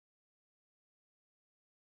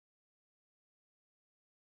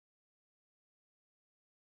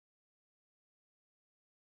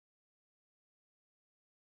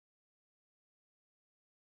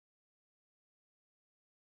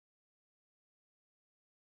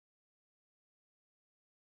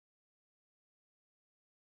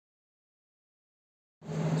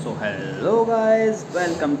So hello guys,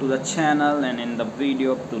 welcome to the channel and in the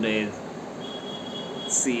video of today's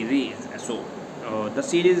series. The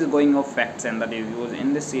series is going of facts and the reviews.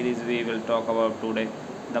 In this series we will talk about today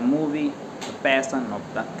the movie The Passion of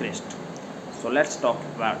the Christ. So let's talk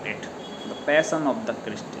about it. The Passion of the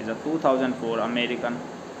Christ is a 2004 American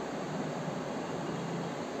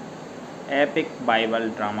epic Bible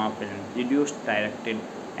drama film produced, directed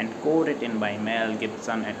and co-written by Mel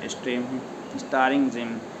Gibson and starring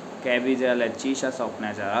Jim Caviezel as Jesus of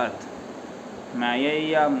Nazareth,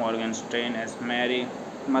 Maya Morgenstern as Mary,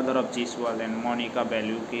 mother of Jesus, and Monica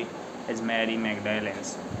Bellucci as Mary Magdalene.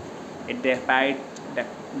 It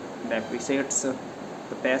depicts the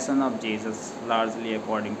Passion of Jesus largely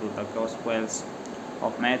according to the Gospels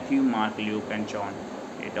of Matthew, Mark, Luke, and John.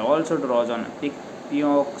 It also draws on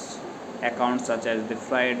Pioch's accounts such as the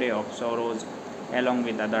Friday of Sorrows, along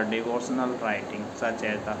with other devotional writings such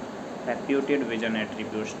as the reputed vision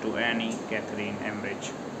attributes to Anne Catherine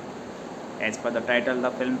Emmerich. As per the title, the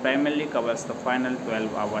film primarily covers the final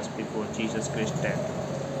 12 hours before Jesus Christ's death,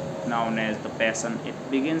 known as the Passion. It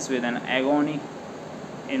begins with an agony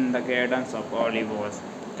in the Gardens of Olives,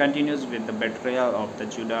 continues with the betrayal of the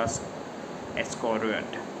Judas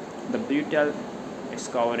Iscariot, the brutal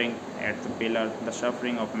scouring at the pillar, the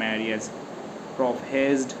suffering of Mary as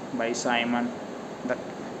prophesied by Simon, the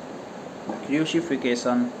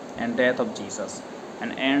crucifixion and death of Jesus,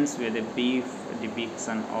 and ends with a brief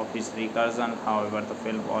depiction of his recursion. However, the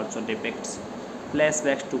film also depicts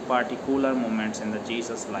flashbacks to particular moments in the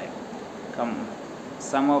Jesus' life,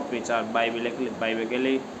 some of which are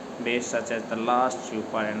biblically based, such as the Last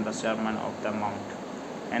Supper and the Sermon of the Mount,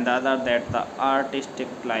 and the other that the artistic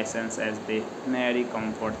license as they Mary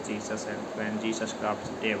comforts Jesus and when Jesus crafts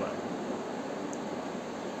the table.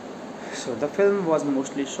 So the film was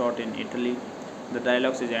mostly shot in Italy. The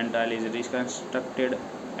dialogues is entirely reconstructed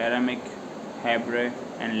Aramaic, Hebrew,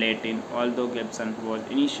 and Latin. Although Gibson was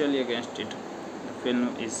initially against it, the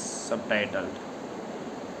film is subtitled.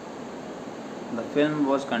 The film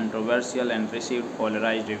was controversial and received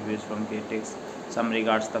polarized reviews from critics. Some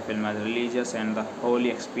regards the film as religious and the holy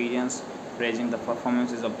experience, praising the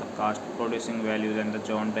performances of the cast, producing values, and the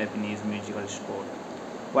John Japanese musical score,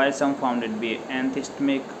 while some found it to be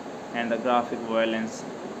anthemic and the graphic violence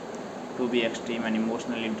to be extreme and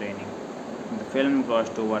emotionally draining. The film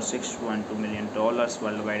grossed over $6.2 million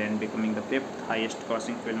worldwide and becoming the fifth highest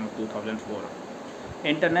grossing film of 2004.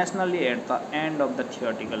 Internationally, at the end of the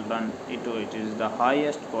theatrical run, it is the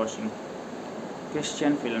highest grossing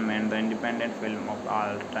Christian film and the independent film of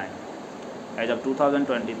all time. As of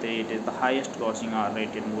 2023, it is the highest grossing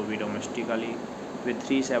R-rated movie domestically with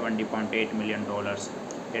 $370.8 million.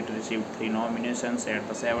 It received 3 nominations at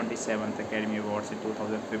the 77th Academy Awards in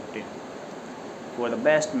 2015 for the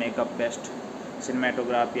Best Makeup, Best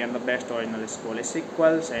Cinematography, and the Best Original Score. A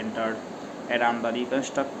sequel centered around the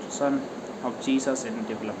reconstruction of Jesus in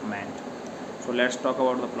development. So let's talk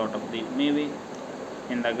about the plot of the movie.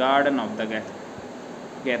 In the Garden of the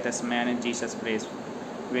Gethsemane, Jesus prays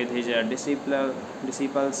with his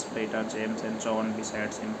disciples Peter, James, and John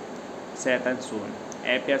beside him. Satan soon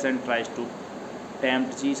appears and tries to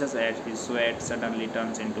tempt Jesus as his sweat suddenly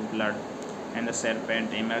turns into blood and the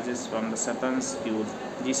serpent emerges from the Satan's cage.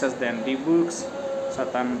 Jesus then rebukes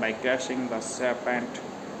Satan by crushing the serpent's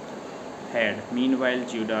head. Meanwhile,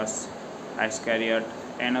 Judas Iscariot,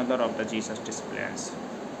 another of the Jesus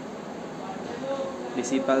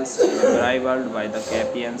disciples, rivaled by the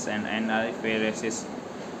Capians and Pharisees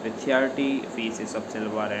with 30 pieces of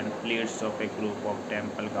silver and leads of a group of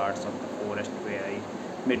temple guards of the forest where he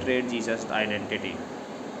betrayed Jesus' identity.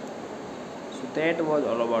 So that was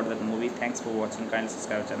all about that movie. Thanks for watching. Kindly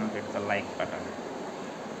subscribe channel, hit the like button.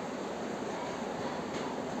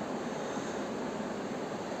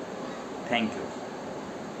 Thank you.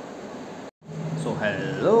 So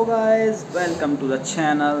hello guys, welcome to the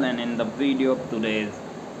channel and in the video of today's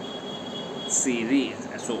series.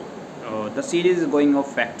 The series is going of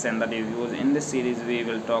facts and the reviews. In this series we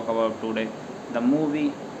will talk about today the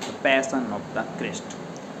movie The Passion of the Christ.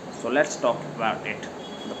 So let's talk about it.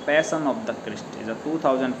 The Passion of the Christ is a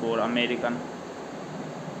 2004 American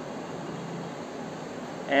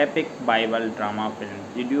epic Bible drama film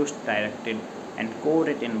produced, directed and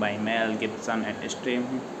co-written by Mel Gibson and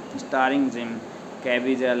starring Jim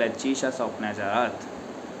Caviezel as Jesus of Nazareth,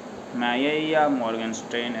 Maya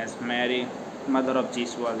Morgenstern as Mary, mother of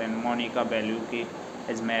Jesus, and Monica Bellucci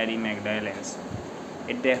as Mary Magdalene.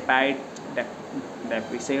 It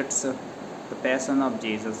depicts the Passion of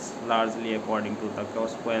Jesus largely according to the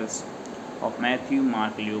Gospels of Matthew,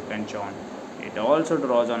 Mark, Luke, and John. It also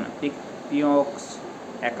draws on Pioch's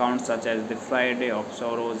accounts such as the Friday of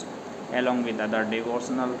Sorrows, along with other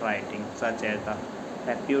devotional writings such as the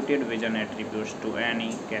reputed vision attributes to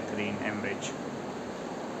Anne Catherine Emmerich.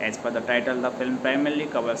 As per the title, the film primarily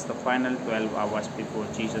covers the final 12 hours before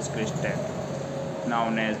Jesus Christ's death,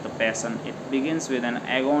 known as the Passion. It begins with an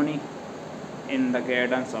agony in the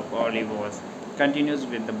Gardens of Olives, continues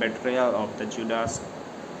with the betrayal of the Judas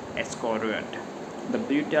Iscariot, the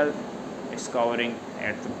brutal scouring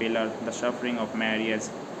at the pillar, the suffering of Mary as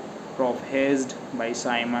prophesied by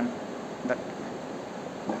Simon, the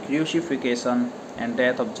crucifixion and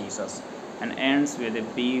death of Jesus, and ends with a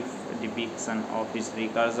brief depiction of his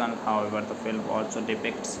recursion. However, the film also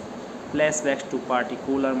depicts flashbacks to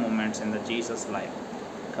particular moments in the Jesus' life,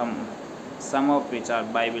 some of which are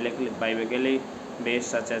biblically based,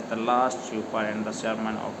 such as the Last Supper and the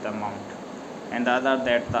Sermon of the Mount, and the other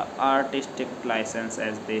that the artistic license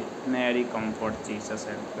as the Mary comforts Jesus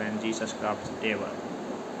and when Jesus crafts the table.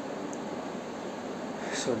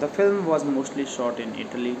 So the film was mostly shot in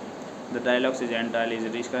Italy. The dialogues is entirely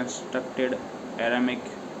reconstructed Aramaic,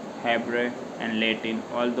 Hebrew, and Latin.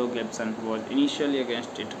 Although Gibson was initially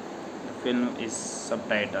against it, the film is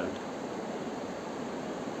subtitled.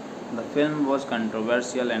 The film was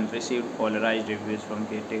controversial and received polarized reviews from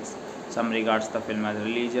critics. Some regards the film as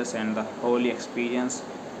religious and the holy experience,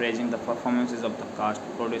 praising the performances of the cast,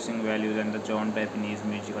 producing values, and the John Japanese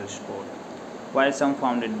musical score, while some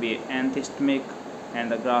found it to be anthemic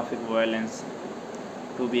and the graphic violence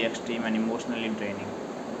to be extreme and emotionally draining.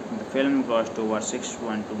 The film grossed over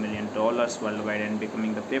 $6.2 million worldwide and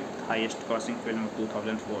becoming the fifth highest grossing film of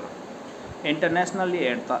 2004. Internationally,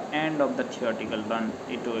 at the end of the theatrical run,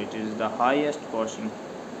 it is the highest grossing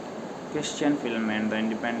Christian film and the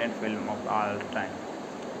independent film of all time.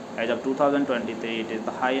 As of 2023, it is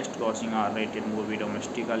the highest grossing R-rated movie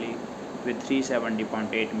domestically with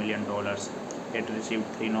 $370.8 million. It received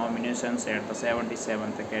 3 nominations at the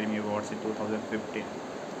 77th Academy Awards in 2015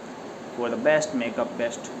 for the Best Makeup,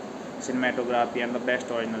 Best Cinematography, and the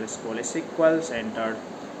Best Original Score. A sequel centered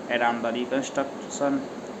around the reconstruction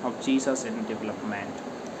of Jesus in development.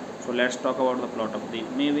 So let's talk about the plot of the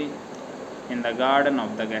movie. In the Garden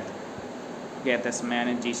of the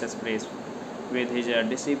Gethsemane, Jesus prays with his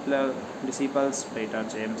disciples Peter,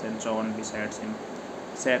 James, and John besides him.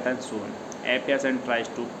 Satan soon appears and tries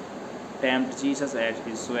to tempt Jesus as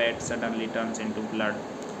his sweat suddenly turns into blood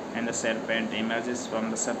and the serpent emerges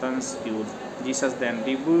from the Satan's tube. Jesus then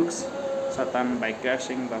rebukes Satan by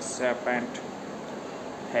crushing the serpent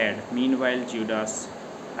head. Meanwhile, Judas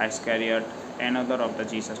Iscariot, another of the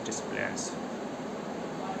Jesus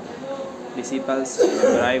disciples,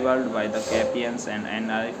 rivaled by the Capians and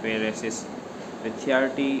Pharisees with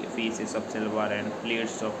 30 pieces of silver and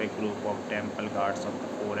leads of a group of temple guards of the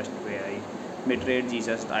forest where he betrayed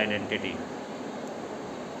Jesus' identity.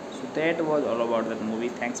 So that was all about that movie.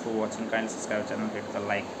 Thanks for watching. Kindly subscribe channel, hit the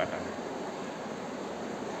like button.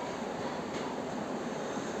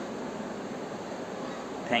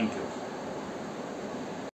 Thank you.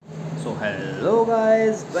 So hello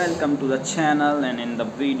guys, welcome to the channel and in the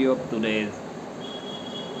video of today's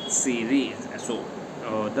series. So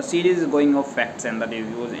the series is going of facts and the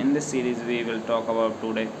reviews. In this series we will talk about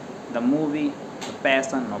today the movie The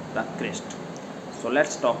Passion of the Christ. So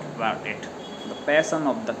let's talk about it. The Passion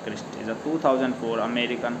of the Christ is a 2004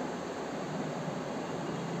 American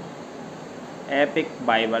epic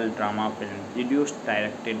Bible drama film produced,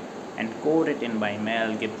 directed and co-written by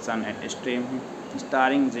Mel Gibson and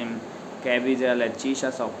starring Jim Caviezel as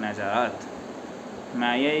Jesus of Nazareth,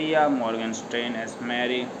 Maya Morgenstern as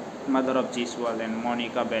Mary, mother of Jesus, and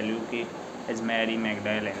Monica Bellucci as Mary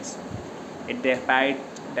Magdalene. It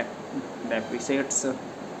depicts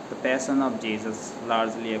the Passion of Jesus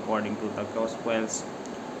largely according to the Gospels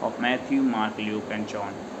of Matthew, Mark, Luke, and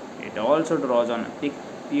John. It also draws on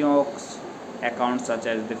Pioneer's accounts such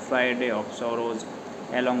as the Friday of Sorrows,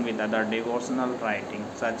 along with other devotional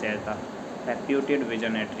writings such as the reputed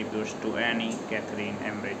vision attributes to Anne Catherine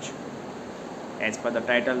Emmerich. As per the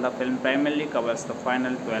title, the film primarily covers the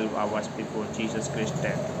final 12 hours before Jesus Christ's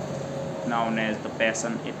death, known as the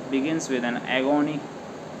Passion. It begins with an agony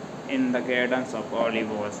in the Gardens of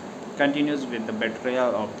Olives, continues with the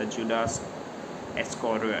betrayal of the Judas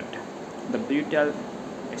Iscariot, the brutal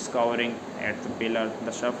scouring at the pillar,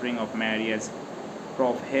 the suffering of Mary as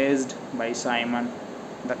prophesied by Simon,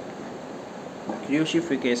 the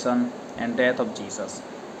crucifixion and death of Jesus,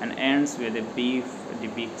 and ends with a brief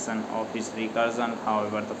depiction of his recursion.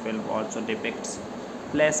 However, the film also depicts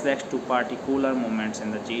flashbacks to particular moments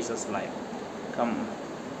in the Jesus' life,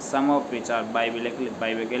 some of which are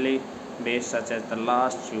biblically based, such as the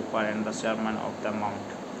Last Supper and the Sermon of the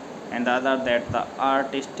Mount, and the other that the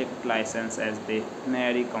artistic license as they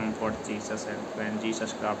Mary comforts Jesus and when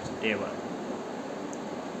Jesus crafts a table.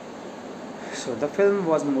 So the film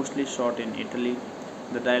was mostly shot in Italy.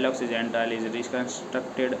 The dialogues is entirely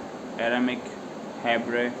reconstructed Aramaic,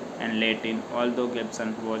 Hebrew, and Latin. Although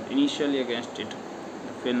Gibson was initially against it,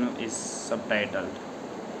 the film is subtitled.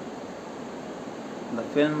 The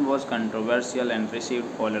film was controversial and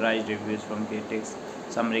received polarized reviews from critics.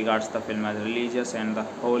 Some regards the film as religious and the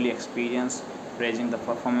holy experience, praising the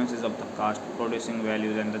performances of the cast, producing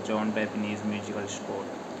values, and the John Japanese musical score,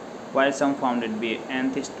 while some found it to be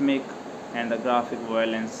anthemic and the graphic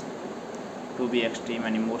violence to be extreme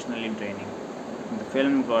and emotionally draining. The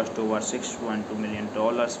film grossed over $6.2 million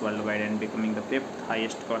worldwide and becoming the fifth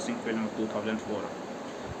highest grossing film of 2004.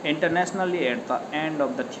 Internationally, at the end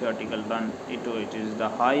of the theatrical run, it is the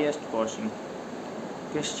highest grossing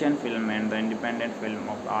Christian film and the independent film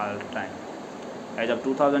of all time. As of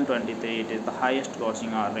 2023, it is the highest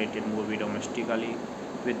grossing R-rated movie domestically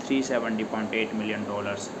with $370.8 million.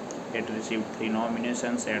 It received 3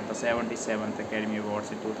 nominations at the 77th Academy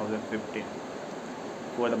Awards in 2015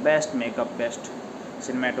 for the Best Makeup, Best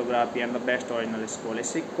Cinematography, and the Best Original Score. A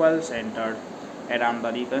sequel centered around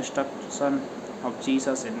the reconstruction of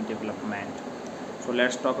Jesus in development. So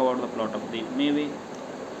let's talk about the plot of the movie.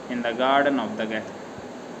 In the Garden of the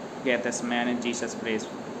Gethsemane, Jesus prays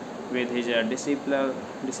with his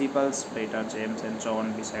disciples Peter, James, and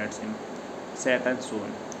John beside him. Satan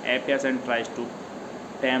soon appears and tries to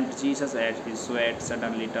tempt Jesus as his sweat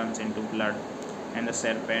suddenly turns into blood and the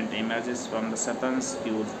serpent emerges from the Satan's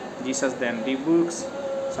cube. Jesus then rebukes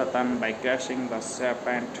Satan by crushing the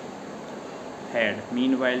serpent's head.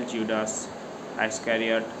 Meanwhile, Judas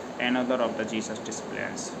Iscariot, another of the Jesus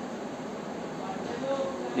disciples,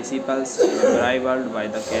 rivaled by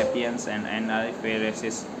the Capians and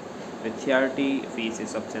Pharisees with 30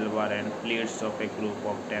 pieces of silver and leads of a group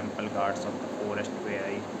of temple guards of the forest where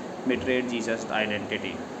he betrayed Jesus'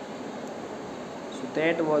 identity. So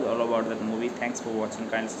that was all about that movie. Thanks for watching.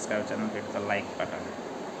 Kindly subscribe channel, hit the like button.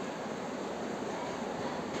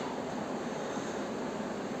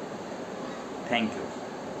 Thank you.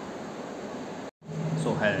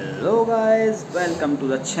 So hello guys, welcome to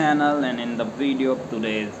the channel and in the video of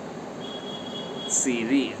today's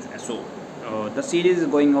series. So the series is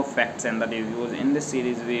going of facts and the reviews. In this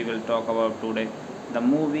series we will talk about today the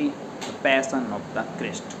movie The Passion of the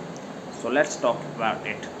Christ. So let's talk about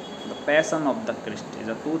it. The Passion of the Christ is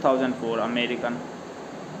a 2004 American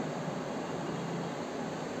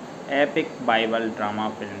epic Bible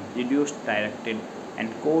drama film produced, directed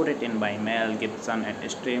and co-written by Mel Gibson and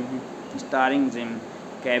starring Jim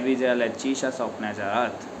Caviezel as Jesus of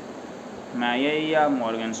Nazareth, Maya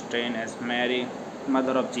Morgenstern as Mary,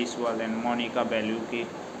 mother of Jesus, and Monica Bellucci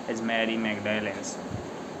as Mary Magdalene.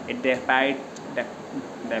 It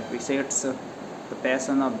depicts the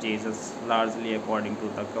Passion of Jesus largely according to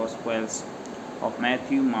the Gospels of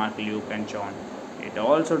Matthew, Mark, Luke, and John. It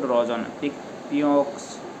also draws on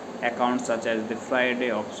Pioneer's accounts such as the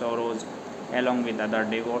Friday of Sorrows, along with other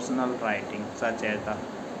devotional writings such as the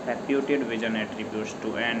reputed vision attributes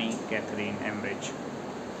to Anne Catherine Emmerich.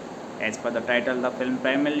 As per the title, the film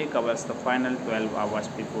primarily covers the final 12 hours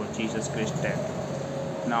before Jesus Christ's death,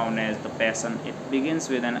 known as the Passion. It begins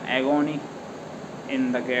with an agony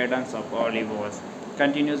in the Gardens of Olives,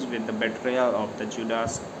 continues with the betrayal of the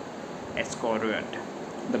Judas Iscariot,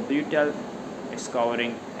 the brutal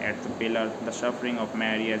scouring at the pillar, the suffering of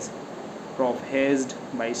Mary as prophesied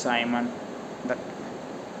by Simon, the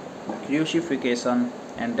crucifixion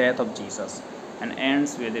and death of Jesus, and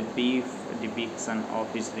ends with a brief depiction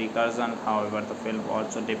of his recursion. However, the film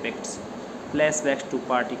also depicts flashbacks to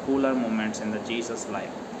particular moments in the Jesus'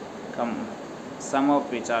 life, some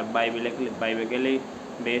of which are biblically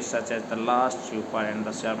based, such as the Last Supper and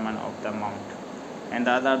the Sermon of the Mount, and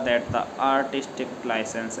the other that the artistic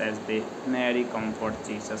license as they Mary comforts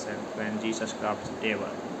Jesus and when Jesus crafts a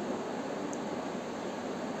table.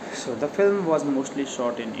 So the film was mostly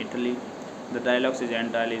shot in Italy. The dialogues is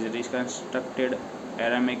entirely reconstructed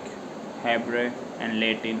Aramaic, Hebrew, and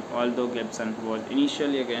Latin. Although Gibson was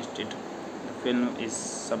initially against it, the film is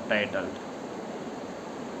subtitled.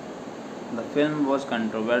 The film was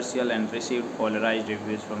controversial and received polarized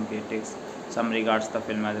reviews from critics. Some regards the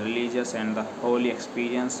film as religious and the holy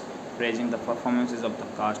experience, praising the performances of the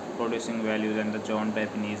cast, producing values, and the John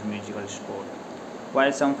Japanese musical score,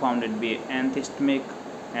 while some found it to be anthemic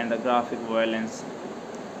and the graphic violence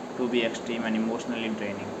to be extreme and emotionally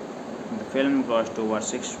draining. The film grossed over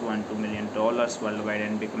 $6.2 million worldwide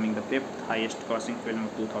and becoming the fifth highest grossing film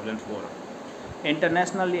of 2004.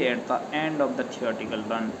 Internationally, at the end of the theatrical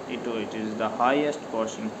run, it is the highest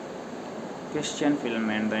grossing Christian film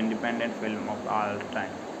and the independent film of all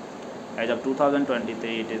time. As of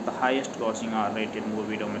 2023, it is the highest grossing R-rated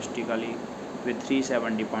movie domestically with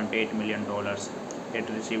 $370.8 million. It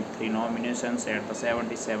received 3 nominations at the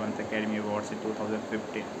 77th Academy Awards in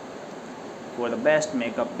 2015 for the Best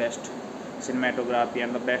Makeup, Best Cinematography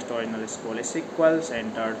and the Best Original Score. A sequel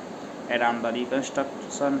centered around the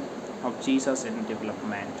reconstruction of Jesus in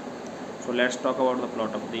development. So let's talk about the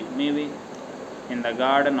plot of the movie. In the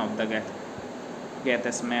Garden of the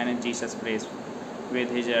Gethsemane, Jesus prays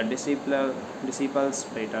with his disciples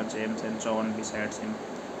Peter, James and John besides him.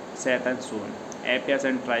 Satan soon appears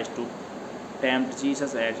and tries to tempt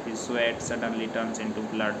Jesus as his sweat suddenly turns into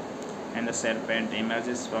blood and the serpent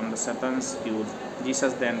emerges from the Satan's cage.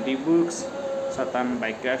 Jesus then rebukes Satan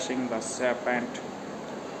by crushing the serpent's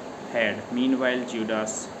head. Meanwhile,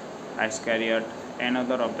 Judas Iscariot,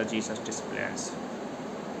 another of the Jesus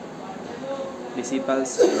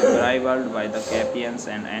disciples, rivaled by the Capians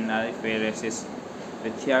and Pharisees,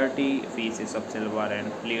 with 30 pieces of silver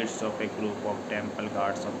and leads of a group of temple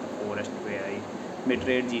guards of the forest where he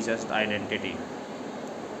betrayed Jesus' identity.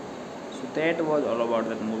 So that was all about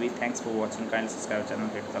that movie. Thanks for watching. Kindly subscribe channel,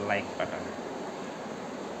 hit the like button.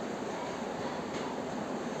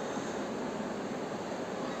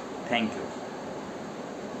 Thank you.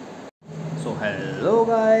 So hello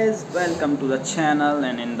guys, welcome to the channel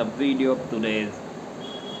and in the video of today's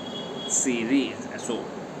series. So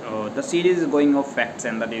the series is going of facts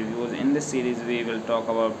and the reviews. In this series we will talk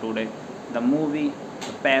about today the movie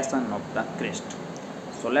The Passion of the Christ.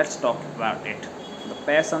 So let's talk about it. The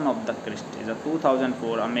Passion of the Christ is a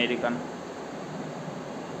 2004 American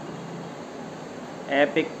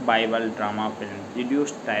epic Bible drama film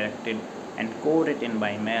produced, directed and co-written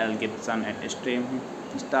by Mel Gibson and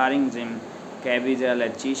starring Jim Caviezel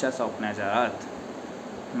as Jesus of Nazareth,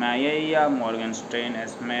 Maya Morgenstern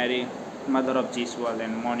as Mary, mother of Jesus,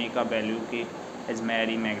 and Monica Bellucci as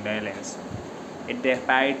Mary Magdalene. It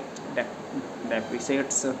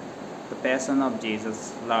depicts the Passion of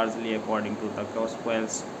Jesus largely according to the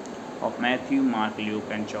Gospels of Matthew, Mark,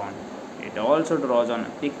 Luke, and John. It also draws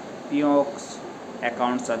on Pioneer's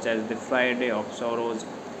accounts such as the Friday of Sorrows,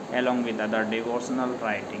 along with other devotional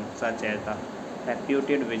writings such as the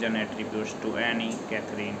reputed vision attributes to Anne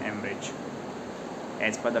Catherine Emmerich.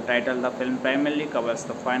 As per the title, the film primarily covers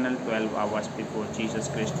the final 12 hours before Jesus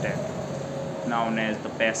Christ's death, known as the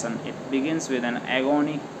Passion. It begins with an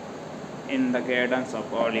agony in the Gardens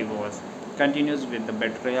of Olives, continues with the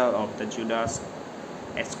betrayal of the Judas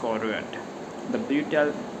Iscariot, the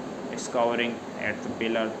brutal scouring at the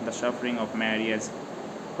pillar, the suffering of Mary as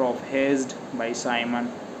prophesied by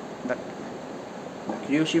Simon, the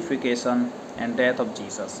crucifixion and death of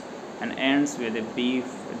Jesus, and ends with a brief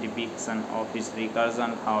depiction of his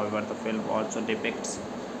recursion. However, the film also depicts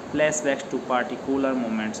flashbacks to particular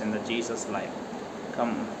moments in the Jesus' life,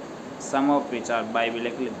 some of which are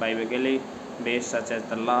biblically based, such as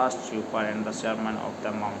the Last Supper and the Sermon of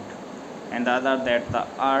the Mount, and the other that the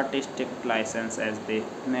artistic license as they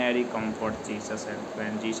Mary comforts Jesus and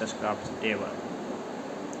when Jesus crafts the table.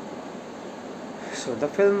 So the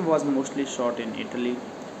film was mostly shot in Italy.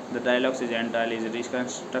 The dialogues is entirely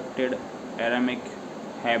reconstructed Aramaic,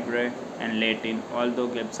 Hebrew and Latin, although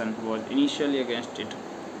Gibson was initially against it.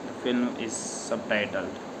 The film is subtitled.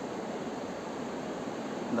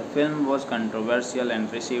 The film was controversial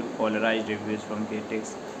and received polarized reviews from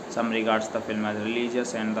critics. Some regards the film as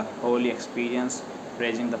religious and the holy experience,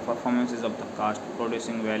 praising the performances of the cast,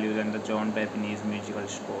 producing values and the John Japanese musical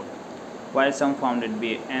score, while some found it to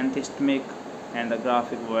be anthemic and the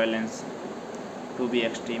graphic violence to be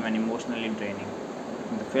extreme and emotionally draining.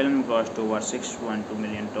 The film grossed over $6.2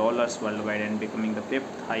 million worldwide and becoming the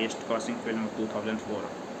 5th highest grossing film of 2004.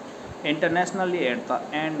 Internationally, at the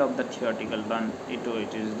end of the theatrical run,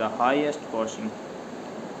 it is the highest grossing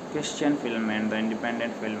Christian film and the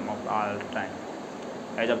independent film of all time.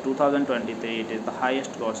 As of 2023, it is the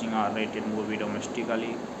highest grossing R-rated movie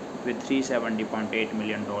domestically with $370.8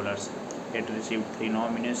 million. It received 3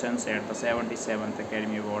 nominations at the 77th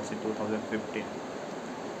Academy Awards in 2015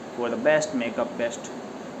 for the Best Makeup, Best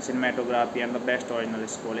Cinematography and the Best Original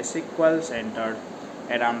Score. A sequel centered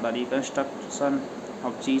around the reconstruction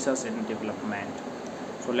of Jesus in development.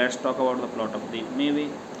 So let's talk about the plot of the movie.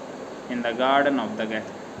 In the Garden of the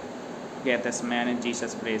Gethsemane,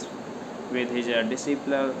 Jesus prays with his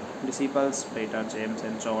disciples Peter, James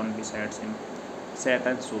and John besides him.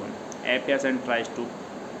 Satan soon appears and tries to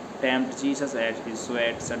tempt Jesus as his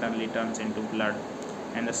sweat suddenly turns into blood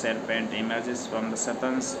and the serpent emerges from the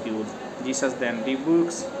Satan's cage. Jesus then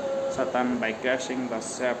rebukes Satan by crushing the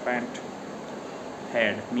serpent's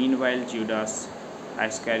head. Meanwhile, Judas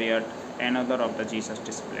Iscariot, another of the Jesus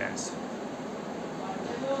disciplines.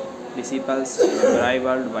 Disciples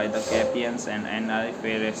rivaled by the Capians and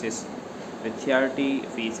Pharisees with 30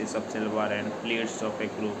 pieces of silver and leads of a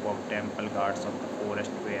group of temple guards of the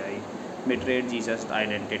forest where he betrayed Jesus'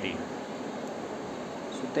 identity.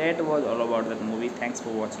 So that was all about that movie. Thanks for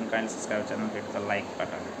watching. Kindly subscribe channel, hit the like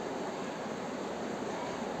button.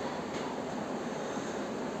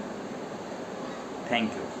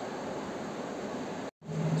 Thank you.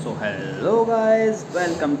 So hello guys,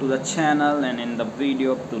 welcome to the channel and in the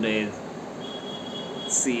video of today's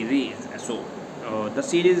series. So the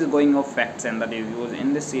series is going of facts and the reviews.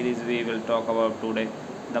 In this series we will talk about today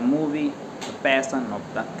the movie The Passion of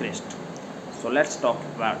the Christ. So let's talk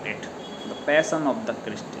about it. The Passion of the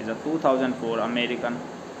Christ is a 2004 American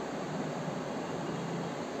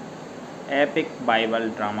epic Bible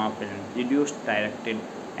drama film produced, directed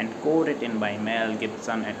and co-written by Mel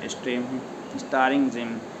Gibson and starring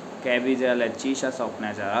Jim Caviezel as Jesus of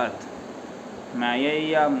Nazareth,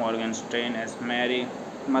 Maya Morgenstern as Mary,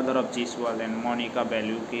 mother of Jesus, and Monica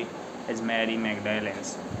Bellucci as Mary Magdalene.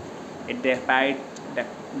 It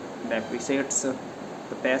depicts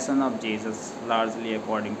the Passion of Jesus largely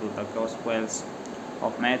according to the Gospels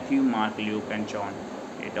of Matthew, Mark, Luke, and John.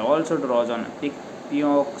 It also draws on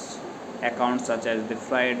Pioch's accounts such as the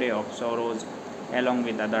Friday of Sorrows, along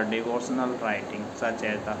with other devotional writings such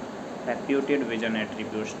as the reputed vision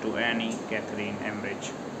attributes to Anne Catherine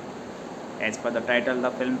Emmerich. As per the title, the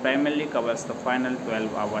film primarily covers the final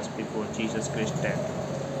 12 hours before Jesus Christ's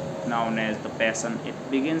death, known as the Passion. It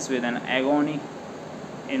begins with an agony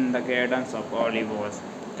in the Gardens of Olives,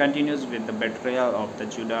 continues with the betrayal of the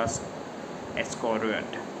Judas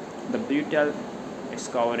Iscariot, the brutal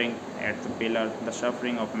scouring at the pillar, the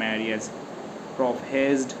suffering of Mary as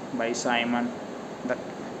prophesied by Simon, the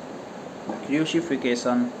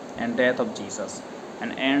crucifixion and death of Jesus,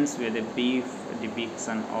 and ends with a brief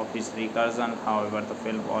depiction of his recursion. However, the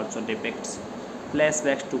film also depicts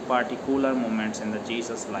flashbacks to particular moments in the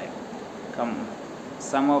Jesus' life,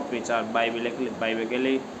 some of which are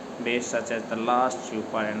biblically based, such as the Last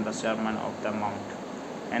Supper and the Sermon of the Mount,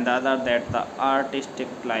 and the other that the artistic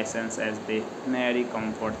license as they Mary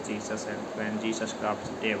comforts Jesus and when Jesus crafts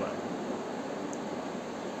the table.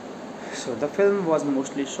 So the film was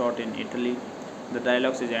mostly shot in Italy. The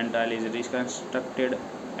dialogues is entirely reconstructed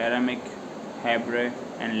Aramaic, Hebrew,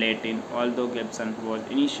 and Latin. Although Gibson was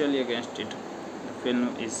initially against it, the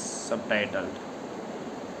film is subtitled.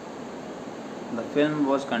 The film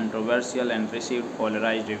was controversial and received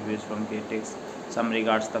polarized reviews from critics. Some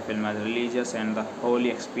regards the film as religious and the holy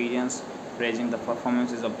experience, praising the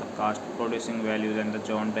performances of the cast, producing values, and the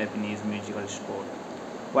John Japanese musical score,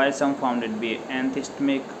 while some found it to be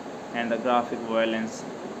anthemic and the graphic violence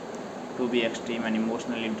to be extreme and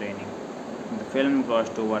emotionally draining. The film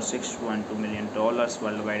grossed over $6.2 million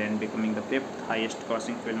worldwide and becoming the fifth highest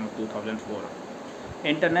grossing film of 2004.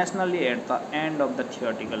 Internationally, at the end of the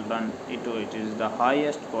theatrical run, it is the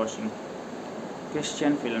highest grossing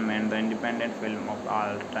Christian film and the independent film of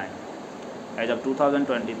all time. As of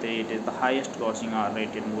 2023, it is the highest grossing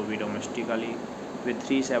R-rated movie domestically with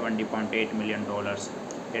 $370.8 million.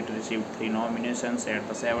 It received 3 nominations at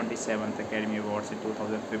the 77th Academy Awards in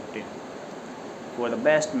 2015 for the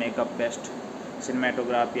Best Makeup, Best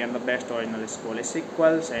Cinematography, and the Best Original Score. A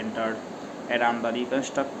sequel centered around the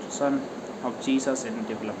reconstruction of Jesus in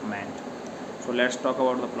development. So let's talk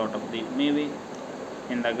about the plot of the movie.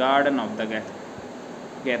 In the Garden of the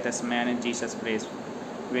Gethsemane, Jesus prays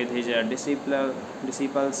with his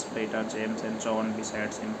disciples Peter, James, and John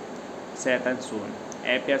beside him. Satan soon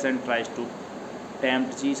appears and tries to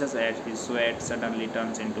tempt Jesus as his sweat suddenly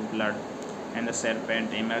turns into blood and the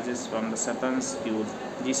serpent emerges from the Satan's cage.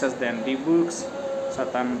 Jesus then rebukes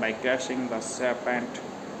Satan by crushing the serpent's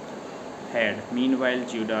head. Meanwhile,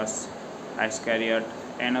 Judas Iscariot,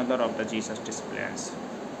 another of the Jesus disciplines,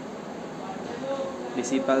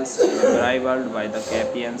 disciples rivaled by the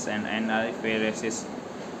Capians and Pharisees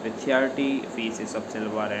with 30 pieces of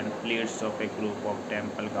silver and leads of a group of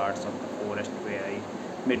temple guards of the forest where he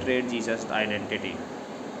betrayed Jesus' identity.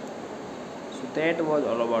 So that was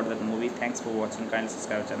all about that movie. Thanks for watching. Kindly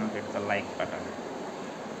subscribe channel, hit the like button.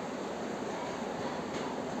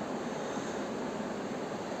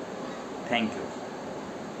 Thank you.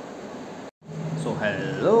 So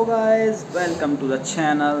hello guys, welcome to the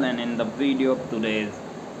channel and in the video of today's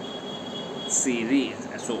series.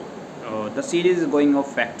 So the series is going of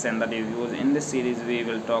facts and the reviews. In this series we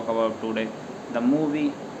will talk about today the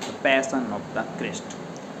movie The Passion of the Christ.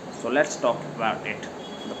 So let's talk about it.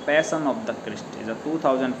 The Passion of the Christ is a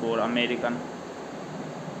 2004 American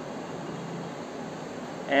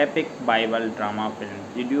epic Bible drama film,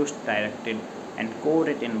 produced, directed, and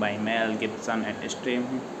co-written by Mel Gibson and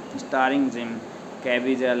starring Jim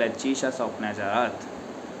Caviezel as Jesus of Nazareth,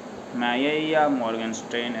 Maya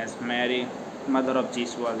Morgenstern as Mary, mother of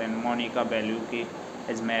Jesus, and Monica Bellucci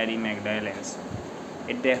as Mary Magdalene.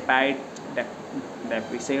 It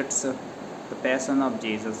depicts the Passion of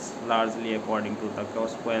Jesus largely according to the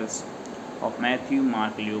Gospels of Matthew,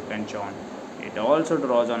 Mark, Luke, and John. It also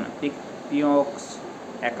draws on Pioch's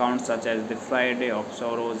accounts such as the Friday of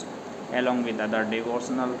Sorrows, along with other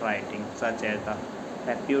devotional writings such as the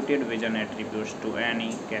reputed vision attributes to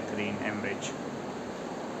Anne Catherine Emmerich.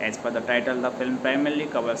 As per the title, the film primarily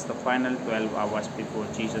covers the final 12 hours before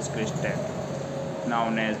Jesus Christ's death,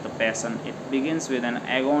 known as the Passion. It begins with an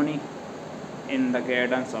agony in the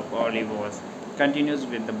Gardens of Olives, continues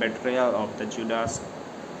with the betrayal of the Judas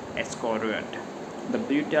Iscariot, the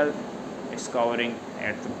brutal scouring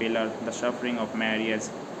at the pillar, the suffering of Mary as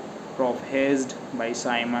prophesied by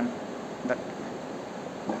Simon, the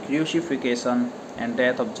crucifixion and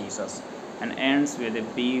death of Jesus, and ends with a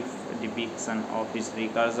brief depiction of his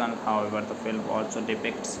recursion. However, the film also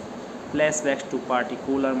depicts flashbacks to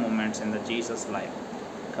particular moments in the Jesus' life,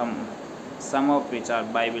 some of which are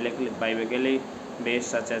biblically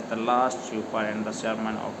based, such as the Last Supper and the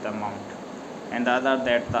Sermon of the Mount, and the other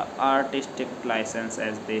that the artistic license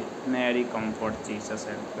as the Mary comforts Jesus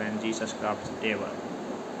and when Jesus crafts the table.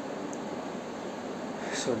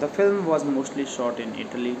 So the film was mostly shot in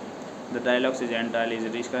Italy. The dialogues is entirely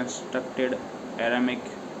reconstructed Aramaic,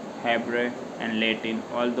 Hebrew, and Latin.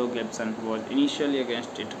 Although Gibson was initially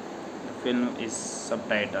against it, the film is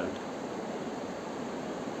subtitled.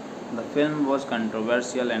 The film was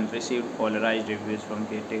controversial and received polarized reviews from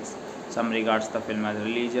critics. Some regards the film as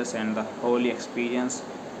religious and the holy experience,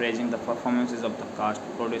 praising the performances of the cast,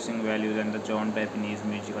 producing values, and the John Japanese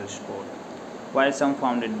musical score, while some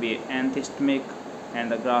found it to be anthemic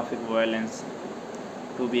and the graphic violence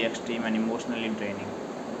to be extreme and emotionally draining.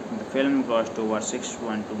 The film grossed over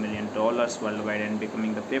 $6.2 million worldwide and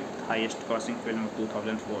becoming the fifth highest grossing film of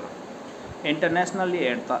 2004. Internationally,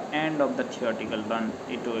 at the end of the theatrical run,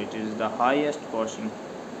 it is the highest grossing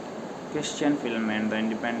Christian film and the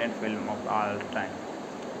independent film of all time.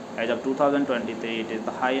 As of 2023, it is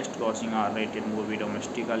the highest grossing R-rated movie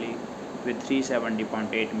domestically with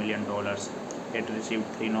 $370.8 million. It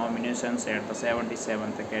received 3 nominations at the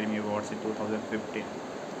 77th Academy Awards in 2015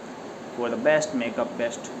 for the Best Makeup,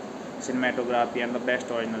 Best Cinematography, and the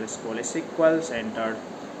Best Original Score. A sequel centered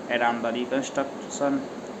around the reconstruction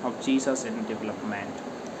of Jesus in development.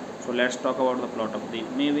 So let's talk about the plot of the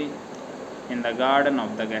movie. In the Garden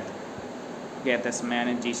of the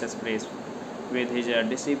Gethsemane, Jesus prays with his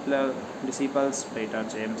disciples Peter,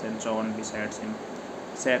 James, and John besides him.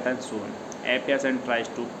 Satan soon appears and tries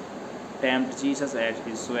to tempt Jesus as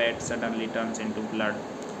his sweat suddenly turns into blood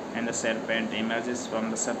and the serpent emerges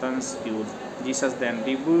from the Satan's tube. Jesus then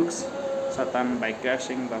rebukes Satan by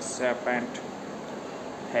crushing the serpent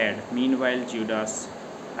head. Meanwhile, Judas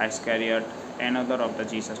Iscariot, another of the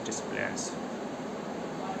Jesus disciples,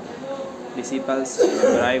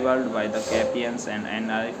 rivaled by the Capians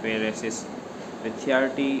and Pharisees with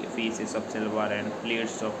 30 pieces of silver and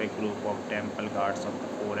leads of a group of temple guards of the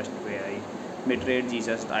forest where he betrayed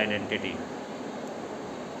Jesus' identity.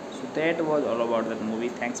 So that was all about that movie.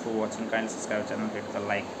 Thanks for watching. Kindly subscribe channel, hit the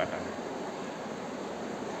like button.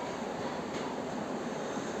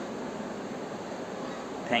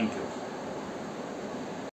 Thank you.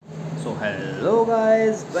 So hello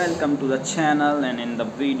guys, welcome to the channel and in the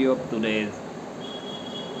video of today's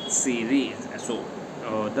series. So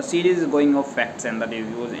the series is going of facts and the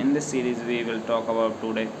reviews. In this series we will talk about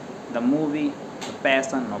today the movie The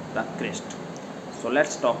Passion of the Christ. So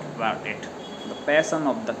let's talk about it. The Passion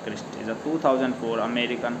of the Christ is a 2004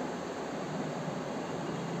 American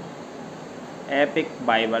epic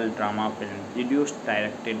Bible drama film, produced,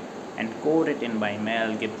 directed, and co-written by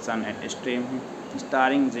Mel Gibson and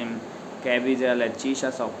starring Jim Caviezel as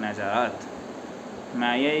Jesus of Nazareth,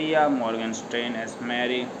 Maya Morgenstern as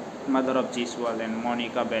Mary, mother of Jesus, and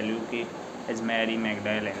Monica Bellucci as Mary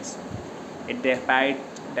Magdalene. It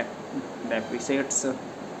depicts the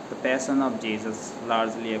Passion of Jesus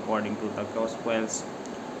largely according to the Gospels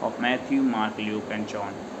of Matthew, Mark, Luke, and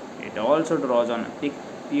John. It also draws on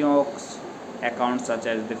Pioch's accounts such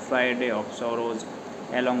as the Friday of Sorrows,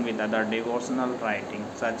 along with other devotional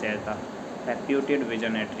writings such as the reputed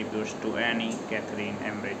vision attributes to Anne Catherine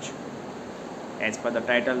Emmerich. As per the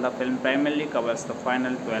title, the film primarily covers the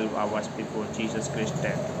final 12 hours before Jesus Christ's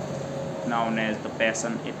death, known as the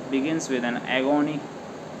Passion. It begins with an agony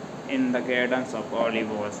in the Gardens of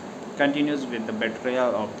Olives, continues with the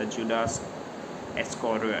betrayal of the Judas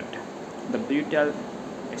excoriate. The brutal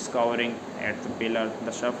scouring at the pillar,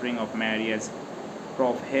 the suffering of Mary as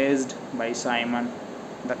prophesied by Simon,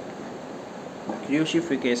 the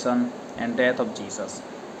crucifixion and death of Jesus,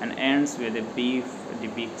 and ends with a brief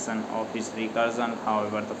depiction of his recursion.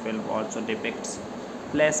 However, the film also depicts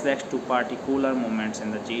flashbacks to particular moments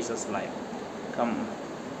in the Jesus' life,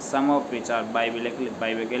 some of which are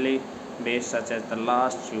biblically based, such as the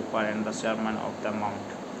Last Supper and the Sermon of the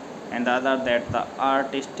Mount, and the other that the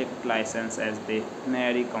artistic license as they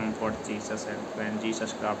Mary comforts Jesus and when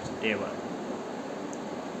Jesus crafts the table.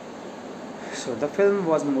 So the film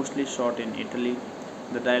was mostly shot in Italy.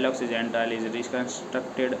 The dialogues is entirely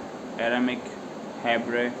reconstructed Aramaic,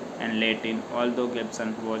 Hebrew, and Latin. Although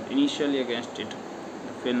Gibson was initially against it,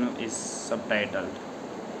 the film is subtitled.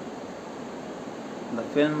 The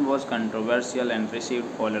film was controversial and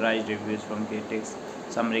received polarized reviews from critics.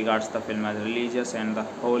 Some regards the film as religious and the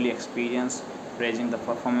holy experience, praising the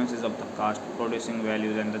performances of the cast, producing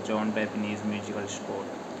values, and the John Japanese musical score,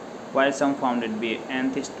 while some found it to be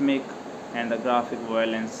anthemic and the graphic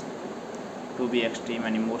violence to be extreme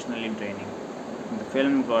and emotionally draining. The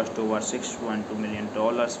film grossed over $6.2 million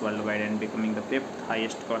worldwide and becoming the fifth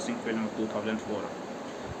highest grossing film of 2004.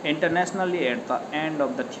 Internationally, at the end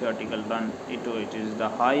of the theatrical run, it is the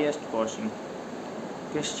highest grossing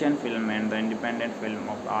Christian film and the independent film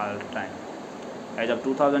of all time. As of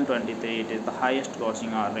 2023, it is the highest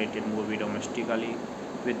grossing R-rated movie domestically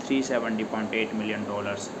with $370.8 million.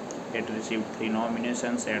 It received 3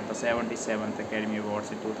 nominations at the 77th Academy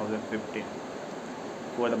Awards in 2015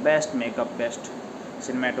 for the Best Makeup, Best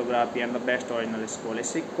Cinematography, and the Best Original Score. A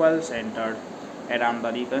sequel centered around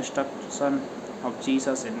the reconstruction of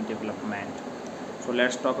Jesus in development. So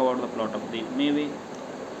let's talk about the plot of the movie.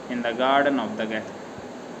 In the Garden of the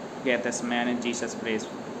Gethsemane, Jesus prays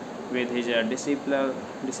with his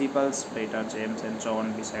disciples Peter, James, and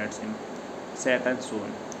John besides him. Satan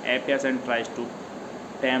soon appears and tries to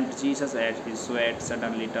tempt Jesus as his sweat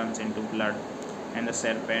suddenly turns into blood and the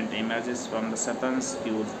serpent emerges from the Satan's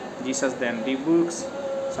cage. Jesus then rebukes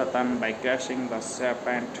Satan by crushing the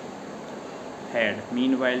serpent's head.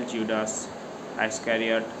 Meanwhile, Judas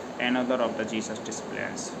Iscariot, another of the Jesus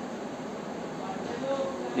disciples,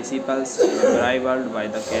 rivaled by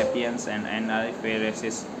the Capians and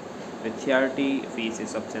Pharisees with 30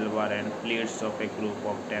 pieces of silver and leads of a group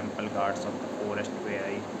of temple guards of the forest where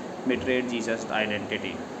he betrayed Jesus'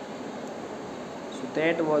 identity. So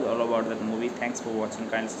that was all about that movie. Thanks for watching.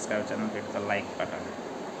 Kindly subscribe channel, hit the like button.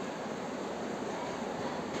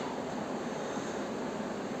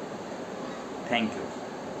 Thank you.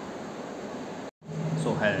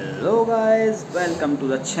 So hello guys, welcome to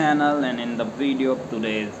the channel and in the video of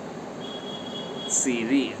today's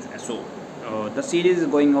series. So the series is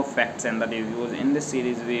going of facts and the reviews. In this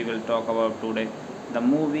series we will talk about today the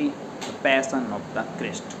movie The Passion of the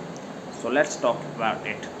Christ. So let's talk about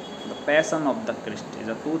it. The Passion of the Christ is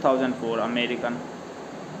a 2004 American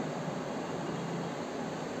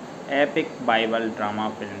epic Bible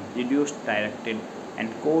drama film produced, directed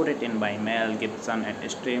and co-written by Mel Gibson and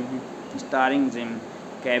starring Jim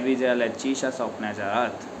Caviezel as Jesus of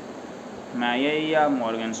Nazareth, Maya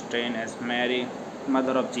Morgenstern as Mary,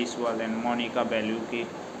 mother of Jesus, and Monica Bellucci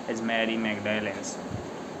as Mary Magdalene.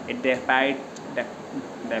 It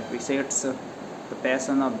depicts the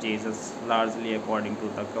Passion of Jesus largely according to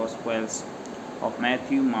the Gospels of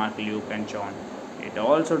Matthew, Mark, Luke, and John. It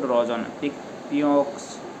also draws on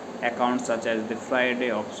Pioneer's accounts such as the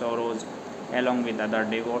Friday of Sorrows, along with other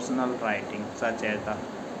devotional writings such as the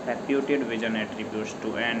reputed vision attributes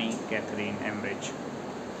to Anne Catherine Emmerich.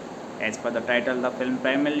 As per the title, the film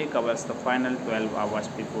primarily covers the final 12 hours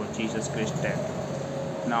before Jesus Christ's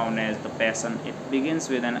death, known as the Passion. It begins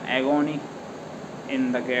with an agony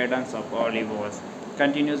in the Gardens of Olives,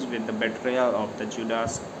 continues with the betrayal of the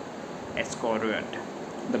Judas Iscariot,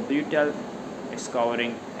 the brutal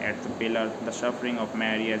scouring at the pillar, the suffering of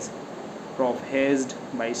Mary as prophesied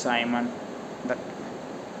by Simon, the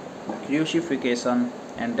crucifixion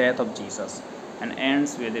and death of Jesus, and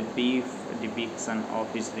ends with a brief depiction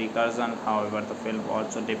of his recursion. However, the film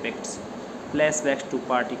also depicts flashbacks to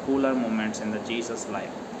particular moments in the Jesus'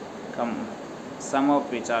 life, some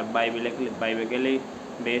of which are biblically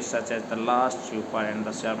based, such as the Last Supper and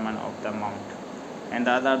the Sermon of the Mount, and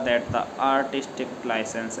the other that the artistic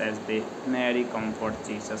license as they Mary comforts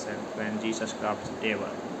Jesus and when Jesus crafts the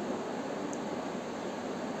table.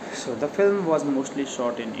 So the film was mostly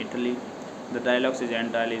shot in Italy. The dialogues is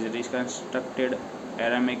entirely reconstructed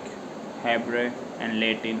Aramaic, Hebrew, and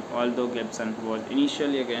Latin. Although Gibson was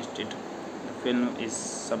initially against it, the film is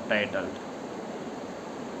subtitled.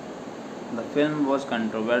 The film was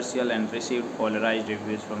controversial and received polarized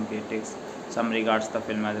reviews from critics. Some regards the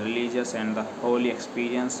film as religious and the holy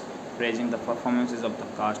experience, praising the performances of the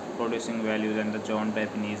cast, producing values, and the John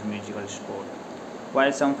Japanese musical score,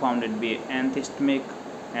 while some found it to be anthemic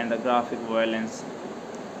and the graphic violence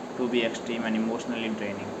to be extreme and emotionally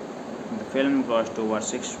draining. The film grossed over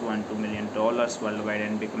 $612 million worldwide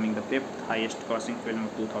and becoming the fifth highest grossing film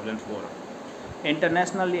of 2004.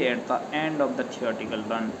 Internationally, at the end of the theatrical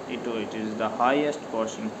run, it is the highest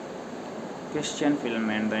grossing Christian film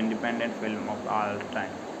and the independent film of all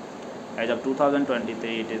time. As of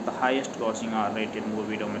 2023, it is the highest grossing R-rated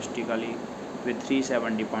movie domestically with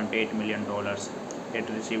 $370.8 million. It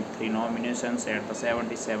received 3 nominations at the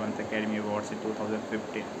 77th Academy Awards in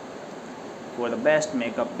 2015 for the Best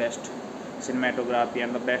Makeup, Best Cinematography,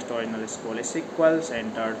 and the Best Original Score. A sequel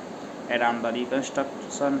centered around the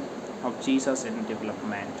reconstruction of Jesus in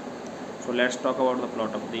development. So let's talk about the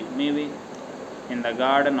plot of the movie. In the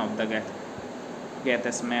Garden of the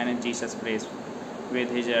Gethsemane, Jesus prays with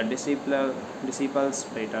his disciples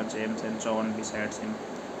Peter, James, and John besides him.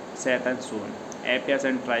 Satan soon appears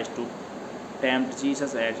and tries to tempt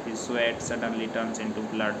Jesus as his sweat suddenly turns into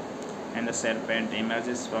blood and the serpent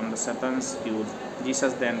emerges from the Satan's cube.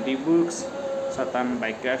 Jesus then rebukes Satan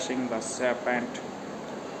by crushing the serpent's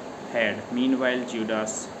head. Meanwhile,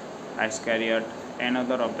 Judas Iscariot,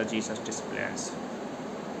 another of the Jesus disciples,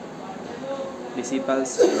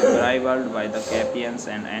 rivaled by the Capians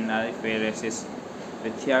and Pharisees,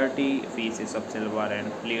 with 30 pieces of silver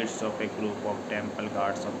and leads of a group of temple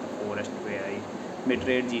guards of the forest where he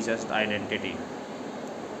betrayed Jesus' identity.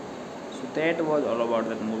 So that was all about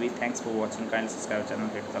that movie. Thanks for watching. Kindly subscribe channel,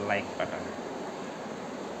 hit the like button.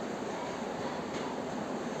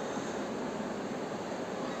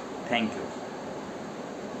 Thank you.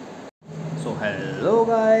 So hello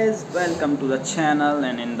guys, welcome to the channel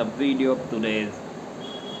and in the video of today's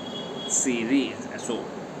series. So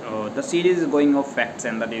the series is going of facts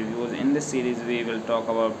and the reviews. In this series we will talk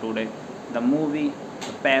about today the movie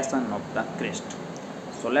The Passion of the Christ.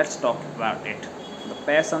 So let's talk about it. The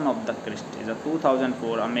Passion of the Christ is a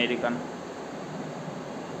 2004 American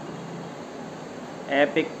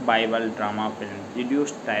epic Bible drama film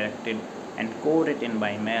produced, directed and co-written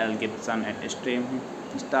by Mel Gibson and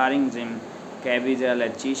starring Jim Caviezel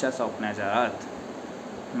as Jesus of Nazareth,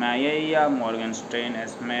 Maya Morgenstern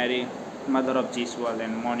as Mary, mother of Jesus,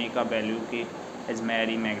 and Monica Bellucci as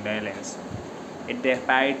Mary Magdalene. It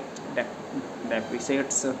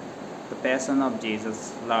depicts the Passion of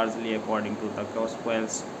Jesus largely according to the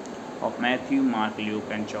Gospels of Matthew, Mark, Luke,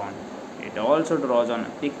 and John. It also draws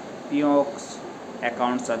on Enoch's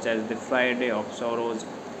accounts such as the Friday of Sorrows,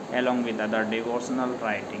 along with other devotional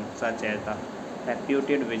writings such as the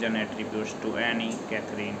reputed vision attributes to Anne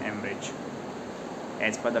Catherine Emmerich.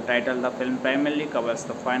 As per the title, the film primarily covers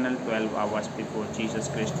the final 12 hours before Jesus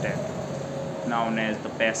Christ's death, known as the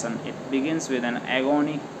Passion. It begins with an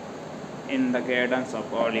agony in the Gardens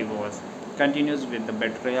of Olives, continues with the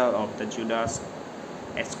betrayal of the Judas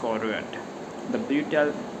Iscariot, the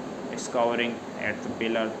brutal scouring at the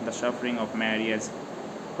pillar, the suffering of Mary as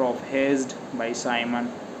prophesied by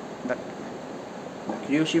Simon, the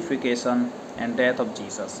crucifixion and death of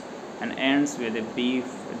Jesus, and ends with a brief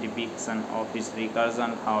depiction of his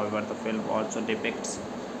recursion. However, the film also depicts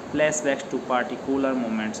flashbacks to particular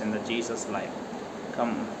moments in the Jesus' life,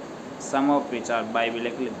 some of which are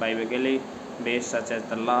biblically based, such as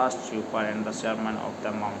the Last Supper and the Sermon of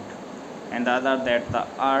the Mount, and the other that the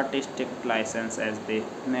artistic license as the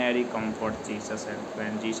Mary comforts Jesus and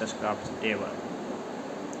when Jesus crafts the table.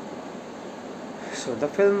 So the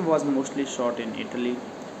film was mostly shot in Italy.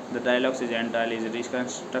 The dialogues is entirely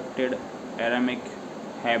reconstructed Aramaic,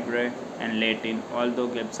 Hebrew, and Latin. Although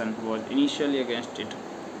Gibson was initially against it,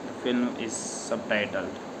 the film is subtitled.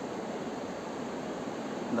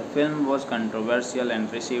 The film was controversial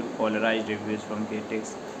and received polarized reviews from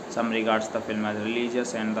critics. Some regards the film as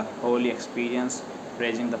religious and the holy experience,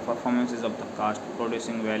 praising the performances of the cast,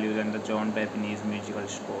 producing values, and the John Japanese musical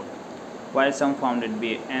score, while some found it to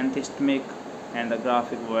be anthemic and the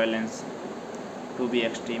graphic violence to be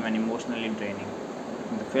extreme and emotionally draining.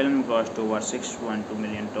 The film grossed over $612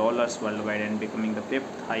 million worldwide and becoming the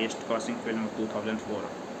fifth highest grossing film of 2004.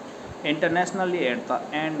 Internationally, at the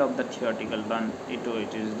end of the theatrical run, it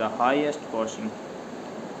is the highest grossing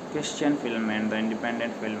Christian film and the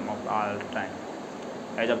independent film of all time.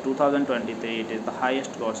 As of 2023, it is the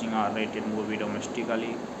highest grossing R-rated movie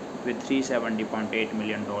domestically with $370.8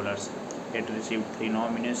 million. It received 3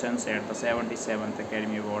 nominations at the 77th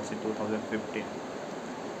Academy Awards in 2015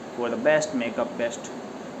 for the Best Makeup, Best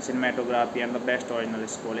Cinematography, and the Best Original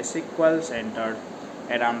Score. A sequel centered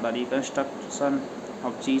around the reconstruction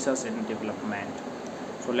of Jesus in development.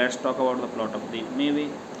 So let's talk about the plot of the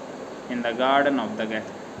movie. In the Garden of the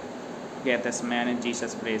Gethsemane,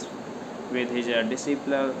 Jesus prays with his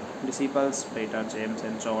disciples Peter, James,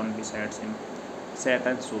 and John beside him.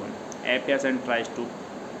 Satan soon appears and tries to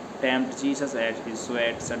tempt Jesus as his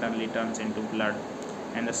sweat suddenly turns into blood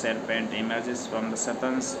and the serpent emerges from the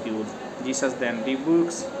Satan's cage. Jesus then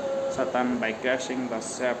rebukes Satan by crushing the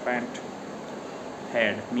serpent's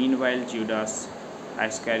head. Meanwhile, Judas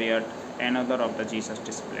Iscariot, another of the Jesus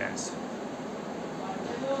disciples,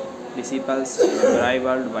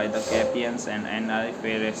 rivaled by the Capians and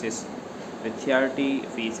Pharisees, with 30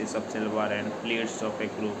 pieces of silver and leads of a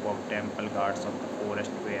group of temple guards of the forest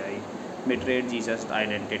where he betrayed Jesus'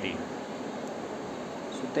 identity.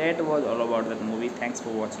 So that was all about that movie. Thanks for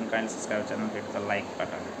watching. Kindly subscribe channel, hit the like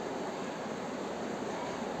button.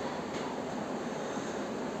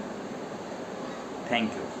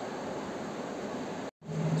 Thank you.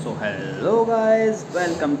 So hello guys,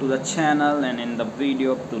 welcome to the channel and in the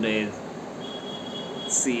video of today's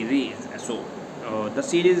series. So the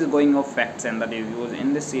series is going of facts and the reviews.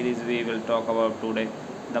 In this series we will talk about today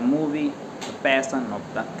the movie The Passion of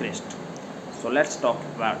the Christ. So let's talk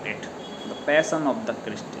about it. The Passion of the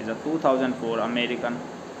Christ is a 2004 American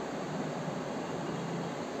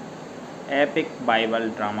epic Bible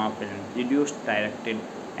drama film produced, directed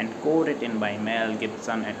and co-written by Mel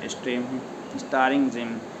Gibson and starring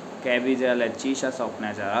Jim Caviezel as Jesus of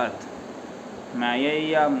Nazareth,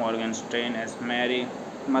 Maya Morgenstern as Mary,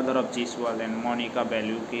 mother of Jesus, and Monica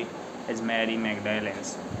Bellucci as Mary Magdalene.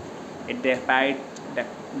 It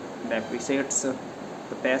depicts the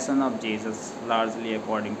Passion of Jesus largely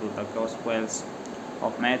according to the Gospels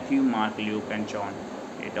of Matthew, Mark, Luke, and John.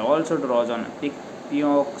 It also draws on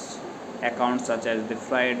Pioch's accounts such as the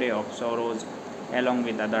Friday of Sorrows, along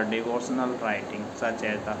with other devotional writings such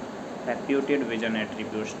as the reputed vision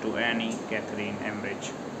attributes to Anne Catherine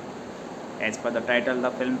Emmerich. As per the title,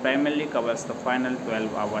 the film primarily covers the final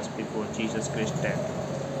 12 hours before Jesus Christ's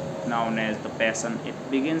death, known as the Passion. It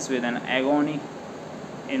begins with an agony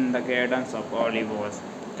in the Gardens of Olives,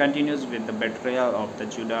 continues with the betrayal of the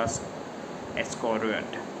Judas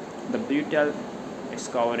Iscariot, the brutal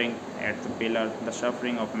scouring at the pillar, the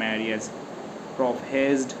suffering of Mary as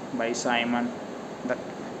prophesied by Simon, the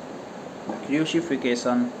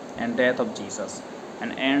crucifixion and death of Jesus,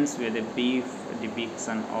 and ends with a brief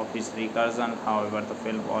depiction of his recursion. However, the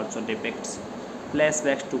film also depicts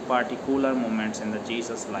flashbacks to particular moments in the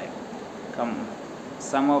Jesus' life,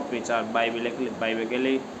 some of which are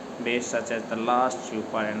biblically based, such as the Last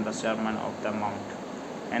Supper and the Sermon of the Mount,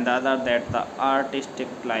 and the other that the artistic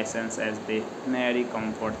license as they Mary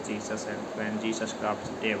comforts Jesus and when Jesus crafts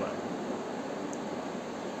the table.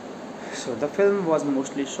 So the film was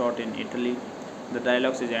mostly shot in Italy. The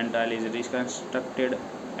dialogues is entirely reconstructed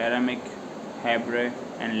Aramaic, Hebrew,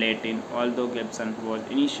 and Latin. Although Gibson was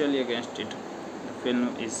initially against it, the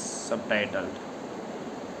film is subtitled.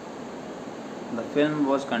 The film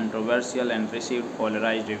was controversial and received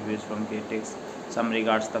polarized reviews from critics. Some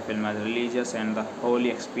regards the film as religious and the holy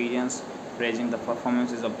experience, praising the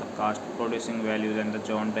performances of the cast, producing values, and the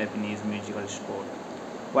John Japanese musical score,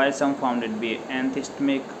 while some found it to be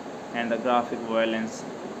anthemic and the graphic violence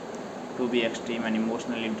to be extreme and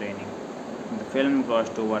emotionally draining. The film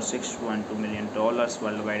grossed over $6.2 million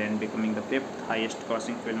worldwide and becoming the fifth highest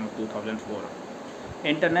grossing film of 2004.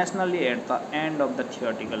 Internationally, at the end of the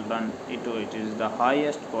theatrical run, it is the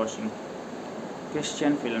highest grossing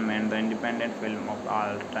Christian film and the independent film of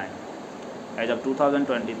all time. As of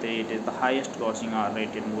 2023, it is the highest grossing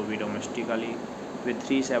R-rated movie domestically with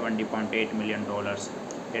 $370.8 million.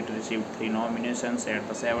 It received 3 nominations at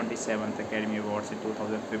the 77th Academy Awards in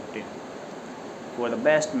 2015 for the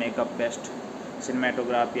Best Makeup, Best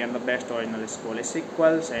Cinematography, and the Best Original Score. A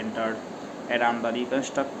sequel centered around the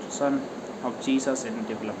reconstruction of Jesus in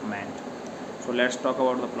development. So let's talk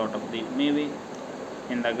about the plot of the movie.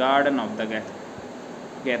 In the Garden of the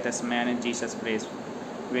Gethsemane, Jesus prays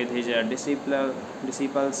with his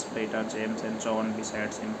disciples Peter, James, and John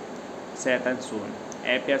beside him. Satan soon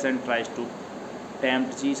appears and tries to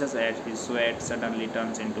tempt Jesus as his sweat suddenly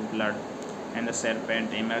turns into blood and the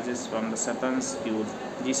serpent emerges from the Satan's cage.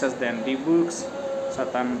 Jesus then rebukes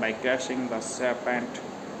Satan by crushing the serpent's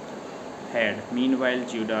head. Meanwhile,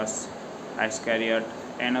 Judas Iscariot,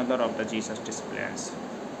 another of the Jesus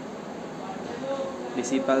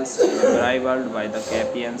disciples, rivaled by the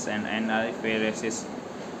Capians and Pharisees,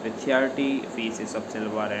 with 30 pieces of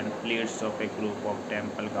silver and leads of a group of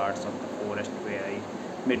temple guards of the forest where he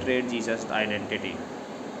betrayed Jesus' identity.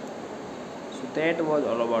 So that was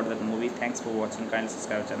all about that movie. Thanks for watching. Kindly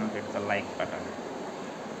subscribe channel, hit the like button.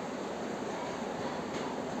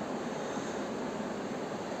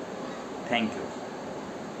 Thank you.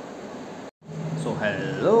 So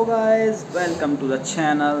hello guys, welcome to the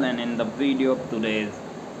channel and in the video of today's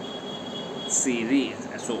series.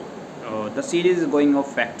 The series is going of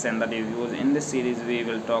facts and the reviews. In this series we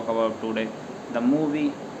will talk about today the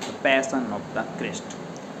movie The Passion of the Christ.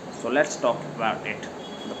 So let's talk about it.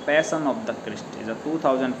 The Passion of the Christ is a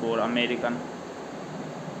 2004 American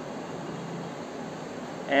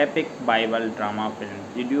epic Bible drama film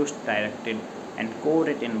produced, directed and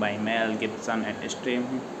co-written by Mel Gibson and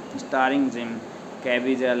starring Jim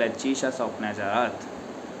Caviezel as Jesus of Nazareth,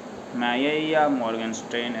 Maya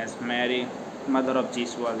Morgenstern as Mary, mother of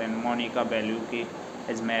Jesus, and Monica Bellucci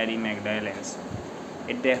as Mary Magdalene.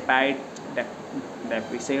 It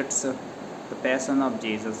depicts the Passion of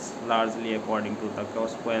Jesus largely according to the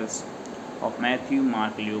Gospels of Matthew,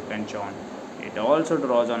 Mark, Luke, and John. It also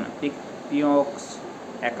draws on Pioneer's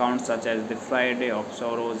accounts such as the Friday of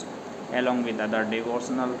Sorrows, along with other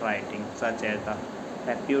devotional writings such as the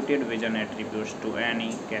reputed vision attributes to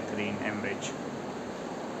Anne Catherine Emmerich.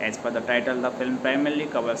 As per the title, the film primarily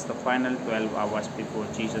covers the final 12 hours before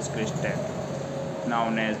Jesus Christ's death,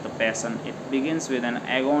 known as the Passion. It begins with an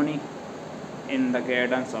agony in the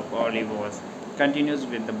Gardens of Olives, continues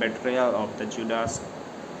with the betrayal of the Judas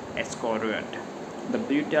Iscariot, the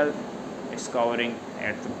brutal scouring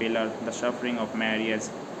at the pillar, the suffering of Mary as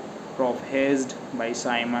prophesied by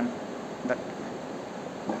Simon, the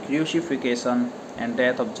crucifixion and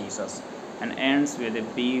death of Jesus, and ends with a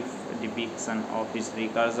brief depiction of his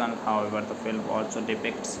recursion. However, the film also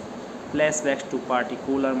depicts flashbacks to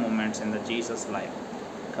particular moments in the Jesus' life,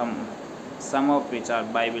 some of which are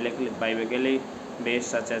biblically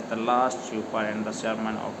based, such as the Last Supper and the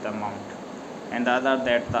Sermon of the Mount, and the other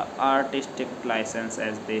that the artistic license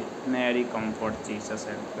as the Mary comforts Jesus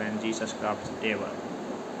and when Jesus crafts the table.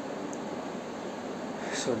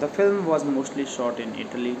 So the film was mostly shot in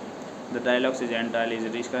Italy. The dialogues is entirely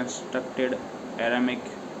reconstructed Aramaic,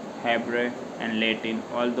 Hebrew, and Latin.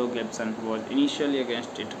 Although Gibson was initially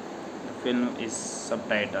against it, the film is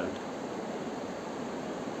subtitled.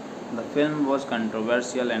 The film was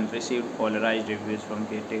controversial and received polarized reviews from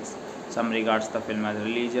critics. Some regards the film as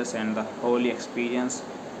religious and the holy experience,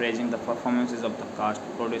 praising the performances of the cast,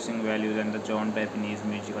 producing values, and the John Japanese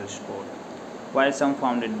musical score, while some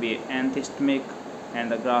found it to be anthemic and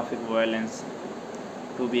the graphic violence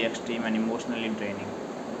to be extreme and emotionally draining.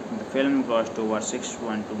 The film grossed over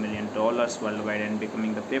 $6.2 million worldwide and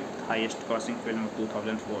becoming the fifth highest grossing film of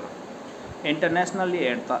 2004. Internationally,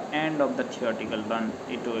 at the end of the theatrical run,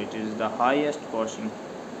 it is the highest grossing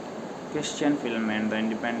Christian film and the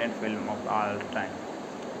independent film of all time.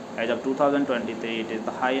 As of 2023, it is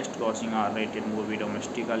the highest grossing R-rated movie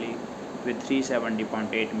domestically with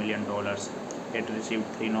 $370.8 million. It received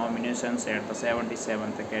 3 nominations at the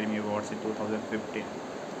 77th Academy Awards in 2015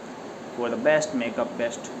 for the Best Makeup,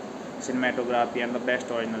 Best Cinematography, and the Best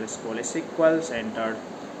Original Score. A sequel centered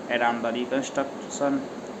around the reconstruction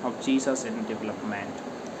of Jesus in development.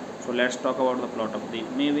 So let's talk about the plot of the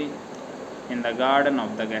movie. In the Garden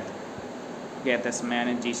of the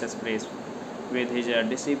Gethsemane, Jesus prays with his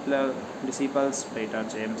disciples Peter,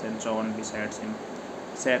 James, and John beside him.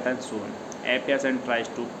 Satan soon appears and tries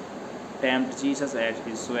to tempt Jesus as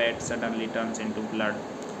his sweat suddenly turns into blood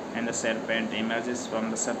and the serpent emerges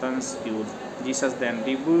from the Satan's tube. Jesus then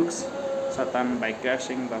rebukes Satan by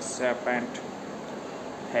crushing the serpent's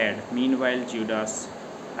head. Meanwhile, Judas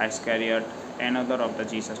Iscariot, another of the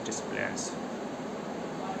Jesus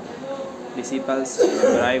disciples,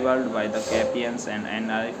 rivaled by the Capians and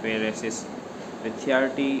Pharisees, with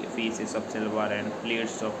 30 pieces of silver and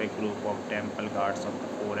leads of a group of temple guards of the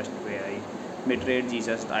forest where he betrayed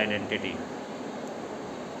Jesus' identity.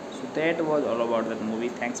 So that was all about that movie.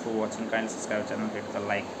 Thanks for watching. Kindly subscribe channel, hit the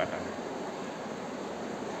like button.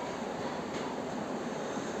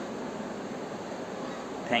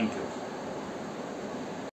 Thank you.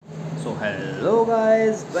 So hello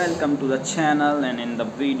guys, welcome to the channel and in the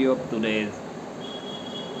video of today's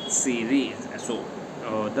series.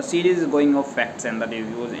 The series is going of facts and the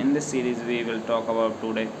reviews. In this series we will talk about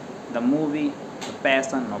today the movie The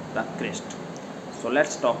Passion of the Christ. So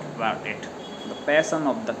let's talk about it. The Passion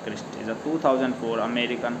of the Christ is a 2004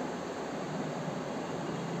 American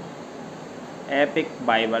epic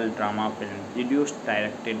Bible drama film produced,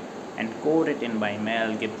 directed and co-written by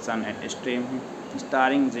Mel Gibson and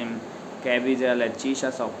starring Jim Caviezel as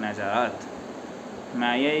Jesus of Nazareth,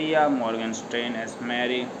 Maya Morgenstern as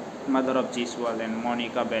Mary, mother of Jesus, and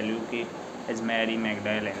Monica Bellucci as Mary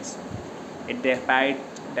Magdalene. It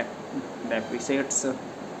depicts the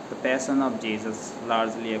Passion of Jesus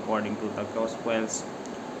largely according to the Gospels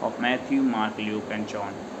of Matthew, Mark, Luke, and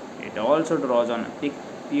John. It also draws on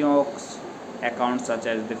Pioch's accounts such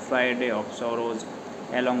as the Friday of Sorrows,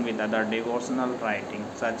 along with other devotional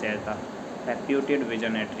writings such as the reputed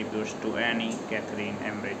vision attributes to Anne Catherine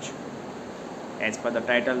Emmerich. As per the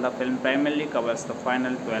title, the film primarily covers the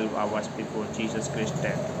final 12 hours before Jesus Christ's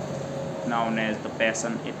death, known as the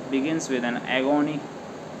Passion. It begins with an agony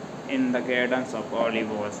in the Gardens of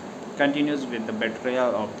Olives, continues with the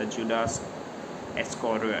betrayal of the Judas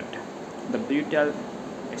Iscariot, the brutal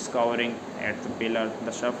scouring at the pillar,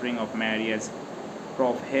 the suffering of Mary as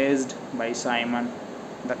prophesied by Simon,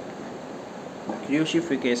 the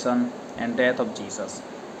crucifixion and death of Jesus,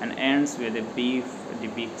 and ends with a brief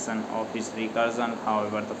depiction of his recursion.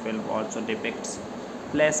 However, the film also depicts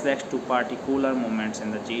flashbacks to particular moments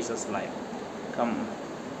in the Jesus' life,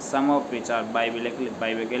 some of which are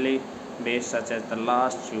biblically based, such as the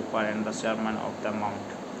Last Supper and the Sermon of the Mount,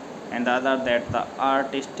 and the other that the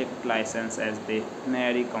artistic license as the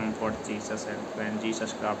Mary comforts Jesus and when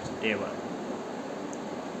Jesus crafts the table.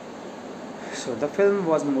 So the film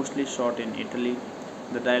was mostly shot in Italy.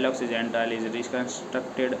 The dialogues is entirely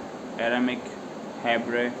reconstructed Aramaic,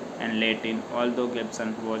 Hebrew, and Latin. Although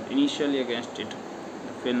Gibson was initially against it,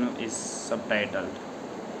 the film is subtitled.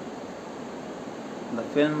 The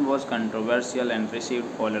film was controversial and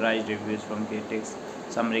received polarized reviews from critics.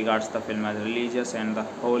 Some regards the film as religious and the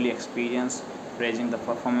holy experience, praising the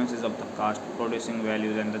performances of the cast, producing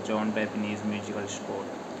values, and the John Japanese musical score,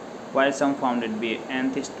 while some found it to be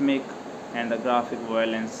anthemic and the graphic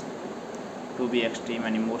violence to be extreme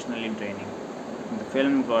and emotionally draining. The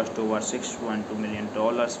film grossed over $6.2 million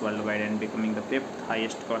worldwide and becoming the fifth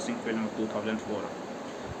highest grossing film of 2004.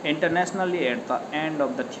 Internationally, at the end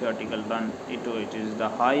of the theatrical run, it is the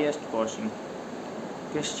highest grossing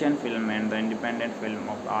Christian film and the independent film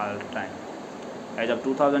of all time. As of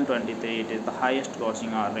 2023, it is the highest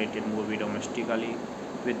grossing R-rated movie domestically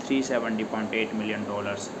with $370.8 million.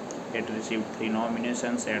 It received 3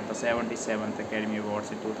 nominations at the 77th Academy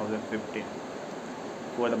Awards in 2015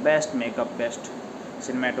 for the Best Makeup, Best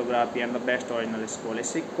Cinematography, and the Best Original Score. A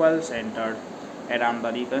sequel centered around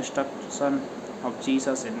the reconstruction of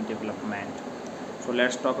Jesus in development. So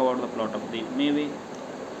let's talk about the plot of the movie.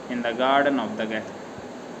 In the Garden of the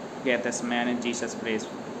Gethsemane, Jesus prays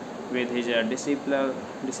with his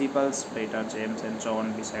disciples Peter, James, and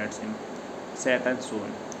John beside him. Satan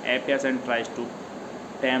soon appears and tries to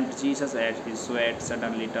tempt Jesus as his sweat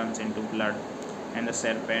suddenly turns into blood and the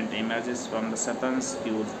serpent emerges from the Satan's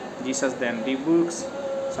queue. Jesus then rebukes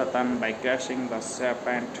Satan by crushing the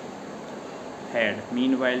serpent's head.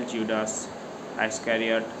 Meanwhile, Judas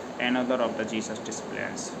Iscariot, another of the Jesus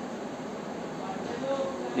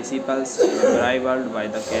disciples, rivaled by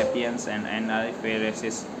the Capians and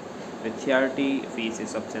Pharisees with 30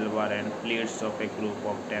 pieces of silver and leads of a group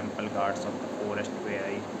of temple guards of the forest where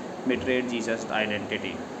he betrayed Jesus'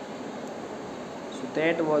 identity. So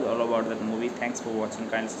that was all about that movie. Thanks for watching.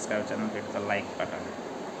 Kindly subscribe channel, hit the like button.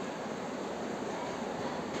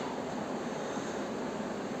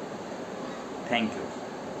 Thank you.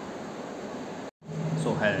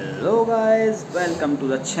 So hello guys, welcome to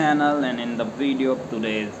the channel and in the video of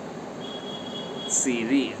today's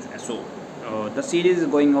series. So the series is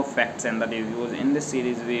going of facts and the reviews. In this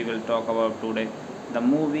series we will talk about today the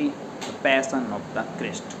movie The Passion of the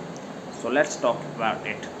Christ. So let's talk about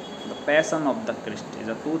it. The Passion of the Christ is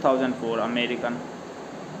a 2004 American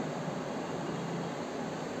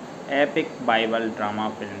epic Bible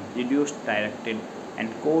drama film produced, directed and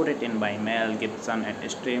co-written by Mel Gibson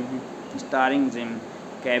and starring Jim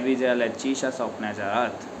Caviezel as Jesus of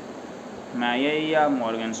Nazareth, Maya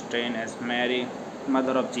Morgenstern as Mary,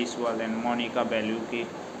 mother of Jesus, and Monica Bellucci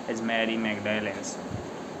as Mary Magdalene.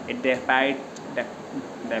 It depicts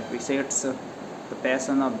the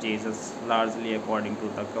Passion of Jesus largely according to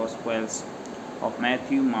the Gospels of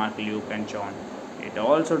Matthew, Mark, Luke, and John. It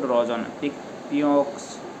also draws on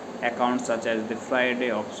Pioch's accounts such as the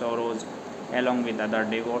Friday of Sorrows, along with other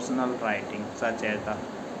devotional writings such as the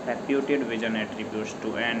reputed vision attributes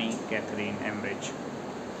to Anne Catherine Emmerich.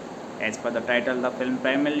 As per the title, the film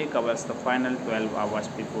primarily covers the final 12 hours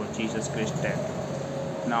before Jesus Christ's death,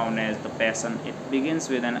 known as the Passion. It begins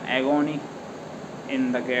with an agony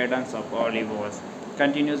in the Gardens of Olives,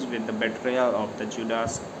 continues with the betrayal of the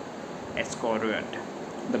Judas Iscariot,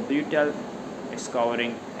 the brutal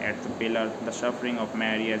scouring at the pillar, the suffering of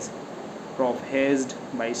Mary as prophesied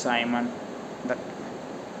by Simon, the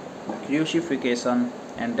crucifixion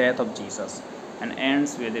and death of Jesus, and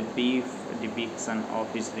ends with a brief depiction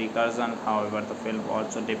of his recursion. However, the film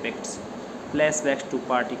also depicts flashbacks to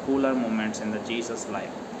particular moments in the Jesus'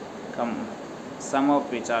 life, some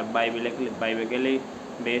of which are biblically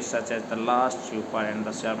based, such as the Last Supper and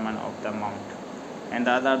the Sermon of the Mount, and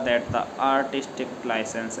the other that the artistic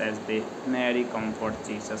license as they Mary comforts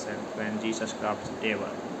Jesus and when Jesus crafts a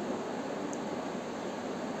table.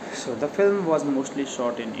 So the film was mostly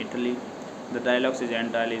shot in Italy. The dialogues is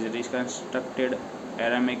entirely reconstructed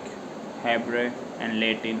Aramaic, Hebrew, and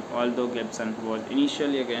Latin. Although Gibson was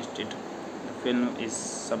initially against it, the film is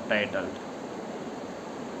subtitled.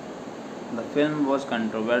 The film was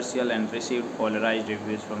controversial and received polarized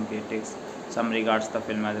reviews from critics. Some regards the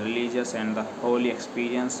film as religious and the holy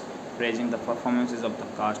experience, praising the performances of the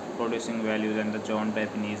cast, producing values, and the John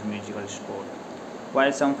Japanese musical score,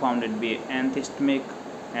 while some found it to be anthemic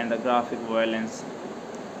and the graphic violence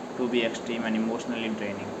to be extreme and emotionally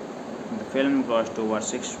draining. The film grossed over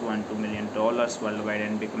 $612 million worldwide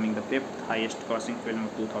and becoming the fifth highest grossing film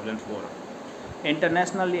of 2004.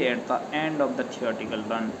 Internationally, at the end of the theatrical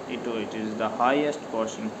run, it is the highest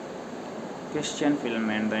grossing Christian film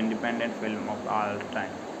and the independent film of all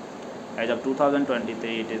time. As of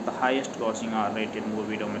 2023, it is the highest grossing R-rated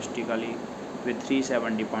movie domestically with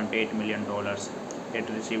 $370.8 million. It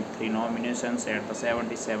received 3 nominations at the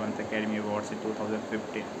 77th Academy Awards in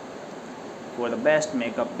 2015 for the Best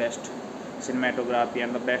Makeup, Best Cinematography,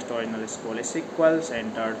 and the Best Original Score. A sequel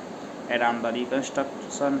centered around the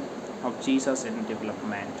reconstruction of Jesus in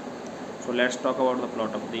development. So let's talk about the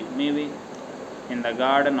plot of the movie. In the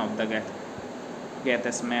Garden of the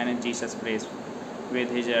Gethsemane, Jesus prays with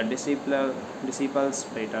his disciples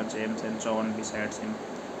Peter, James, and John beside him.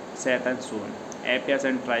 Satan soon appears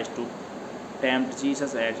and tries to tempt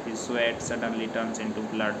Jesus as his sweat suddenly turns into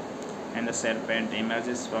blood and the serpent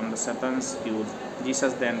emerges from the Satan's cage.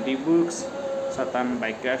 Jesus then rebukes Satan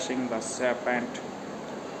by crushing the serpent's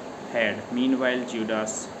head. Meanwhile,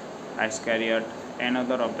 Judas Iscariot,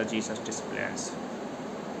 another of the Jesus disciples,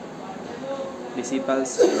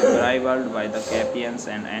 rivaled by the Capians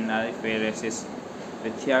and Pharisees,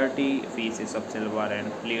 with 30 pieces of silver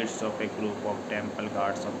and leads of a group of temple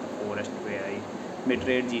guards of the forest where he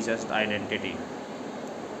betrayed Jesus' identity.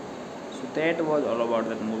 So that was all about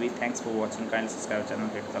that movie. Thanks for watching. Kindly subscribe channel,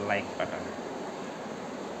 hit the like button.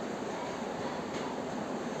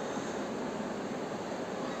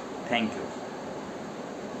 Thank you.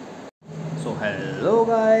 So hello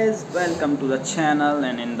guys, welcome to the channel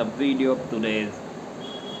and in the video of today's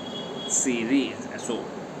series. So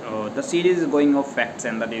the series is going of facts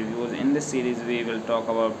and the reviews. In this series we will talk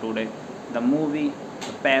about today the movie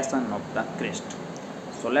The Passion of the Christ.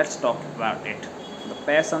 So let's talk about it. The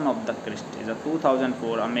Passion of the Christ is a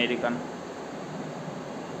 2004 American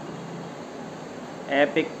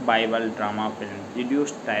epic Bible drama film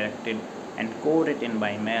produced, directed and co-written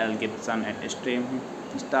by Mel Gibson and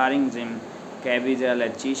starring Jim Caviezel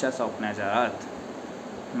as Jesus of Nazareth,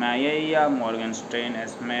 Maya Morgenstern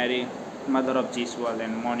as Mary, mother of Jesus,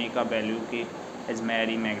 and Monica Bellucci as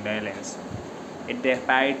Mary Magdalene. It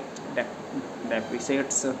depicts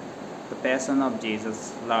the Passion of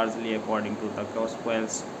Jesus largely according to the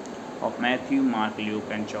Gospels of Matthew, Mark, Luke,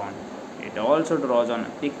 and John. It also draws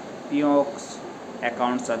on Enoch's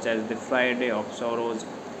accounts such as the Friday of Sorrows,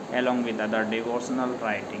 along with other devotional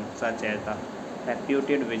writings such as the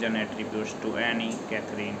reputed vision attributes to Anne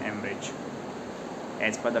Catherine Emmerich.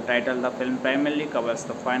 As per the title, the film primarily covers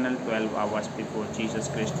the final 12 hours before Jesus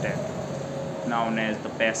Christ's death, known as the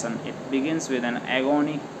Passion. It begins with an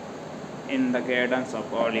agony in the Gardens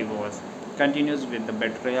of Olives, continues with the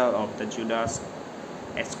betrayal of the Judas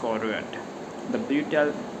Iscariot, the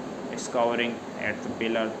brutal scouring at the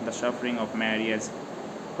pillar, the suffering of Mary as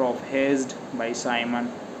prophesied by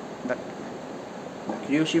Simon, the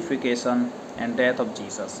crucifixion and death of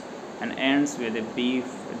Jesus, and ends with a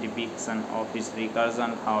brief depiction of his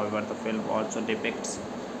recursion. However, the film also depicts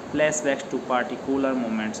flashbacks to particular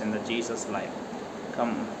moments in the Jesus' life,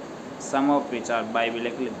 some of which are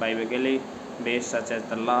biblically based, such as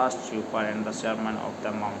the Last Supper and the Sermon of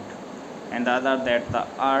the Mount, and the other that the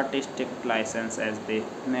artistic license as they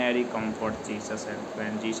Mary comforts Jesus and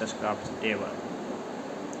when Jesus crafts a table.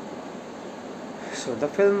 So the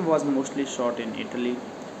film was mostly shot in Italy.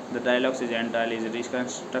 The dialogues is entirely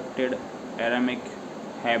reconstructed Aramaic,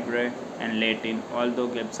 Hebrew, and Latin. Although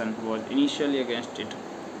Gibson was initially against it,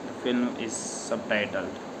 the film is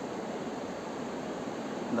subtitled.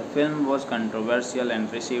 The film was controversial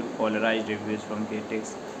and received polarized reviews from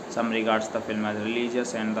critics. Some regards the film as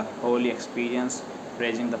religious and the holy experience,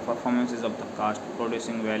 praising the performances of the cast,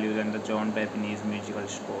 producing values, and the John Japanese musical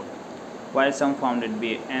score, while some found it to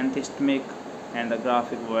be anthemic and the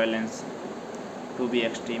graphic violence to be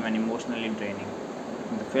extreme and emotionally draining.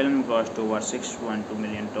 The film grossed over $612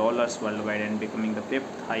 million worldwide and becoming the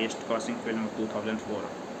fifth highest grossing film of 2004.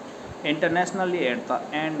 Internationally, at the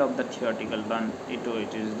end of the theatrical run,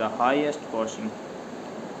 it is the highest grossing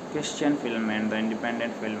Christian film and the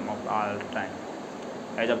independent film of all time.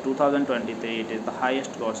 As of 2023, it is the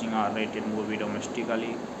highest grossing R-rated movie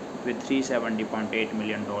domestically with $370.8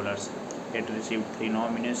 million. It received 3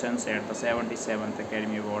 nominations at the 77th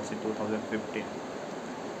Academy Awards in 2015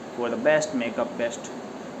 for the Best Makeup, Best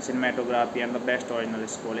Cinematography and the Best Original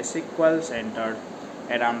Score. A sequel centered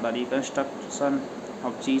around the reconstruction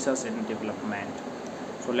of Jesus in development.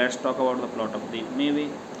 So let's talk about the plot of the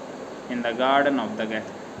movie. In the Garden of the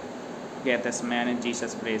Gethsemane,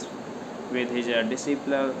 Jesus prays with his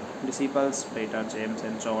disciples Peter, James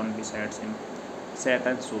and John besides him.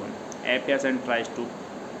 Satan soon appears and tries to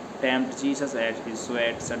tempt Jesus as his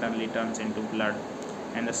sweat suddenly turns into blood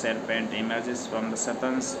and the serpent emerges from the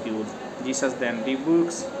Satan's cage. Jesus then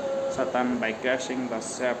rebukes Satan by crushing the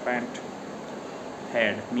serpent's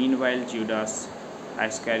head. Meanwhile, Judas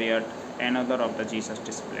Iscariot, another of the Jesus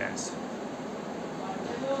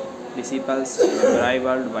disciples,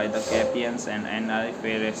 rivaled by the Capians and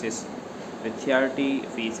Pharisees, with 30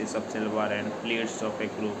 pieces of silver and leads of a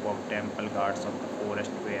group of temple guards of the forest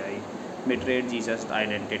where he betrayed Jesus'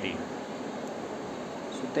 identity.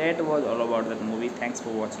 So that was all about that movie. Thanks for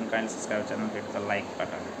watching. Kindly subscribe channel, hit the like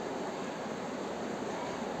button.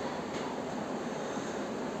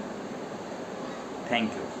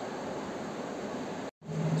 Thank you.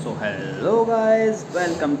 So hello guys,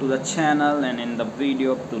 welcome to the channel and in the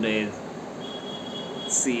video of today's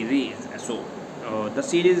series. So the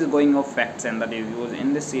series is going of facts and the reviews.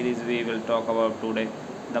 In this series we will talk about today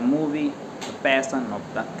the movie The Passion of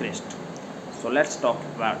the Christ. So let's talk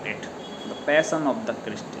about it. The Passion of the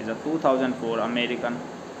Christ is a 2004 American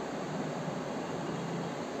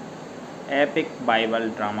epic Bible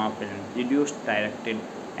drama film produced, directed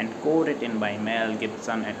and co-written by Mel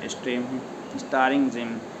Gibson and starring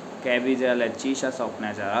Jim Caviezel as Jesus of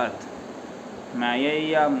Nazareth,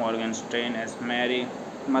 Maya Morgenstern as Mary,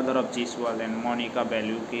 mother of Jesus, and Monica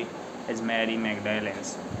Bellucci as Mary Magdalene.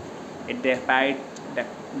 It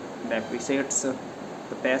depicts the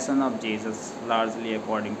Passion of Jesus largely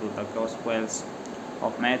according to the Gospels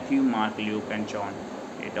of Matthew, Mark, Luke, and John.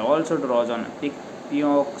 It also draws on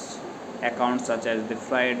Pioneer's accounts such as the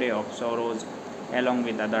Friday of Sorrows, along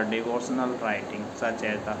with other devotional writings such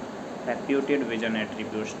as the reputed vision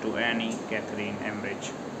attributes to Anne Catherine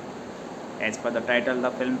Emmerich. As per the title, the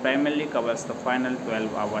film primarily covers the final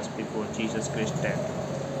 12 hours before Jesus Christ's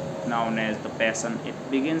death, known as the Passion. It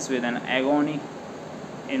begins with an agony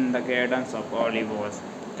in the Gardens of Olives,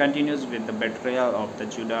 continues with the betrayal of the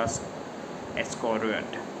Judas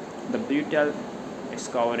Iscariot, the brutal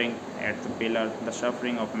scouring at the pillar, the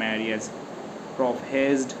suffering of Mary as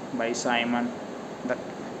prophesied by Simon, the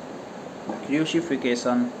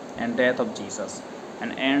crucifixion and death of Jesus,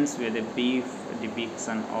 and ends with a brief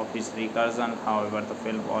depiction of his recursion. However, the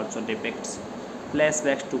film also depicts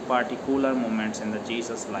flashbacks to particular moments in the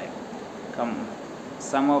Jesus' life,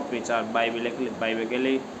 some of which are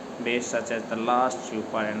biblically based, such as the Last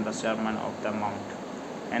Supper and the Sermon of the Mount,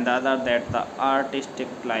 and the other that the artistic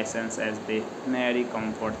license as they Mary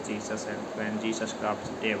comforts Jesus and when Jesus crafts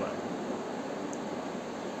the table.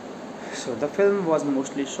 So the film was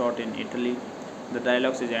mostly shot in Italy. The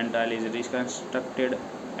dialogues is entirely reconstructed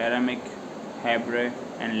Aramaic, Hebrew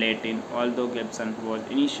and Latin, although Gibson was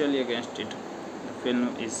initially against it. The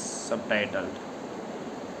film is subtitled.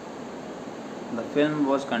 The film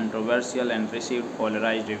was controversial and received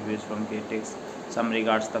polarized reviews from critics. Some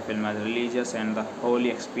regards the film as religious and the holy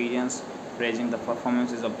experience, praising the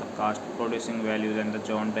performances of the cast, producing values and the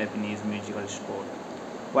John Japanese musical score,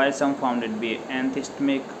 while some found it to be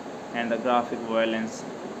anthemic and the graphic violence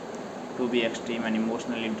to be extreme and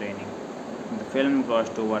emotionally draining. The film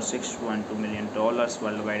grossed over $6.2 million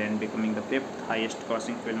worldwide and becoming the 5th highest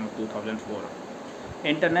grossing film of 2004.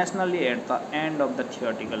 Internationally, at the end of the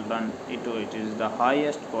theatrical run, it is the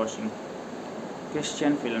highest grossing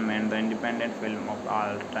Christian film and the independent film of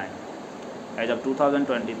all time. As of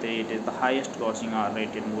 2023, it is the highest grossing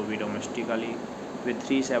R-rated movie domestically with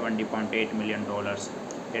 $370.8 million.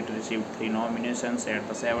 It received 3 nominations at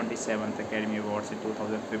the 77th Academy Awards in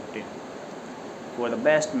 2015 for the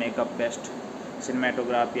Best Makeup, Best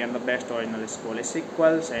Cinematography and the Best Original Score. A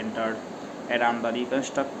sequel centered around the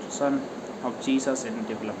reconstruction of Jesus in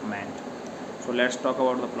development. So let's talk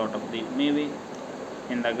about the plot of the movie.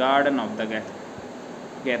 In the Garden of the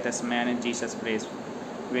Gethsemane, Jesus prays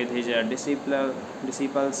with his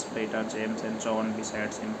disciples Peter, James and John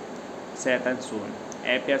besides him. Satan soon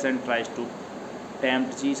appears and tries to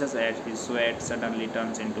tempt Jesus as his sweat suddenly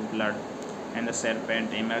turns into blood and the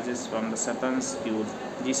serpent emerges from the Satan's cage.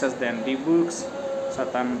 Jesus then rebukes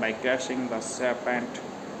Satan by crushing the serpent's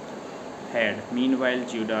head. Meanwhile,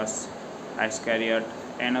 Judas Iscariot,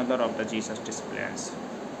 another of the Jesus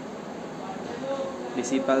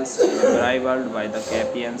disciples, rivaled by the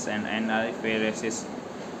Capians and Pharisees,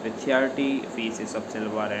 with 30 pieces of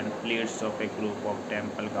silver and leads of a group of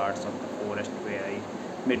temple guards of the forest where he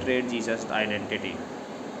betrayed Jesus' identity.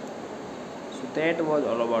 So that was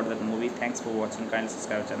all about that movie. Thanks for watching. Kindly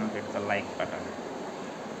subscribe channel, hit the like button.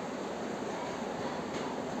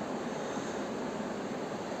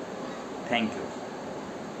 Thank you.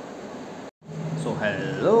 So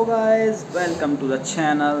hello guys, welcome to the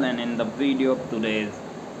channel and in the video of today's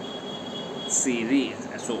series.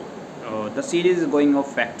 So the series is going of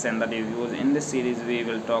facts and the reviews. In this series we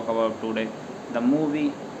will talk about today the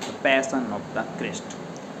movie The Passion of the Christ.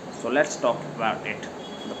 So let's talk about it.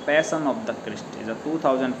 The Passion of the Christ is a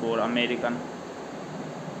 2004 American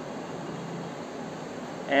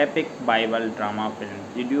epic Bible drama film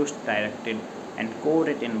produced, directed and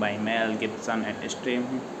co-written by Mel Gibson and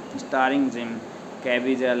starring Jim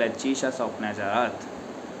Caviezel as Jesus of Nazareth,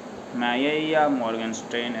 Maya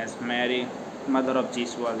Morgenstern as Mary, mother of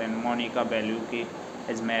Jesus, and Monica Bellucci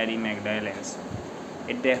as Mary Magdalene.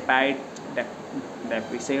 It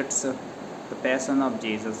depicts the Passion of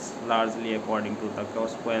Jesus largely according to the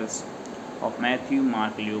Gospels of Matthew,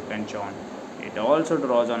 Mark, Luke, and John. It also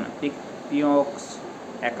draws on Pioch's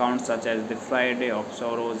accounts such as the Friday of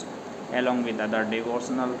Sorrows, along with other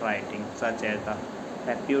devotional writings such as the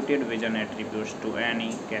reputed vision attributes to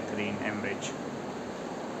Anne Catherine Emmerich.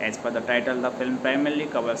 As per the title, the film primarily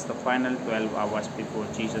covers the final 12 hours before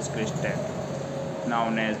Jesus Christ's death,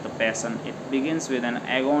 known as the Passion. It begins with an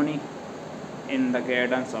agony in the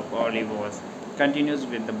Gardens of Olives, continues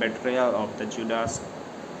with the betrayal of the Judas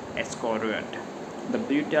Iscariot, the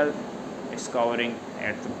brutal scouring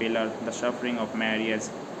at the pillar, the suffering of Mary as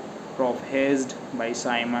prophesied by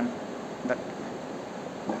Simon, the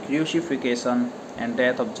crucifixion and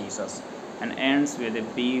death of Jesus, and ends with a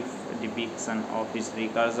brief depiction of his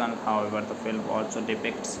recursion. However, the film also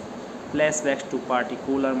depicts flashbacks to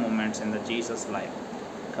particular moments in the Jesus' life,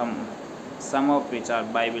 some of which are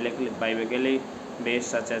biblically based,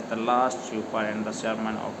 such as the Last Supper and the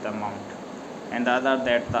Sermon of the Mount, and the other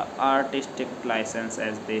that the artistic license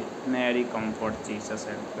as they Mary comforts Jesus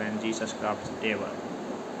and when Jesus crafts the table.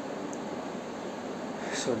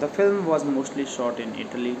 So the film was mostly shot in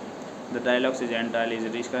Italy. The dialogues is entirely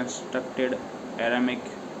reconstructed Aramaic,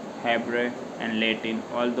 Hebrew, and Latin.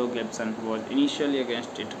 Although Gibson was initially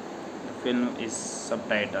against it, the film is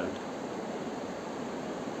subtitled.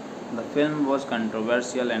 The film was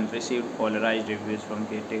controversial and received polarized reviews from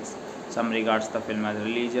critics. Some regards the film as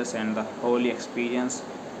religious and the holy experience,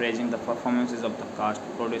 praising the performances of the cast,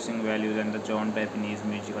 producing values, and the John Japanese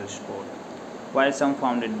musical score, while some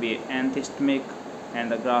found it to be anthemic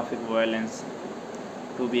and the graphic violence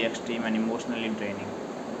to be extreme and emotionally draining.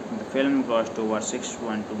 The film grossed over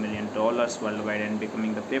 $6.2 million worldwide and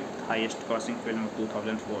becoming the fifth highest grossing film of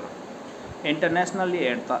 2004. Internationally,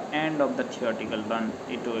 at the end of the theatrical run,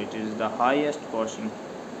 it is the highest grossing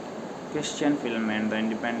Christian film and the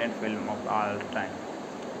independent film of all time.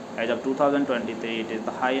 As of 2023, it is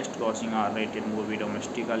the highest grossing R-rated movie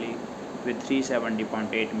domestically with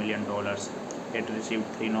 $370.8 million. It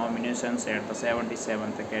received 3 nominations at the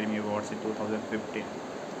 77th Academy Awards in 2015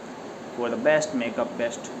 for the Best Makeup,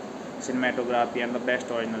 Best Cinematography, and the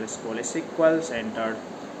Best Original Score. A sequel centered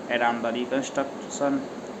around the reconstruction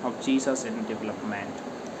of Jesus in development.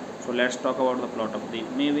 So let's talk about the plot of the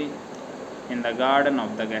movie. In the Garden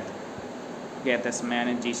of the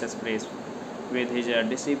Gethsemane, Jesus prays with his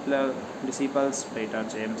disciples Peter,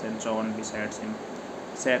 James, and John beside him.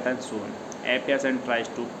 Satan soon appears and tries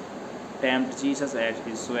to tempt Jesus as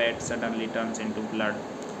his sweat suddenly turns into blood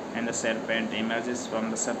and the serpent emerges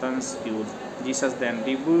from the Satan's cage. Jesus then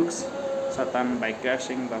rebukes Satan by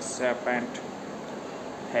crushing the serpent's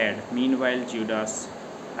head. Meanwhile, Judas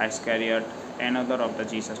Iscariot, another of the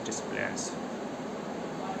Jesus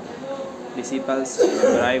disciples,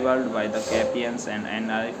 rivaled by the Capians and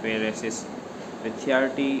Pharisees, with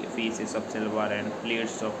 30 pieces of silver and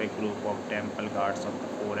leads of a group of temple guards of the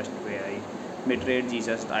forest where he betrayed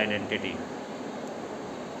Jesus' identity.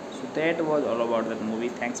 So that was all about that movie.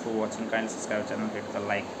 Thanks for watching. Kindly subscribe channel, hit the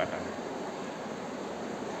like button.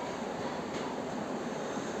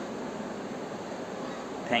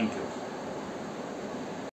 Thank you.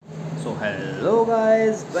 So hello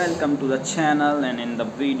guys, welcome to the channel and in the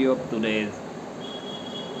video of today's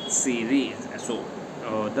series. So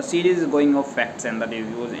the series is going of facts and the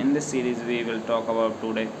reviews. In this series we will talk about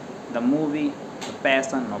today the movie The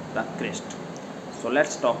Passion of the Christ. So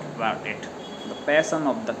let's talk about it. The Passion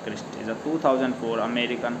of the Christ is a 2004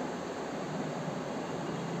 American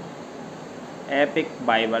epic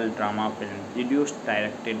Bible drama film, produced,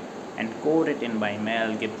 directed, and co-written by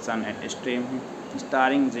Mel Gibson and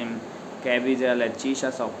starring Jim Caviezel as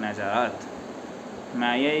Jesus of Nazareth,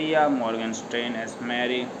 Maya Morgenstern as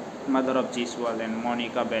Mary, mother of Jesus, and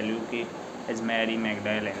Monica Bellucci as Mary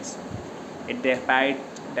Magdalene. It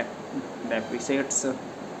depicts the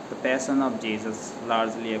Passion of Jesus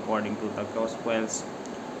largely according to the Gospels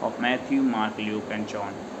of Matthew, Mark, Luke, and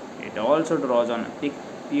John. It also draws on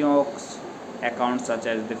Pioch's accounts such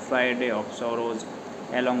as the Friday of Sorrows,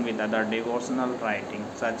 along with other devotional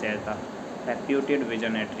writings such as the reputed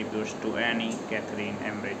vision attributes to Anne Catherine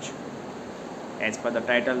Emmerich. As per the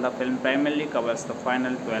title, the film primarily covers the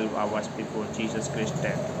final 12 hours before Jesus Christ's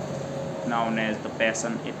death, known as the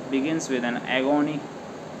Passion. It begins with an agony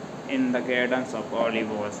in the Gardens of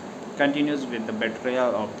Olives, continues with the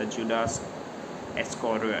betrayal of the Judas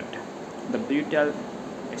Iscariot, the brutal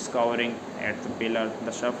scouring at the pillar,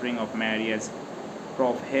 the suffering of Mary as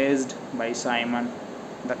prophesied by Simon,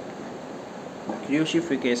 the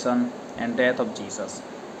crucifixion and death of Jesus,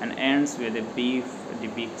 and ends with a brief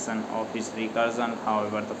depiction of his recursion.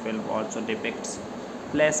 However, the film also depicts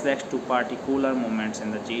flashbacks to particular moments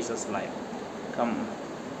in the Jesus' life,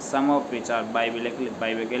 some of which are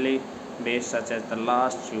biblically based, such as the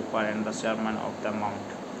Last Supper and the Sermon of the Mount,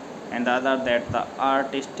 and the other that the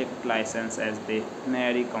artistic license as the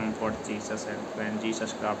Mary comforts Jesus and when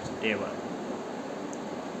Jesus crafts the table.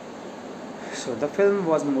 So the film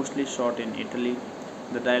was mostly shot in Italy.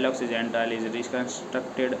 The dialogues is entirely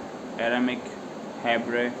reconstructed Aramaic,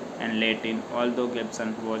 Hebrew, and Latin. Although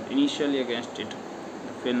Gibson was initially against it,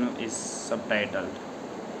 the film is subtitled.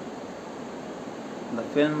 The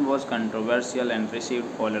film was controversial and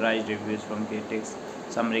received polarized reviews from critics.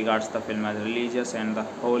 Some regards the film as religious and the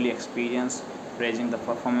holy experience, praising the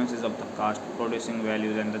performances of the cast, producing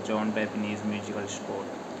values, and the John Japanese musical score,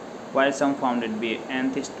 while some found it to be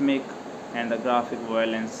anthemic and the graphic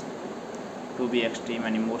violence to be extreme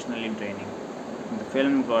and emotionally draining. The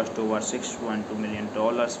film grossed over $6.2 million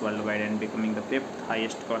worldwide and becoming the fifth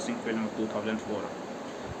highest grossing film of 2004.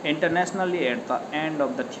 Internationally, at the end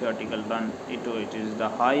of the theatrical run, it is the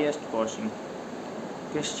highest grossing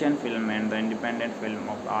Christian film and the independent film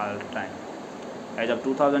of all time. As of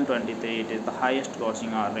 2023, it is the highest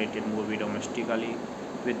grossing R-rated movie domestically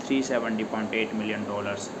with $370.8 million.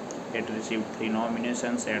 It received 3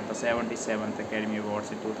 nominations at the 77th Academy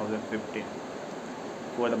Awards in 2015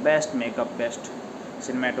 for the Best Makeup, Best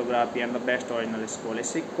Cinematography, and the Best Original Score. A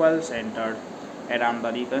sequel centered around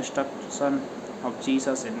the reconstruction of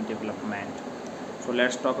Jesus in development. So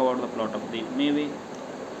let's talk about the plot of the movie.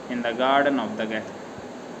 In the Garden of the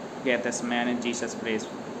Gethsemane, Jesus prays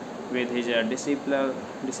with his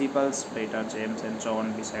disciples Peter, James, and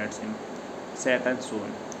John beside him. Satan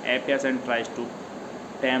soon appears and tries to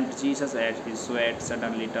tempt Jesus as his sweat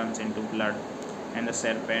suddenly turns into blood and the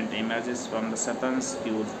serpent emerges from the Satan's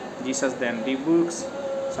tube. Jesus then rebukes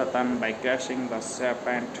Satan by crushing the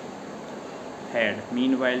serpent's head.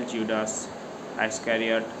 Meanwhile, Judas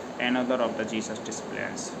Iscariot, another of the Jesus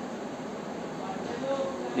disciples,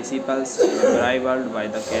 rivaled by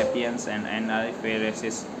the Capians and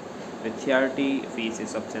Pharisees with 30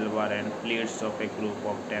 pieces of silver and leads of a group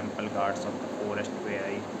of temple guards of the forest where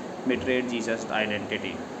he betrayed Jesus'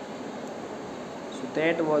 identity. So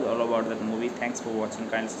that was all about that movie. Thanks for watching.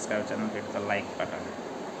 Kindly subscribe channel, hit the like button.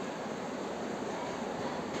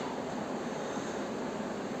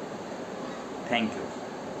 Thank you.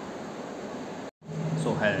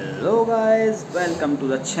 So hello guys, welcome to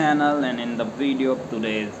the channel and in the video of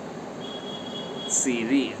today's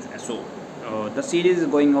series. So the series is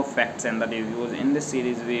going of facts and the reviews. In this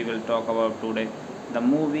series we will talk about today the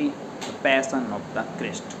movie The Passion of the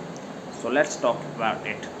Christ. So let's talk about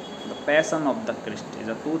it. The Passion of the Christ is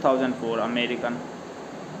a 2004 American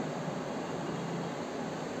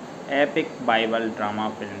epic Bible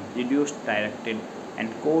drama film, produced, directed,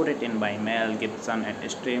 and co-written by Mel Gibson and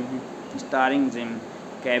starring Jim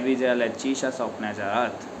Caviezel as Jesus of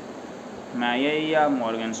Nazareth, Maya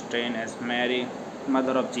Morgenstern as Mary,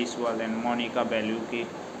 mother of Jesus, and Monica Bellucci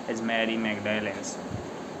as Mary Magdalene.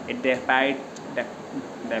 It depicts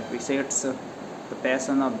the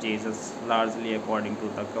Passion of Jesus largely according to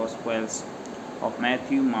the Gospels of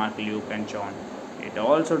Matthew, Mark, Luke, and John. It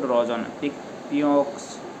also draws on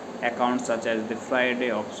Pioch's accounts such as the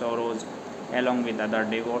Friday of Sorrows, along with other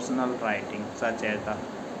devotional writings such as the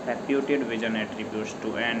reputed vision attributes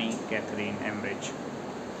to Anne Catherine Emmerich.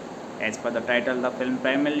 As per the title, the film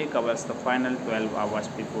primarily covers the final 12 hours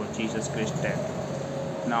before Jesus Christ's death,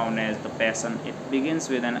 known as the Passion. It begins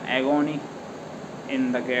with an agony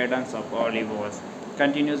in the Gardens of Olives,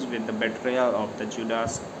 continues with the betrayal of the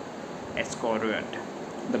Judas excoriate.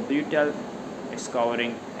 The brutal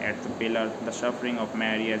scouring at the pillar, the suffering of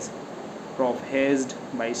Mary as prophesied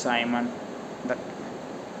by Simon, the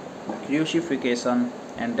crucifixion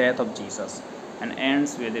and death of Jesus, and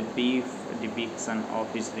ends with a brief depiction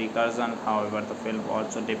of his recursion. However, the film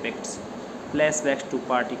also depicts flashbacks to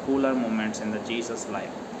particular moments in the Jesus'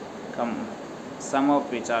 life, some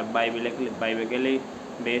of which are biblically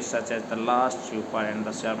based, such as the Last Supper and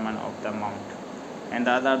the Sermon of the Mount, and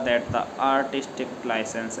the other that the artistic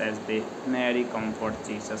license as they Mary comforts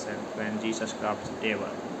Jesus and when Jesus crafts the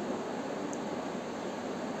table.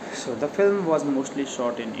 So the film was mostly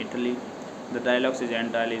shot in Italy. The dialogues is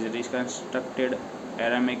entirely reconstructed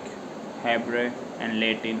Aramaic, Hebrew, and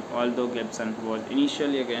Latin. Although Gibson was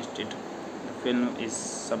initially against it, the film is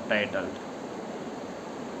subtitled.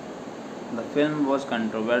 The film was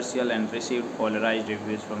controversial and received polarized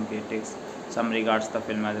reviews from critics. Some regards the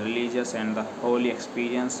film as religious and the holy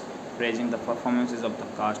experience, praising the performances of the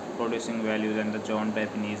cast, producing values, and the John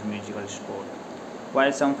Japanese musical score,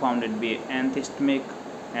 while some found it to be anthemic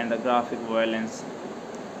and the graphic violence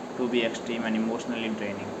to be extreme and emotionally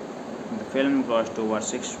draining. The film grossed over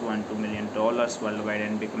 $6.2 million worldwide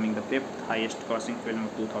and becoming the fifth highest grossing film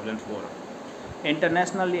of 2004.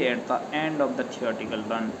 Internationally, at the end of the theatrical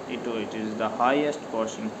run, it is the highest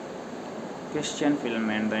grossing Christian film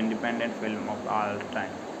and the independent film of all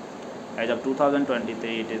time. As of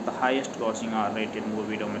 2023, it is the highest grossing R-rated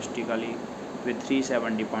movie domestically with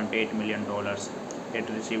 $370.8 million. It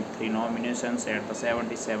received 3 nominations at the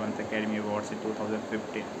 77th Academy Awards in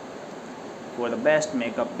 2015 for the Best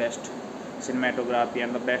Makeup, Best Cinematography,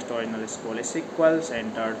 and the Best Original Score. A sequel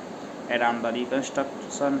centered around the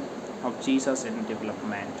reconstruction of Jesus in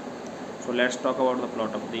development. So let's talk about the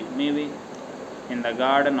plot of the movie. In the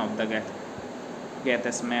Garden of the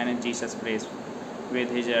Gethsemane, Jesus prays with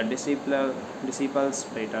his disciples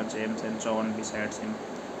Peter, James, and John beside him.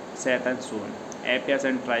 Satan soon appears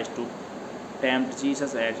and tries to tempt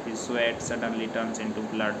Jesus as his sweat suddenly turns into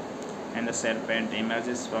blood and the serpent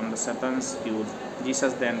emerges from the Satan's cube.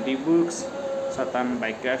 Jesus then rebukes Satan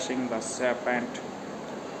by crushing the serpent's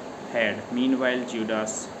head. Meanwhile,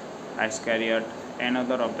 Judas Iscariot,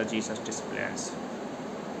 another of the Jesus disciples,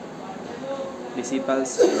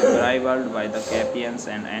 rivaled by the Capians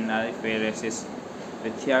and Pharisees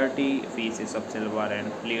with 30 pieces of silver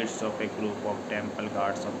and leads of a group of temple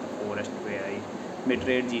guards of the forest where he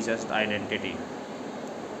betrayed Jesus' identity.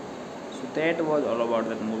 So that was all about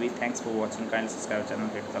that movie. Thanks for watching. Kindly subscribe channel,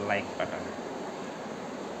 hit the like button.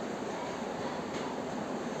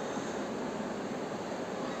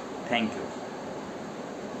 Thank you.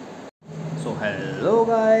 So hello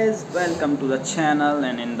guys, welcome to the channel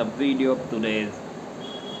and in the video of today's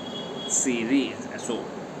series. So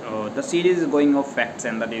the series is going of facts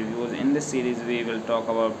and the reviews. In this series we will talk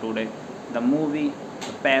about today the movie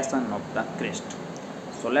The Passion of the Christ.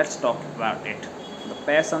 So let's talk about it. The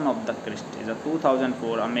Passion of the Christ is a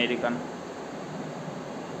 2004 American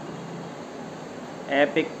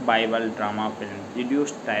epic Bible drama film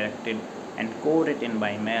produced, directed and co-written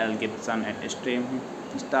by Mel Gibson and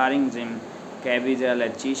starring Jim Caviezel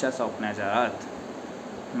as Jesus of Nazareth,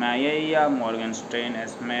 Maya Morgenstern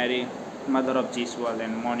as Mary, mother of Jesus,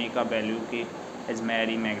 and Monica Bellucci as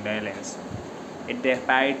Mary Magdalene. It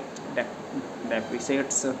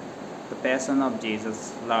depicts the Passion of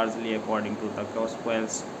Jesus largely according to the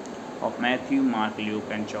Gospels of Matthew, Mark, Luke,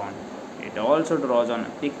 and John. It also draws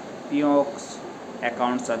on Pioch's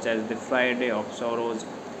accounts such as the Friday of Sorrows,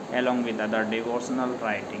 along with other devotional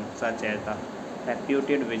writings such as the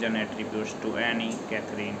reputed vision attributes to Anne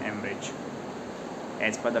Catherine Emmerich.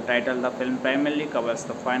 As per the title, the film primarily covers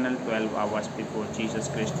the final 12 hours before Jesus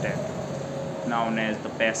Christ's death, known as the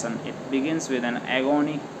Passion. It begins with an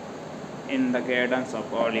agony in the Gardens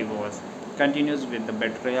of Olives, continues with the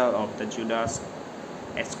betrayal of the Judas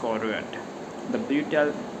Iscariot, the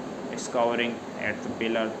brutal scouring at the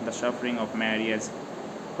pillar, the suffering of Mary as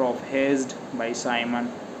prophesied by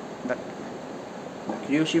Simon, the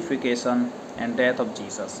crucifixion and death of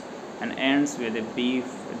Jesus, and ends with a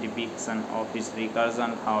brief depiction of his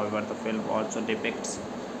recursion. However, the film also depicts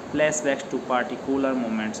flashbacks to particular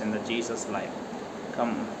moments in the Jesus' life,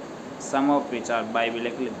 some of which are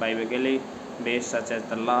biblically based, such as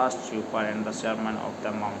the Last Supper and the Sermon of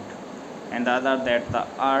the Mount, and the other that the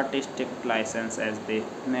artistic license as they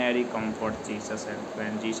Mary comforts Jesus and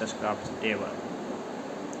when Jesus crafts the table.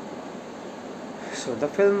 So the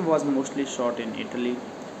film was mostly shot in Italy.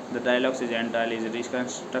 The dialogues is entirely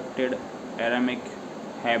reconstructed Aramaic,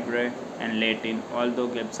 Hebrew, and Latin. Although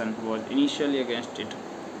Gibson was initially against it,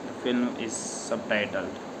 the film is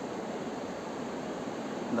subtitled.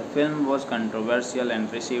 The film was controversial and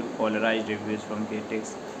received polarized reviews from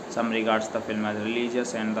critics. Some regards the film as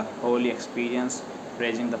religious and the holy experience,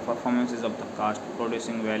 praising the performances of the cast,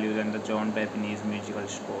 producing values, and the John Japanese musical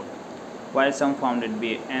score, while some found it to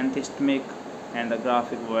be anthemic and the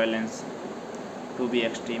graphic violence to be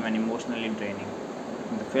extreme and emotionally draining.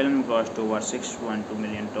 The film grossed over $612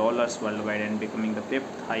 million worldwide and becoming the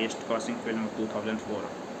fifth highest grossing film of 2004.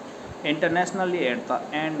 Internationally, at the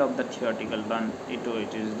end of the theatrical run, it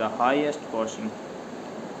is the highest grossing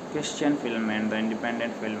Christian film and the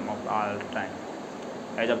independent film of all time.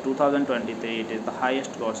 As of 2023, it is the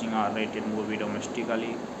highest grossing R-rated movie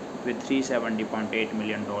domestically with $370.8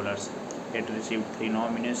 million. It received 3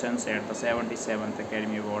 nominations at the 77th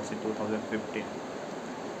Academy Awards in 2015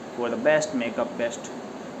 for the Best Makeup, Best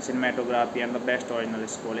Cinematography, and the Best Original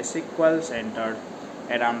Score. A sequel centered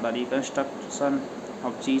around the reconstruction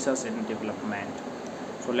of Jesus in development.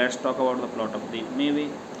 So let's talk about the plot of the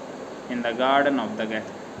movie. In the Garden of the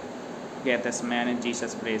Gethsemane,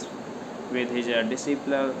 Jesus prays with his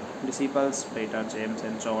disciples Peter, James,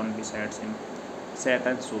 and John besides him.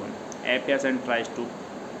 Satan soon appears and tries to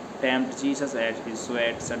tempt Jesus as his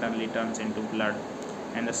sweat suddenly turns into blood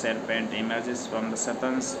and the serpent emerges from the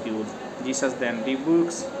Satan's cube. Jesus then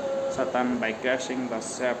rebukes Satan by crushing the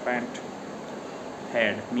serpent's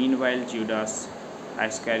head. Meanwhile, Judas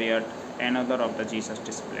Iscariot, another of the Jesus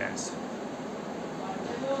disciples,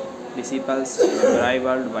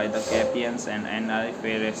 rivaled by the Capians and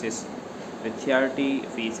Pharisees, with 30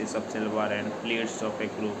 pieces of silver and leads of a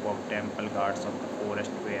group of temple guards of the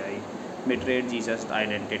forest where he betrayed Jesus'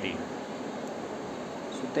 identity.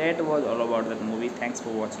 So that was all about that movie. Thanks for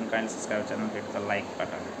watching. Kindly subscribe channel, hit the like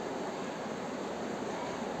button.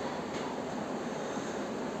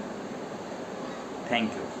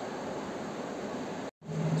 Thank you.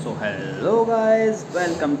 So hello guys,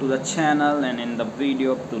 welcome to the channel and in the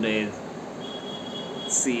video of today's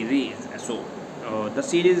series. So the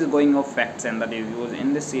series is going of facts and the reviews.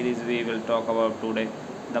 In this series we will talk about today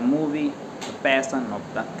the movie The Passion of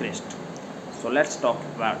the Christ. So let's talk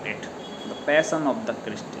about it. The Passion of the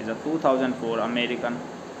Christ is a 2004 American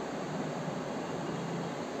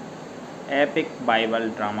epic Bible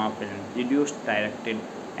drama film produced, directed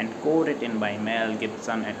and co-written by Mel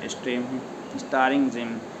Gibson and starring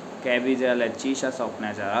Jim Caviezel as Jesus of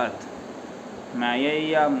Nazareth,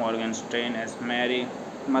 Maya Morgenstern as Mary,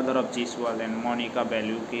 mother of Jesus, and Monica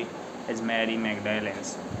Bellucci as Mary Magdalene.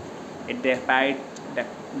 It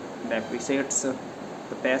depicts the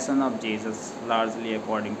Passion of Jesus largely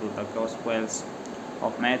according to the Gospels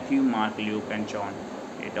of Matthew, Mark, Luke, and John.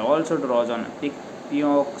 It also draws on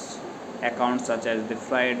Pioneer's accounts such as the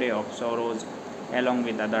Friday of Sorrows, along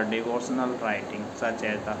with other devotional writings such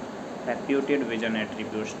as the reputed vision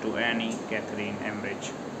attributes to Anne Catherine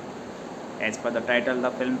Emmerich. As per the title, the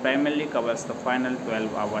film primarily covers the final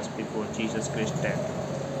 12 hours before Jesus Christ's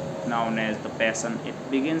death, known as the Passion. It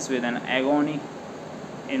begins with an agony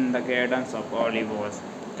in the Gardens of Olives,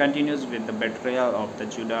 continues with the betrayal of the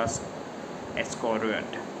Judas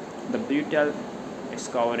Iscariot, the brutal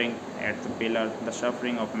scouring at the pillar, the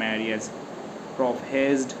suffering of Mary as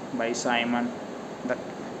prophesied by Simon, the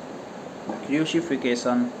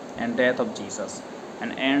crucifixion and death of Jesus,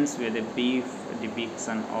 and ends with a brief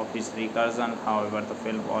depiction of his recursion. However, the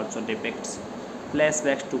film also depicts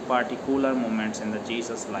flashbacks to particular moments in the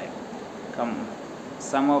Jesus' life,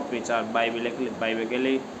 some of which are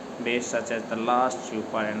biblically based, such as the Last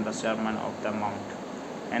Supper and the Sermon of the Mount,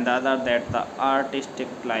 and the other that the artistic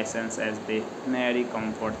license as they Mary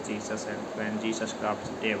comforts Jesus and when Jesus crafts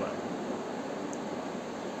the table.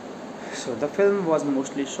 So the film was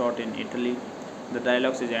mostly shot in Italy. The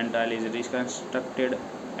dialogues is entirely reconstructed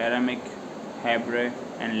Aramaic, Hebrew,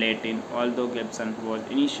 and Latin. Although Gibson was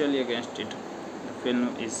initially against it, the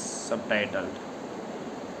film is subtitled.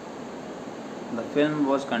 The film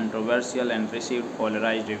was controversial and received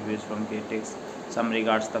polarized reviews from critics. Some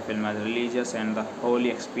regards the film as religious and the holy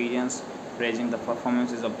experience, praising the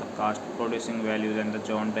performances of the cast, producing values, and the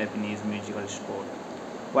John Japanese musical score,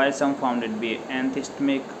 while some found it to be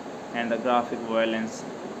anthemic and the graphic violence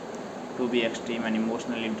to be extreme and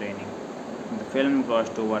emotionally draining. The film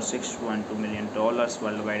grossed over $612 million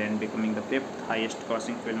worldwide and becoming the fifth highest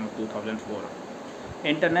grossing film of 2004.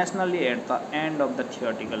 Internationally, at the end of the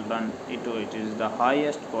theatrical run, it is the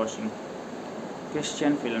highest grossing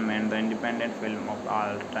Christian film and the independent film of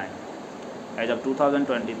all time. As of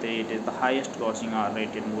 2023, it is the highest grossing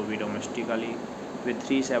R-rated movie domestically with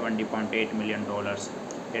 $370.8 million.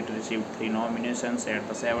 It received 3 nominations at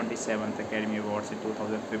the 77th Academy Awards in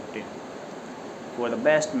 2015 for the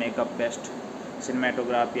Best Makeup, Best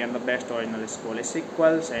Cinematography, and the Best Original Score. A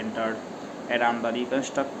sequel centered around the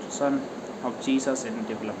reconstruction of Jesus in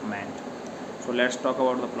development. So let's talk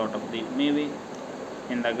about the plot of the movie.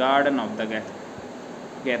 In the Garden of the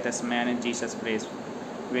Gethsemane, Jesus prays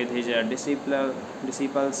with his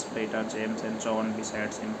disciples Peter, James, and John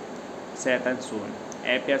beside him. Satan soon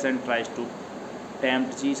appears and tries to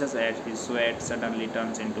tempt Jesus as his sweat suddenly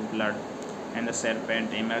turns into blood and the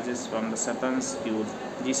serpent emerges from the Satan's cage.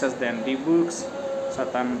 Jesus then rebukes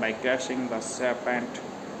Satan by crushing the serpent's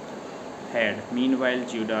head. Meanwhile,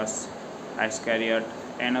 Judas Iscariot,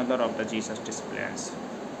 another of the Jesus disciples,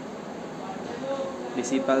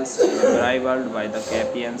 rivaled by the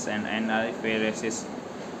Capians and Pharisees,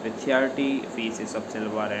 with 30 pieces of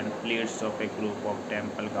silver and leads of a group of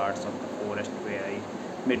temple guards of the forest where he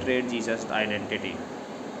betrayed Jesus' identity.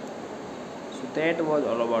 So that was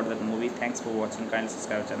all about that movie. Thanks for watching. Kindly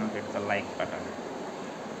subscribe channel, hit the like button.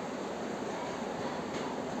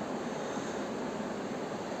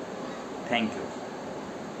 Thank you.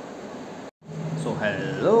 So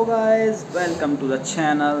hello guys, welcome to the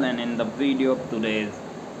channel and in the video of today's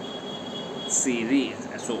series.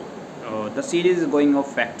 So the series is going of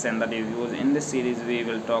facts and the reviews. In this series we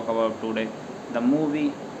will talk about today the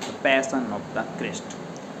movie The Passion of the Christ.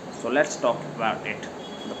 So let's talk about it.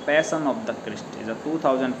 The Passion of the Christ is a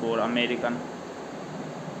 2004 American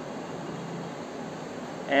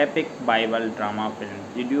epic Bible drama film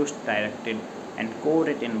produced, directed and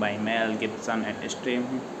co-written by Mel Gibson and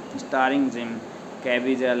starring Jim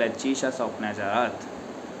Caviezel as Jesus of Nazareth,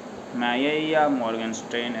 Maya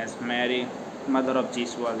Morgenstern as Mary, mother of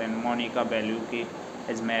Jesus, and Monica Bellucci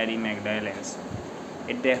as Mary Magdalene.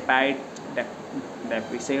 It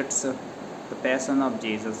depicts the Passion of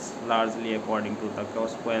Jesus largely according to the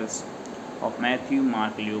Gospels of Matthew,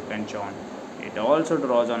 Mark, Luke, and John. It also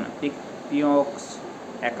draws on Pioch's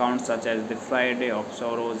accounts such as the Friday of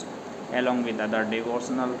Sorrows, along with other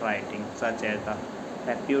devotional writings such as the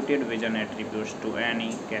reputed vision attributes to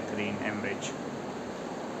Anne Catherine Emmerich.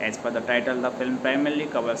 As per the title, the film primarily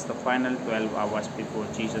covers the final 12 hours before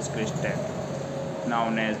Jesus Christ's death,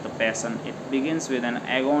 known as the Passion. It begins with an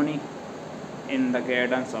agony in the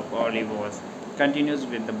Gardens of Olives, continues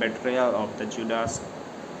with the betrayal of the Judas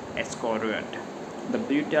Iscariot, the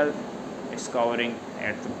brutal scouring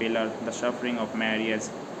at the pillar, the suffering of Mary as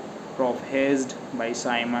prophesied by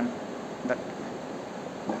Simon, the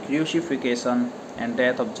crucifixion and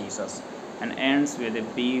death of Jesus, and ends with a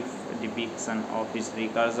brief depiction of his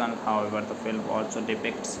recursion. However, the film also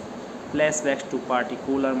depicts flashbacks to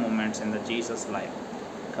particular moments in the Jesus' life,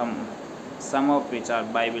 some of which are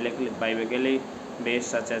biblically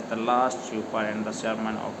based, such as the Last Supper and the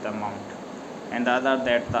Sermon of the Mount, and the other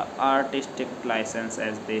that the artistic license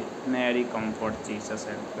as they Mary comforts Jesus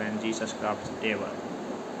and when Jesus crafts the table.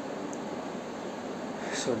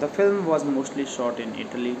 So the film was mostly shot in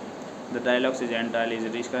Italy. The dialogues is entirely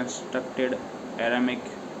reconstructed Aramaic,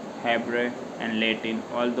 Hebrew, and Latin.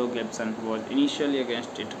 Although Gibson was initially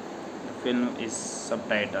against it, the film is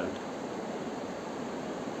subtitled.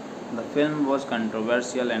 The film was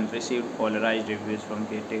controversial and received polarized reviews from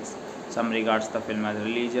critics. Some regards the film as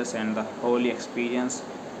religious and the holy experience,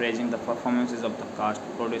 praising the performances of the cast,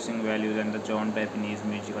 producing values, and the John Japanese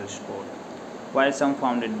musical score, while some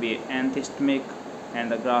found it to be anthemic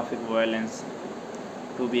and the graphic violence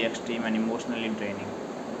to be extreme and emotionally draining.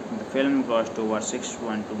 The film grossed over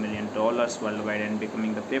 $6.2 million worldwide and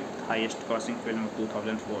becoming the fifth highest grossing film of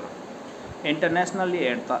 2004. Internationally,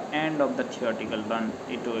 at the end of the theatrical run,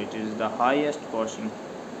 it is the highest grossing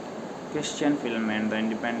Christian film and the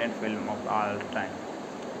independent film of all time.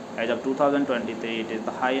 As of 2023, it is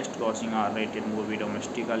the highest grossing R-rated movie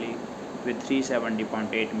domestically with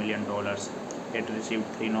 $370.8 million. It received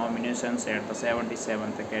 3 nominations at the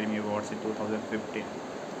 77th Academy Awards in 2015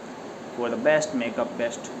 for the Best Makeup,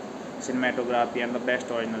 Best Cinematography, and the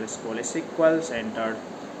Best Original Score. A sequel centered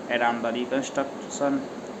around the reconstruction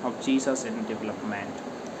of Jesus in development.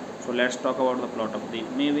 So let's talk about the plot of the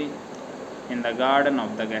movie. In the Garden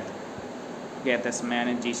of the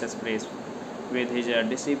Gethsemane, Jesus prays with his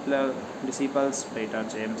disciples Peter,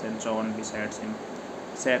 James, and John beside him.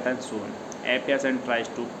 Satan soon appears and tries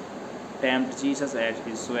to tempt Jesus as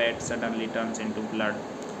his sweat suddenly turns into blood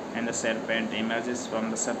and the serpent emerges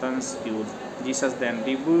from the Satan's cage. Jesus then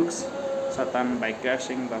rebukes Satan by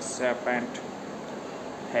crushing the serpent's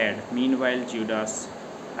head. Meanwhile, Judas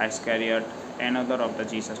Iscariot, another of the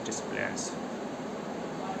Jesus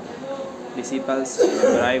disciples,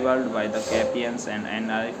 rivaled by the Capians and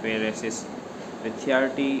Pharisees, with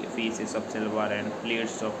 30 pieces of silver and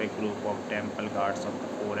leads of a group of temple guards of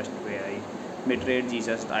the forest where he betrayed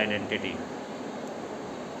Jesus' identity.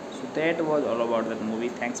 So that was all about that movie.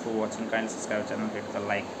 Thanks for watching. Kindly subscribe channel, hit the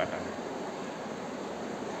like button.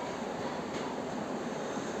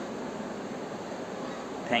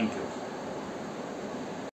 Thank you.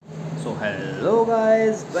 So hello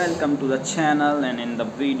guys, welcome to the channel and in the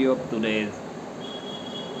video of today's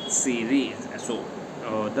series.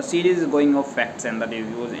 The series is going of facts and the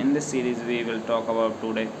reviews. In this series we will talk about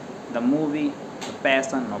today the movie The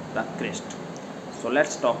Passion of the Christ. So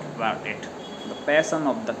let's talk about it. The Passion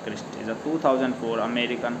of the Christ is a 2004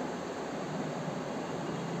 American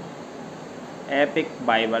epic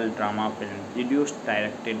Bible drama film produced,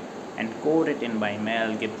 directed and co-written by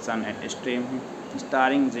Mel Gibson and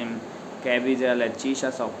starring Jim Caviezel as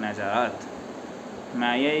Jesus of Nazareth,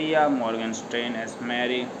 Maya Morgenstern as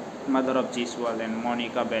Mary, mother of Jesus, and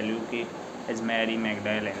Monica Bellucci as Mary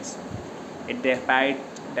Magdalene. It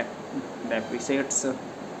depicts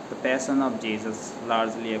the Passion of Jesus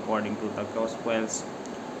largely according to the Gospels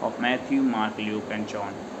of Matthew, Mark, Luke, and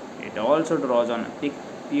John. It also draws on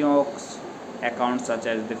Pioch's accounts such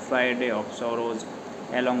as the Friday of Sorrows,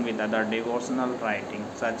 along with other devotional writings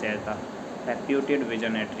such as the reputed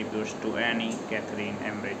vision attributes to Anne Catherine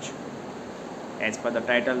Emmerich. As per the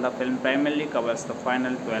title, the film primarily covers the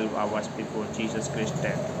final 12 hours before Jesus Christ's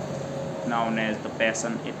death, known as the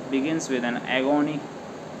Passion. It begins with an agony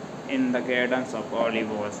in the Gardens of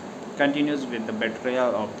Olives, continues with the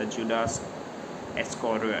betrayal of the Judas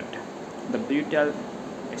Iscariot, the brutal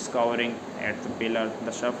scouring at the pillar,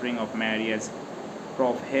 the suffering of Mary as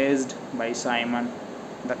prophesied by Simon,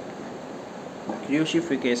 the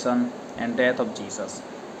crucifixion and death of Jesus,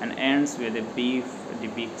 and ends with a brief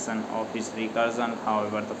depiction of his recursion.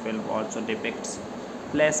 However, the film also depicts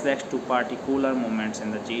flashbacks to particular moments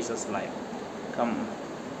in the Jesus' life,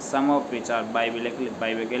 some of which are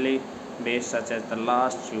biblically based, such as the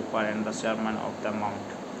Last Supper and the Sermon of the Mount,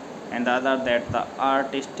 and the other that the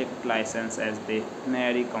artistic license as the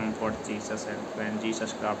Mary comforts Jesus and when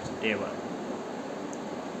Jesus crafts the table.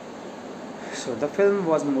 So the film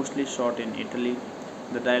was mostly shot in Italy.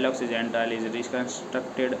 The dialogues is entirely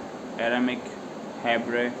reconstructed Aramaic,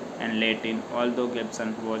 Hebrew, and Latin. Although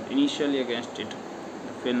Gibson was initially against it,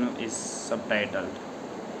 the film is subtitled.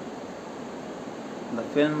 The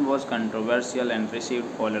film was controversial and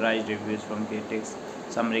received polarized reviews from critics.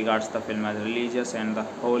 Some regards the film as religious and the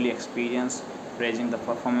holy experience, praising the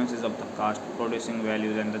performances of the cast, producing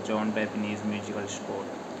values, and the John Japanese musical score,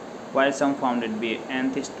 while some found it to be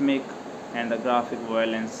anthemic and the graphic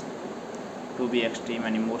violence to be extreme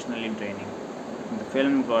and emotionally draining. The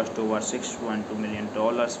film grossed over $6.2 million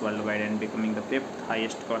worldwide and becoming the fifth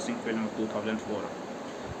highest grossing film of 2004.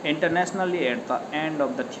 Internationally, at the end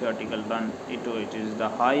of the theatrical run, it is the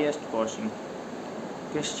highest grossing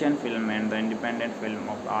Christian film and the independent film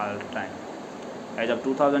of all time. As of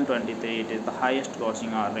 2023, it is the highest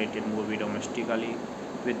grossing R-rated movie domestically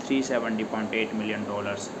with $370.8 million.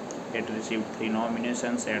 It received 3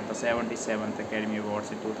 nominations at the 77th Academy Awards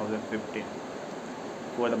in 2015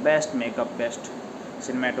 for the Best Makeup, Best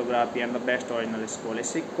Cinematography, and the Best Original Score. A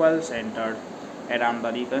sequel centered around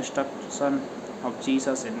the reconstruction of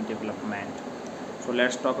Jesus in development. So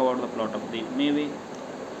let's talk about the plot of the movie.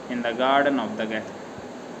 In the Garden of the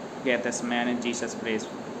Gethsemane, Jesus prays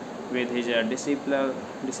with his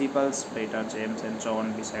disciples Peter, James, and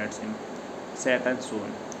John besides him. Satan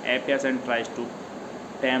soon appears and tries to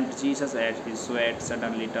tempt Jesus as his sweat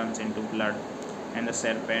suddenly turns into blood and the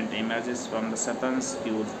serpent emerges from the Satan's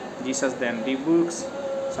tube. Jesus then rebukes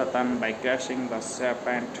Satan by crushing the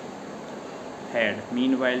serpent's head.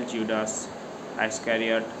 Meanwhile, Judas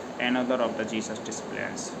Iscariot, another of the Jesus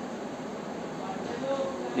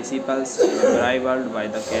disciples, rivaled by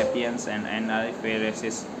the Capians and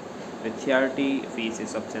Pharisees, with 30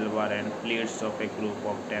 pieces of silver and leads of a group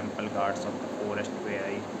of temple guards of the forest where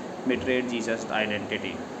he betrayed Jesus'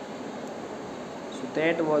 identity. So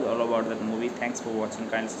that was all about that movie. Thanks for watching.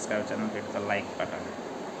 Kindly subscribe channel, hit the like button.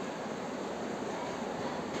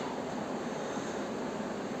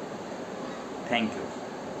 Thank you.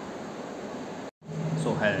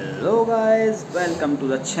 So hello guys, welcome to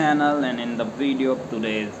the channel and in the video of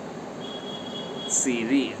today's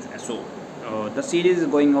series. The series is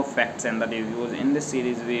going of facts and the reviews. In this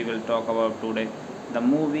series we will talk about today the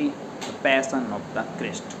movie The Passion of the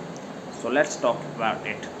Christ. So let's talk about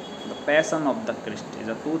it. The Passion of the Christ is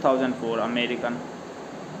a 2004 American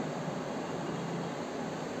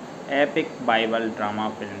epic Bible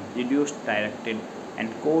drama film produced, directed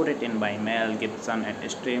and co-written by Mel Gibson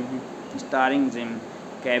and starring Jim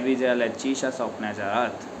Caviezel as Jesus of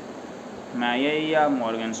Nazareth, Maya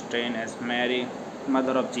Morgenstern as Mary,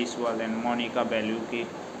 mother of Jesus, and Monica Bellucci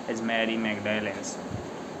as Mary Magdalene.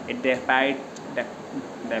 It depicts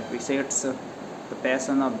the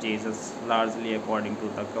Passion of Jesus largely according to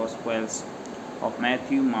the Gospels of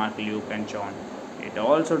Matthew, Mark, Luke, and John. It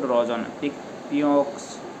also draws on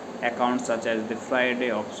Pioch's accounts such as the Friday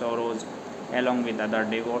of Sorrows, along with other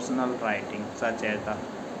devotional writings such as the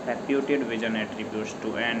reputed vision attributes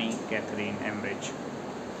to Anne Catherine Emmerich.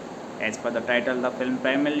 As per the title, the film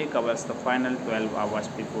primarily covers the final 12 hours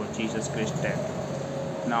before Jesus Christ's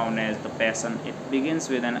death, known as the Passion. It begins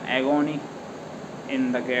with an agony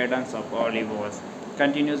in the Gardens of Olives,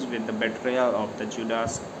 continues with the betrayal of the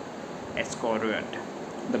Judas Iscariot,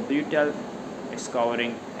 the brutal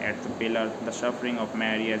scouring at the pillar, the suffering of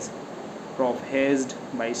Mary as prophesied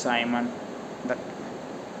by Simon, the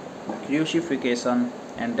crucifixion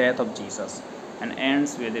and death of Jesus, and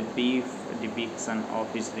ends with a brief depiction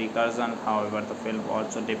of his recursion. However, the film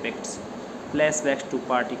also depicts flashbacks to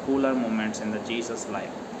particular moments in the Jesus'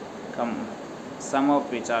 life, some of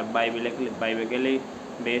which are biblically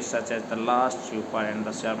based, such as the Last Supper and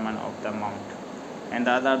the Sermon of the Mount, and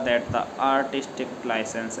the other that the artistic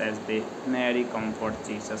license as the Mary comforts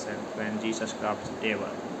Jesus and when Jesus crafts the table.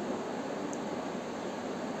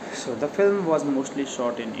 So the film was mostly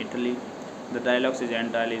shot in Italy. The dialogues is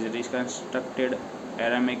entirely reconstructed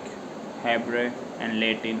Aramaic, Hebrew, and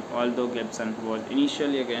Latin. Although Gibson was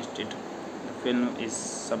initially against it, the film is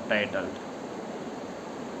subtitled.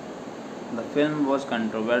 The film was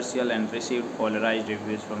controversial and received polarized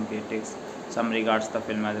reviews from critics. Some regards the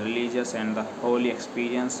film as religious and the holy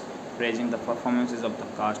experience, praising the performances of the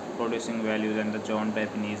cast, producing values, and the John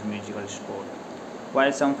Japanese musical score,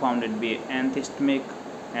 while some found it to be anthemic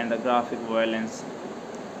and the graphic violence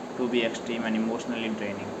to be extreme and emotionally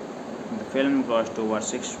draining. The film grossed over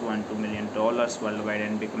 $6.2 million worldwide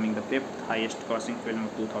and becoming the fifth highest grossing film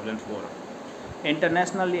of 2004.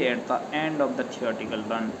 Internationally, at the end of the theatrical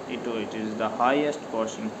run, it is the highest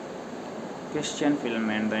grossing Christian film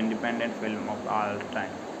and the independent film of all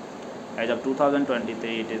time. As of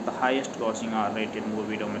 2023, it is the highest grossing R-rated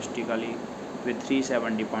movie domestically with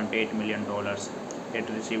 $370.8 million. It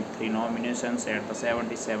received 3 nominations at the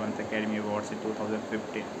 77th Academy Awards in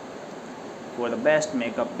 2015 for the Best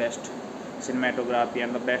Makeup, Best Cinematography,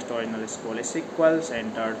 and the Best Original Score. A sequel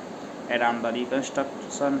centered around the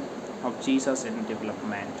reconstruction of Jesus in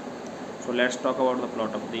development. So let's talk about the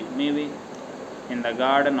plot of the movie. In the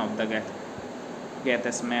Garden of the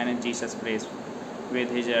Gethsemane, Jesus prays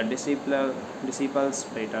with his disciples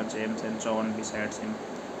Peter, James, and John beside him.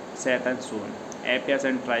 Satan soon appears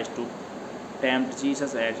and tries to tempt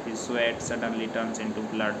Jesus as his sweat suddenly turns into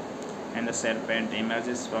blood and the serpent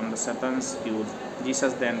emerges from the Satan's cage.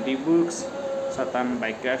 Jesus then rebukes Satan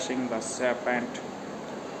by crushing the serpent's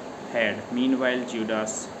head. Meanwhile,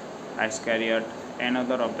 Judas Iscariot,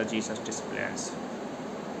 another of the Jesus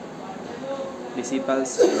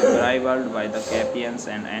disciples, rivaled by the Capians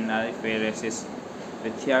and Pharisees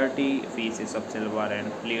with 30 pieces of silver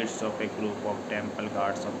and leads of a group of temple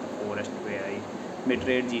guards of the forest where he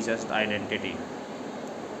betrayed Jesus' identity.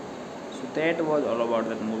 So that was all about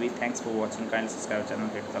that movie. Thanks for watching. Kindly subscribe channel,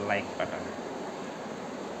 hit the like button.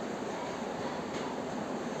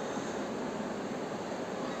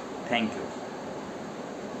 Thank you.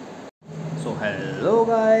 So hello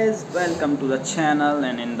guys, welcome to the channel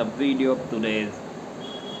and in the video of today's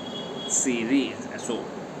series. So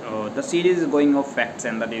the series is going of facts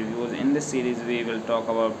and the reviews. In this series we will talk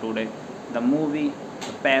about today the movie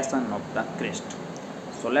The Passion of the Christ.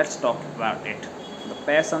 So let's talk about it. The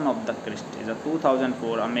Passion of the Christ is a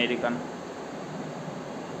 2004 American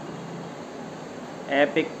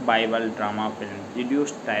epic Bible drama film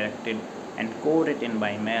produced, directed and co-written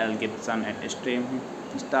by Mel Gibson and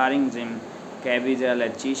starring Jim Caviezel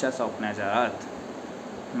as Jesus of Nazareth,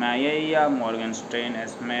 Maya Morgenstern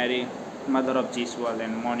as Mary, mother of Jesus,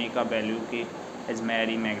 and Monica Bellucci as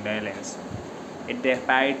Mary Magdalene. It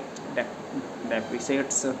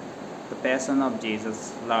depicts the Passion of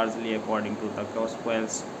Jesus largely according to the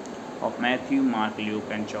Gospels of Matthew, Mark, Luke,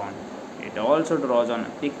 and John. It also draws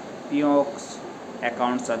on Pioch's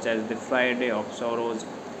accounts such as the Friday of Sorrows,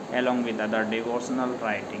 along with other devotional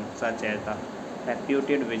writings such as the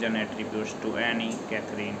reputed vision attributes to Anne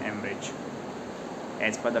Catherine Emmerich.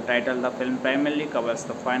 As per the title, the film primarily covers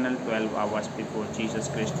the final 12 hours before Jesus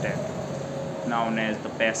Christ's death, known as the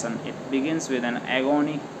Passion. It begins with an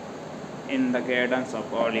agony in the Gardens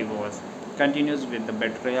of Olives, continues with the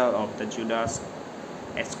betrayal of the Judas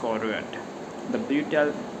Iscariot, the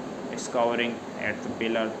brutal scouring at the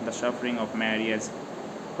pillar, the suffering of Mary as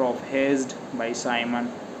prophesied by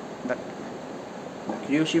Simon, the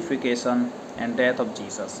crucifixion and death of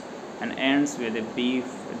Jesus, and ends with a brief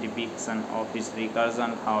depiction of his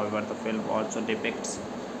recursion. However, the film also depicts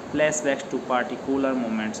flashbacks to particular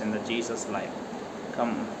moments in the Jesus' life,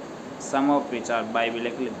 some of which are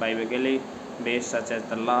biblically based, such as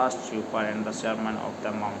the Last Supper and the Sermon of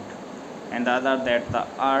the Mount, and the other that the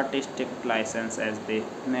artistic license as they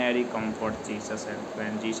Mary comforts Jesus and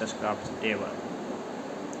when Jesus crafts a table.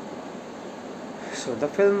 So the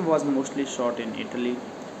film was mostly shot in Italy.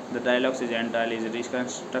 The dialogues is entirely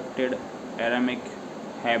reconstructed Aramaic,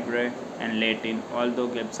 Hebrew, and Latin. Although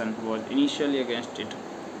Gibson was initially against it,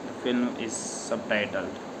 the film is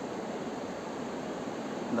subtitled.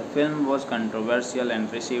 The film was controversial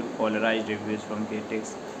and received polarized reviews from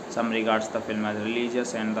critics. Some regards the film as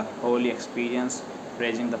religious and the holy experience,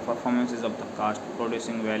 praising the performances of the cast,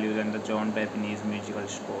 producing values, and the John Japanese musical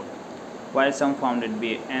score, while some found it to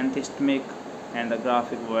be anthemic and the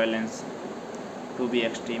graphic violence to be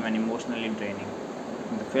extreme and emotionally draining.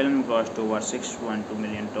 The film grossed over $612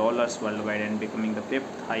 million worldwide and becoming the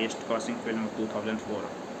fifth highest grossing film of 2004.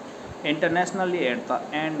 Internationally, at the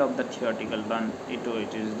end of the theatrical run,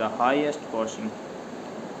 it is the highest grossing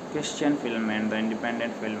Christian film and the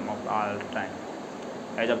independent film of all time.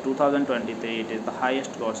 As of 2023, it is the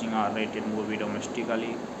highest grossing R-rated movie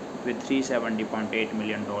domestically with $370.8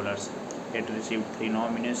 million. It received 3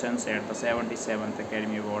 nominations at the 77th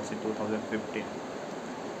Academy Awards in 2015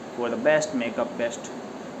 for the Best Makeup, Best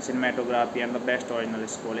Cinematography, and the Best Original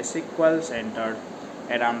Score. A sequel centered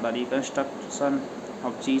around the reconstruction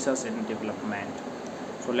of Jesus in development.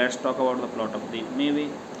 So let's talk about the plot of the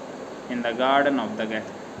movie. In the Garden of the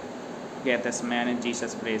Gethsemane,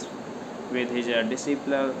 Jesus prays with his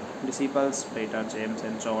disciples Peter, James,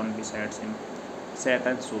 and John besides him.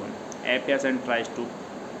 Satan soon appears and tries to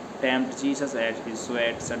tempt Jesus as his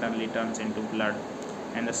sweat suddenly turns into blood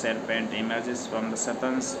and the serpent emerges from the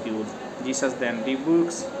Satan's cube. Jesus then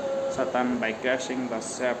rebukes Satan by crushing the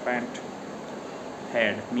serpent's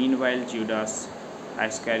head. Meanwhile, Judas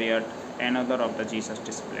Iscariot, another of the Jesus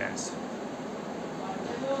disciples,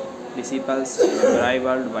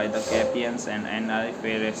 rivaled by the Capians and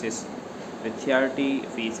Pharisees with 30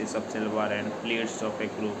 pieces of silver and leads of a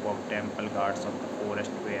group of temple guards of the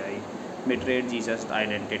forest where he betrayed Jesus'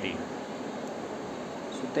 identity.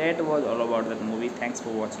 So that was all about that movie. Thanks for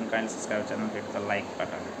watching. Kindly subscribe channel, hit the like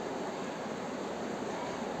button.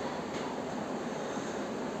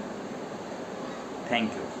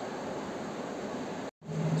 Thank you.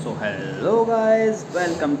 So hello guys,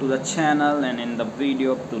 welcome to the channel and in the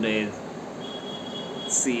video of today's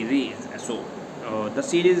series. So the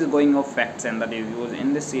series is going of facts and the reviews.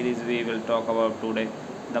 In this series we will talk about today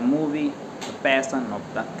the movie The Passion of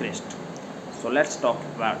the Christ. So let's talk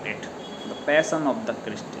about it. The Passion of the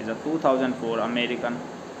Christ is a 2004 American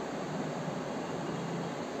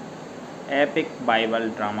epic Bible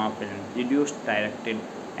drama film produced, directed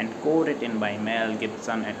and co-written by Mel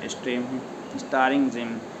Gibson and starring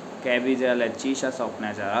Jim Caviezel as Jesus of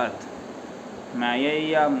Nazareth,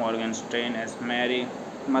 Maya Morgenstern as Mary,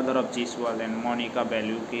 mother of Jesus, and Monica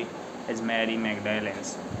Bellucci as Mary Magdalene.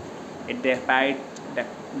 It depicts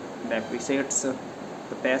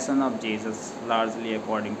the Passion of Jesus largely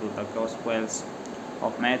according to the Gospels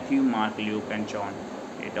of Matthew, Mark, Luke, and John.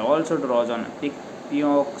 It also draws on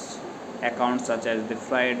Pioneer's accounts such as the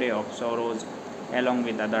Friday of Sorrows, along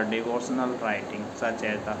with other devotional writings such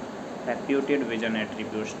as the reputed vision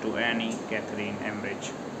attributes to Anne Catherine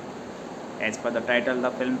Emmerich. As per the title, the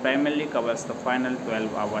film primarily covers the final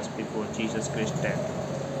 12 hours before Jesus Christ's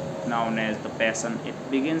death, known as the Passion. It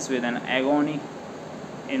begins with an agony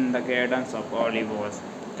in the Gardens of Olives,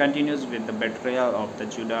 continues with the betrayal of the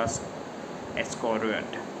Judas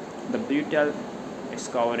Iscariot, the brutal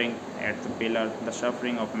scouring at the pillar, the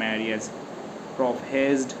suffering of Mary as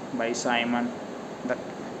prophesied by Simon, the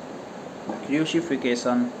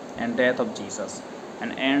crucifixion and death of Jesus,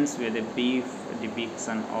 and ends with a brief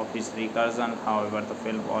depiction of his recursion. However, the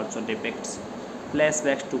film also depicts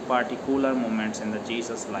flashbacks to particular moments in the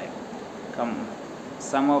Jesus' life,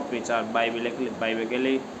 some of which are biblically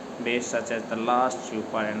based, such as the Last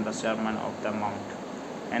Supper and the Sermon of the Mount,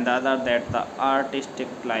 and the other that the artistic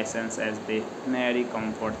license as they Mary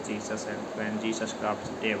comforts Jesus and when Jesus crafts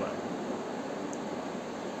a table.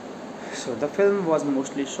 So the film was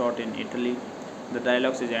mostly shot in Italy. The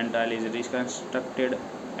dialogues is entirely reconstructed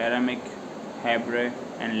Aramaic, Hebrew,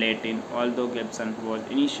 and Latin. Although Gibson was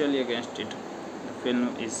initially against it, the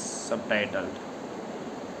film is subtitled.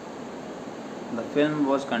 The film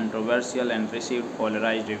was controversial and received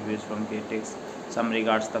polarized reviews from critics. Some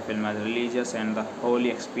regards the film as religious and the holy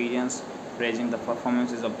experience, praising the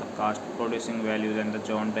performances of the cast, producing values, and the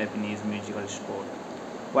John Japanese musical score,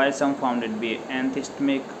 while some found it to be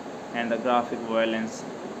anthemic and the graphic violence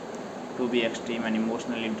to be extreme and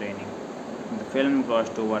emotionally draining. The film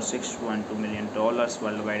grossed over $612 million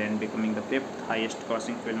worldwide and becoming the fifth highest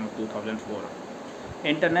grossing film of 2004.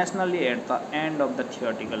 Internationally, at the end of the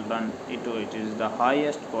theatrical run, it is the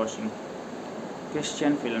highest grossing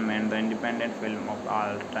Christian film and the independent film of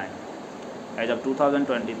all time. As of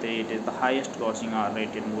 2023, it is the highest grossing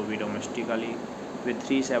R-rated movie domestically with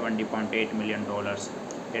 $370.8 million.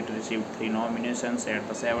 It received 3 nominations at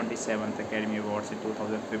the 77th Academy Awards in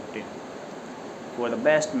 2015 for the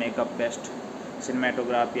Best Makeup, Best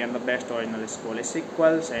Cinematography and the Best Original Score. A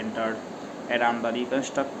sequel centered around the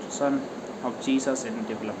reconstruction of Jesus in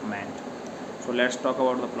development. So let's talk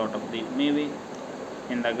about the plot of the movie.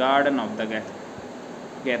 In the Garden of the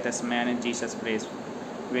Gethsemane, Jesus prays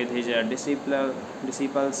with his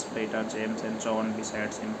disciples Peter, James and John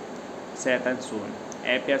beside him. Satan soon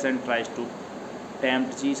appears and tries to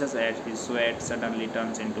tempt Jesus as his sweat suddenly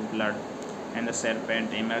turns into blood and the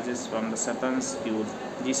serpent emerges from the Satan's cube.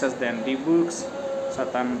 Jesus then rebukes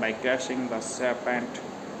Satan by crushing the serpent's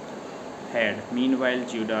head. Meanwhile,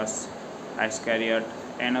 Judas Iscariot,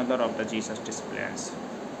 another of the Jesus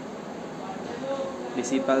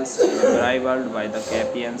disciples, rivaled by the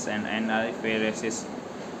Capians and Pharisees,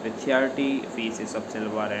 with 30 pieces of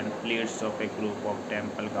silver and leads of a group of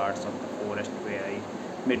temple guards of the forest where he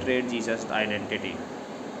betrayed Jesus' identity.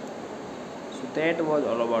 So that was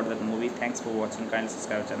all about that movie. Thanks for watching. Kindly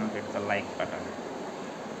subscribe channel, hit the like button.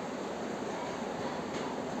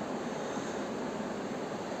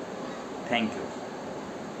 Thank you.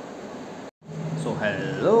 So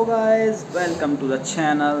hello guys, welcome to the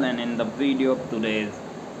channel and in the video of today's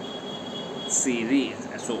series.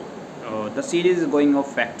 So the series is going of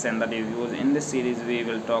facts and the reviews. In this series we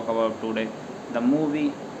will talk about today the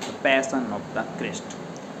movie The Passion of the Christ.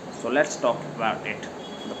 So let's talk about it.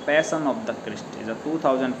 The Passion of the Christ is a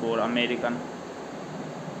 2004 American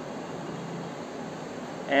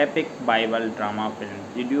epic Bible drama film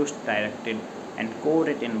produced, directed and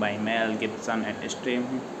co-written by Mel Gibson and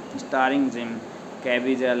starring Jim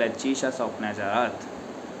Caviezel as Jesus of Nazareth,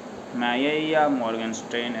 Maya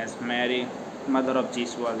Morgenstern as Mary, mother of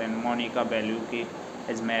Jesus, and Monica Bellucci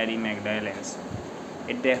as Mary Magdalene.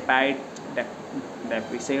 It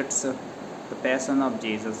depicts the Passion of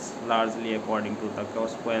Jesus largely according to the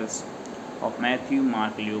Gospels of Matthew,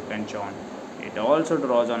 Mark, Luke, and John. It also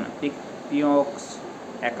draws on Pioch's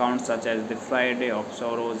accounts such as the Friday of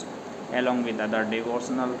Sorrows, along with other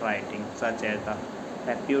devotional writings such as the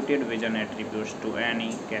reputed vision attributes to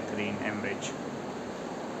Anne Catherine Emmerich.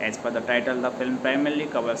 As per the title, the film primarily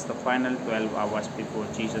covers the final 12 hours before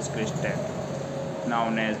Jesus Christ's death,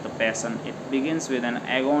 known as the Passion. It begins with an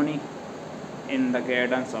agony in the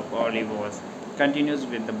Gardens of Olives, continues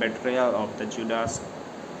with the betrayal of the Judas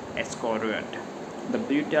Iscariot, the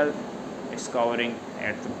brutal scouring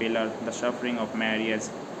at the pillar, the suffering of Mary as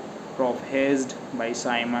prophesied by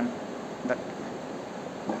Simon, the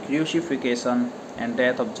crucifixion and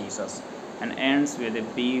death of Jesus, and ends with a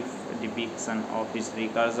brief depiction of his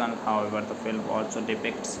recursion. However, the film also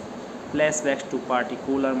depicts flashbacks to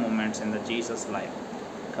particular moments in the Jesus' life,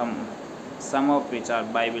 some of which are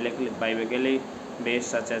biblically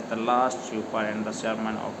based, such as the Last Supper and the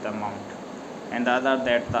Sermon of the Mount, and the other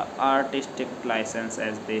that the artistic license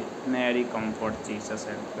as they Mary comforts Jesus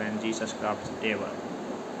and when Jesus crafts the table.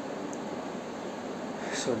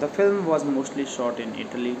 So the film was mostly shot in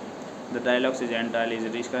Italy. The dialogues is entirely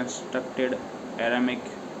reconstructed Aramaic,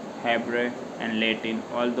 Hebrew and Latin,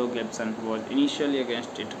 although Gibson was initially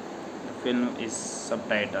against it. The film is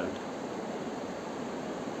subtitled.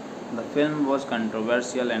 The film was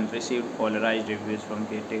controversial and received polarized reviews from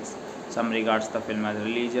critics. Some regards the film as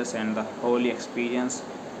religious and the holy experience,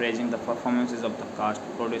 praising the performances of the cast,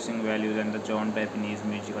 producing values and the John Japanese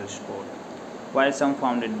musical score, while some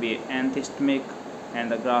found it to be anthemic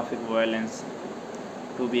and the graphic violence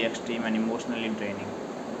to be extreme and emotionally draining.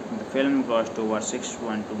 The film grossed over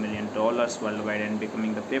 $6.2 million worldwide and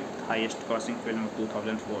becoming the 5th highest grossing film of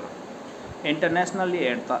 2004. Internationally,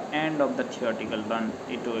 at the end of the theatrical run,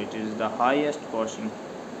 it is the highest grossing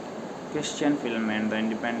Christian film and the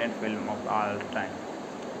independent film of all time.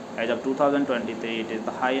 As of 2023, it is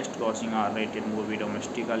the highest grossing R-rated movie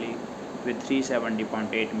domestically with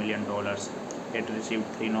 $370.8 million. It received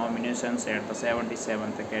 3 nominations at the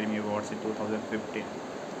 77th Academy Awards in 2015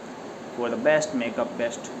 for the Best Makeup,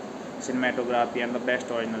 Best Cinematography and the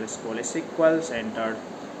Best Original Score. A sequel centered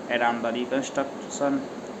around the reconstruction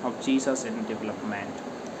of Jesus in development.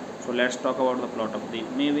 So let's talk about the plot of the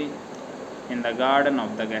movie. In the Garden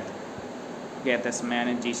of the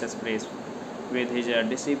Gethsemane, Jesus prays with his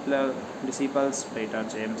disciples Peter,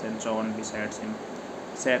 James and John beside him.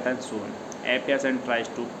 Satan soon appears and tries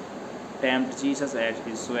to tempt Jesus as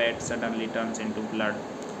his sweat suddenly turns into blood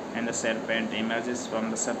and the serpent emerges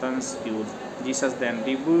from the Satan's cube. Jesus then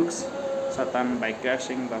rebukes Satan by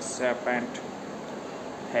crushing the serpent's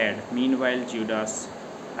head. Meanwhile, Judas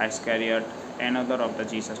Iscariot, another of the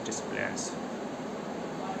Jesus disciplines.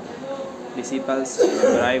 Disciples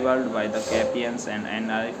rivaled by the Capians and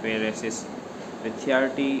Pharisees with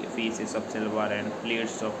 30 pieces of silver and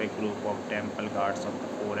leads of a group of temple guards of the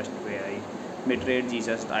forest where he betrayed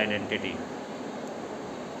Jesus' identity.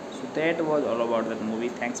 So that was all about that movie.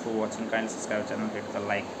 Thanks for watching. Kindly subscribe channel, hit the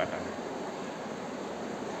like button.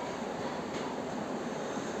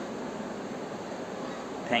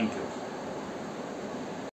 Thank you.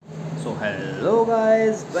 So hello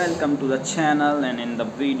guys, welcome to the channel and in the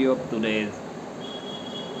video of today's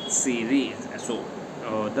series. So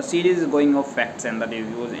the series is going of facts and the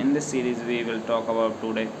reviews. In this series we will talk about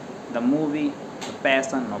today the movie The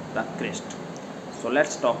Passion of the Christ. So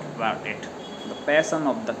let's talk about it. The Passion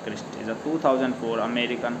of the Christ is a 2004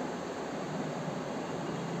 American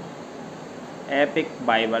epic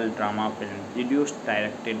Bible drama film produced,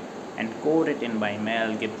 directed and co-written by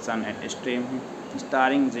Mel Gibson and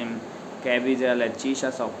starring Jim Caviezel as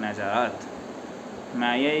Jesus of Nazareth,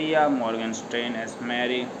 Maya Morgenstern as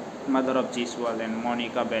Mary, mother of Jesus, and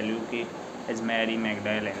Monica Bellucci as Mary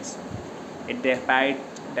Magdalene. It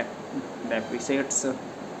depicts the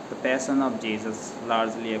Passion of Jesus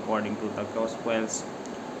largely according to the Gospels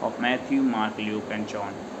of Matthew, Mark, Luke, and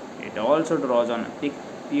John. It also draws on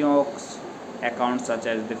Pioch's accounts such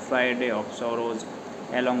as the Friday of Sorrows,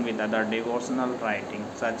 along with other devotional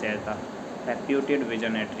writings such as the reputed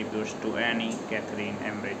vision attributes to Anne Catherine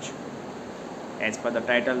Emmerich. As per the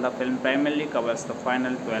title, the film primarily covers the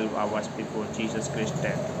final 12 hours before Jesus Christ's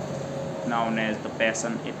death, known as the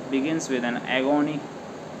Passion. It begins with an agony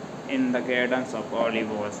in the Gardens of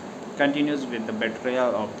Olives, continues with the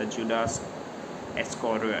betrayal of the Judas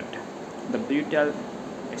Iscariot, the brutal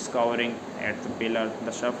scouring at the pillar,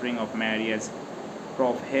 the suffering of Mary as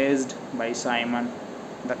prophesied by Simon,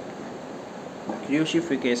 the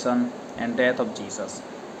crucifixion and death of Jesus,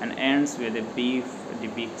 and ends with a brief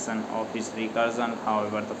depiction of his recursion.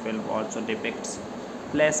 However, the film also depicts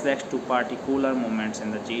flashbacks to particular moments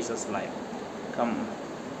in the Jesus' life,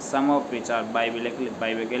 some of which are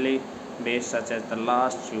biblically based, such as the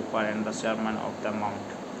Last Supper and the Sermon of the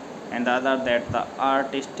Mount, and the other that the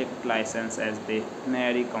artistic license as they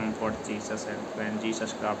Mary comforts Jesus and when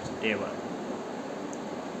Jesus crafts the table.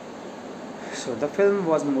 So the film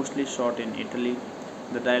was mostly shot in Italy.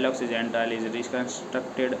 The dialogues is entirely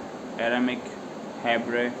reconstructed Aramaic,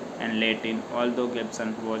 Hebrew, and Latin. Although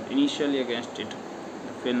Gibson was initially against it,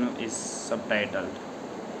 the film is subtitled.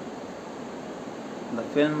 The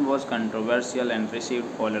film was controversial and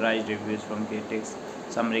received polarized reviews from critics.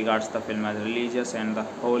 Some regards the film as religious and the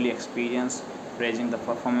holy experience, praising the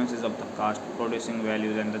performances of the cast, producing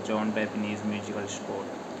values, and the John Japanese musical score,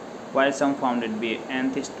 while some found it to be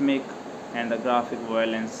anthemic and the graphic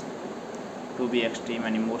violence to be extreme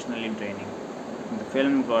and emotionally draining. The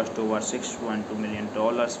film grossed over $6.2 million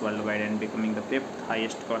worldwide and becoming the fifth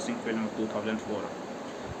highest grossing film of 2004.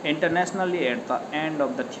 Internationally, at the end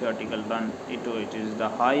of the theatrical run, it is the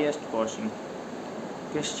highest grossing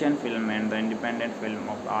Christian film and the independent film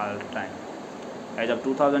of all time. As of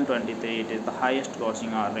 2023, it is the highest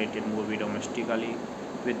grossing R-rated movie domestically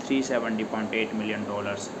with $370.8 million.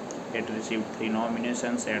 It received 3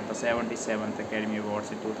 nominations at the 77th Academy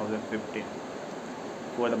Awards in 2015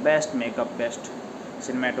 for the Best Makeup, Best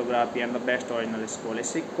Cinematography, and the Best Original Score. A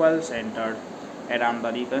sequel centered around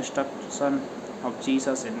the reconstruction of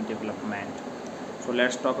Jesus in development. So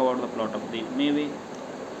let's talk about the plot of the movie.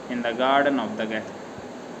 In the Garden of the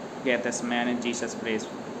Gethsemane, Jesus prays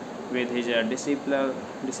with his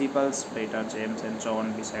disciples Peter, James, and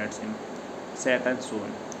John beside him. Satan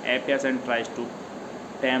soon appears and tries to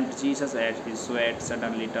tempt Jesus as his sweat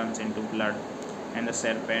suddenly turns into blood and the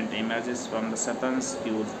serpent emerges from the Satan's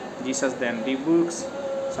tube. Jesus then rebukes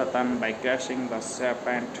Satan by crushing the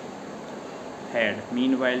serpent's head.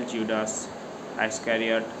 Meanwhile, Judas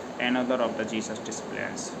Iscariot, another of the Jesus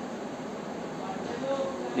disciplines.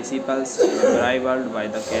 Disciples rivaled by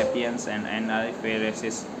the Capians and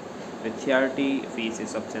Pharisees with 30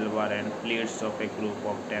 pieces of silver and leads of a group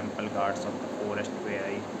of temple guards of the forest where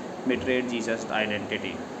he betrayed Jesus'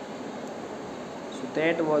 identity. So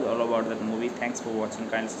that was all about that movie. Thanks for watching.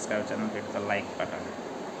 Kindly subscribe channel, hit the like button.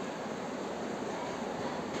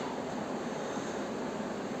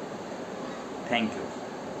 Thank you.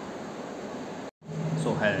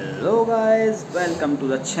 So hello guys, welcome to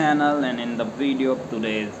the channel and in the video of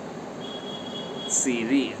today's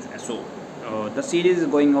series. So the series is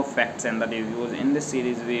going of facts and the reviews. In this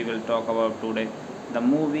series we will talk about today the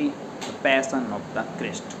movie The Passion of the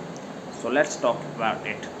Christ. So let's talk about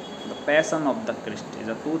it. The Passion of the Christ is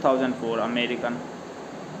a 2004 American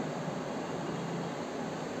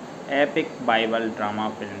epic Bible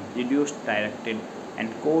drama film, produced, directed, and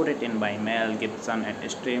co-written by Mel Gibson and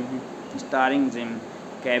starring Jim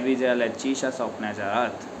Caviezel as Jesus of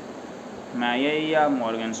Nazareth, Maya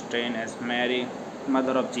Morgenstern as Mary,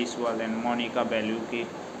 mother of Jesus, and Monica Bellucci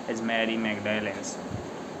as Mary Magdalene.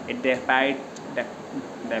 It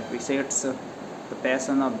depicts the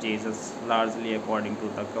Passion of Jesus largely according to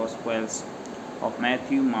the Gospels of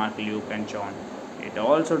Matthew, Mark, Luke, and John. It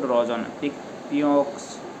also draws on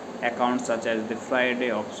Pioch's accounts such as the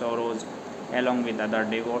Friday of Sorrows, along with other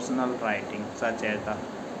devotional writings such as the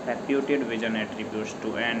reputed vision attributes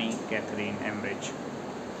to Anne Catherine Emmerich.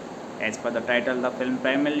 As per the title, the film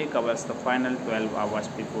primarily covers the final 12 hours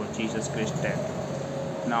before Jesus Christ's death,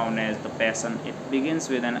 known as the Passion. It begins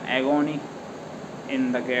with an agony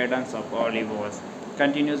in the Gardens of Olives,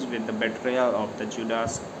 continues with the betrayal of the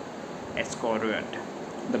Judas Iscariot,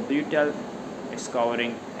 the brutal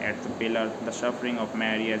scouring at the pillar, the suffering of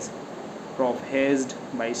Mary as prophesied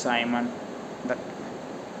by Simon, the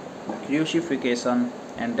crucifixion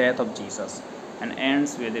and death of Jesus, and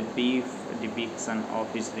ends with a brief depiction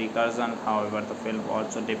of his recursion. However, the film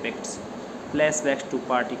also depicts flashbacks to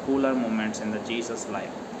particular moments in the Jesus'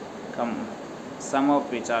 life, some of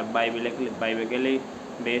which are biblically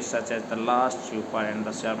based, such as the Last Supper and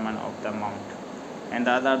the Sermon of the Mount, and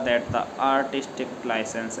the other that the artistic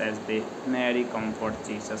license as the Mary comforts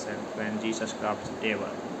Jesus and when Jesus crafts the table.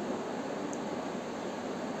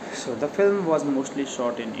 So the film was mostly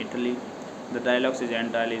shot in Italy. The dialogues is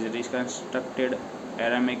entirely reconstructed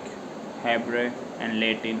Aramaic, Hebrew, and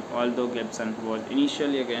Latin. Although Gibson was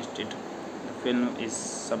initially against it, the film is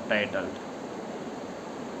subtitled.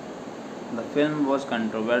 The film was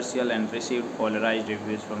controversial and received polarized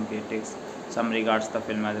reviews from critics. Some regards the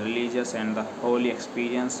film as religious and the holy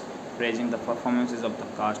experience, praising the performances of the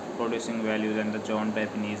cast, producing values, and the John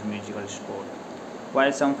Japanese musical score,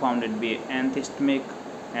 while some found it to be anthemic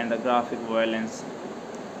and the graphic violence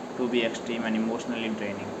to be extreme and emotionally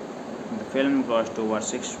draining. The film grossed over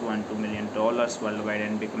 $6.2 million worldwide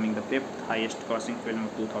and becoming the fifth highest grossing film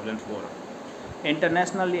of 2004.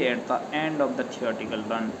 Internationally, at the end of the theatrical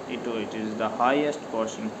run, it is the highest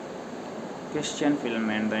grossing Christian film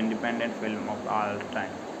and the independent film of all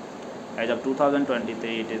time. As of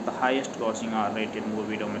 2023, it is the highest grossing R-rated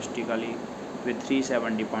movie domestically with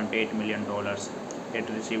 $370.8 million. It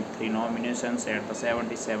received 3 nominations at the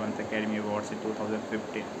 77th Academy Awards in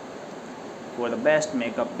 2015 for the Best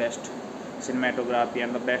Makeup, Best Cinematography,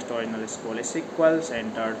 and the Best Original Score. A sequel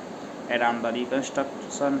centered around the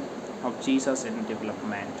reconstruction of Jesus in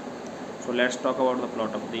development. So let's talk about the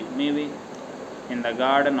plot of the movie. In the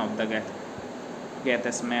Garden of the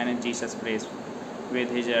Gethsemane, Jesus prays with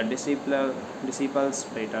his disciples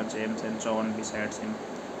Peter, James, and John beside him.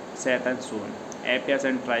 Satan soon appears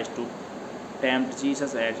and tries to tempt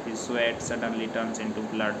Jesus as his sweat suddenly turns into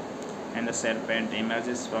blood and the serpent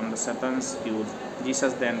emerges from the Satan's tube.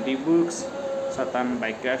 Jesus then rebukes Satan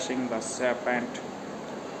by crushing the serpent's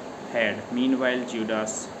head. Meanwhile,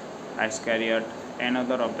 Judas Iscariot,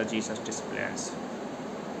 another of the Jesus disciples,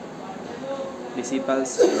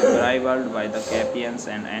 rivaled by the Capians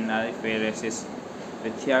and Pharisees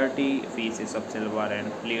with 30 pieces of silver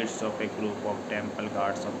and leads of a group of temple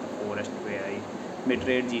guards of the forest where he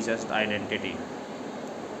betrayed Jesus' identity.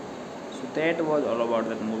 So that was all about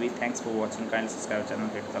that movie. Thanks for watching. Kindly subscribe channel,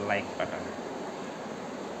 hit the like button.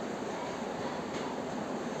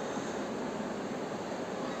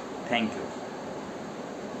 Thank you.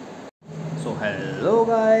 So hello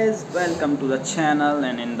guys, welcome to the channel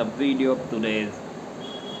and in the video of today's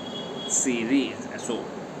series. So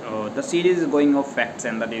the series is going of facts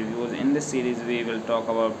and the reviews. In this series we will talk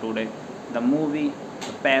about today the movie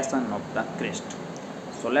The Passion of the Christ.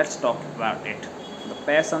 So let's talk about it. The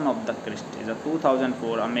Passion of the Christ is a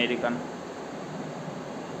 2004 American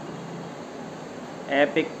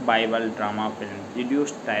epic Bible drama film,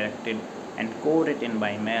 produced, directed, and co-written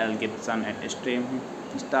by Mel Gibson and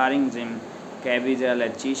starring Jim Caviezel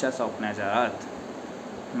as Jesus of Nazareth,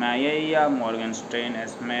 Maya Morgenstern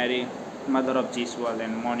as Mary, mother of Jesus,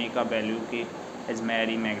 and Monica Bellucci as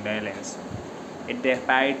Mary Magdalene. It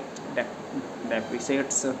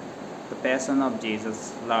depicts the Passion of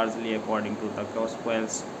Jesus largely according to the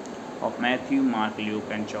Gospels of Matthew, Mark, Luke,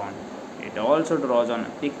 and John. It also draws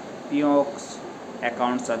on Pioch's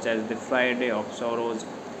accounts such as the Friday of Sorrows,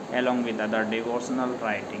 along with other devotional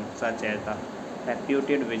writings such as the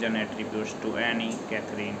reputed vision attributes to Anne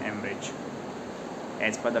Catherine Emmerich.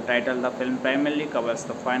 As per the title, the film primarily covers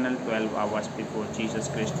the final 12 hours before Jesus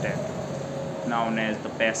Christ's death, known as the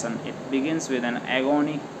Passion. It begins with an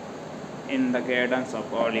agony in the Gardens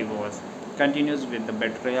of Olives, continues with the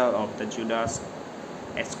betrayal of the Judas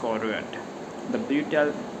excoriate. The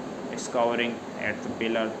brutal scouring at the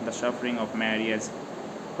pillar, the suffering of Mary as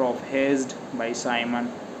prophesied by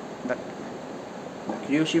Simon, the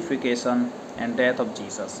crucifixion and death of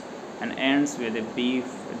Jesus, and ends with a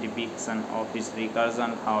brief depiction of his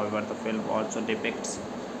recursion. However, the film also depicts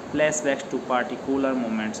flashbacks to particular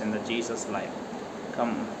moments in the Jesus' life,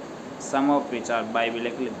 some of which are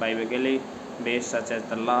biblically based, such as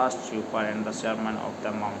the Last Supper and the Sermon of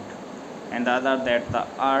the Mount, and the other that the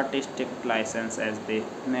artistic license as they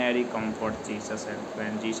Mary comforts Jesus and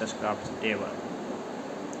when Jesus crafts the table.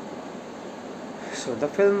 So the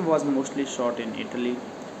film was mostly shot in Italy.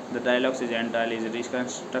 The dialogues is entirely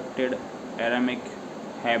reconstructed Aramaic,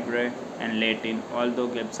 Hebrew, and Latin. Although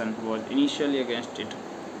Gibson was initially against it,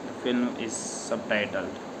 the film is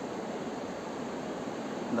subtitled.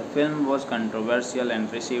 The film was controversial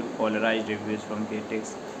and received polarized reviews from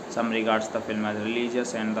critics. Some regards the film as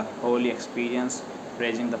religious and the holy experience,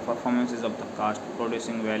 praising the performances of the cast,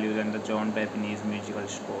 producing values, and the John Japanese musical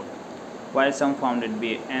score, while some found it to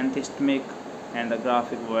be anthemic and the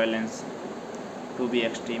graphic violence to be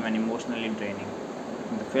extreme and emotionally draining.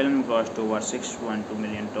 The film grossed over $6.2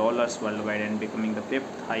 million worldwide and becoming the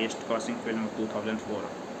fifth highest grossing film of 2004.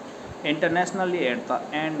 Internationally, at the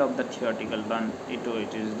end of the theatrical run, it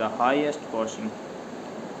is the highest grossing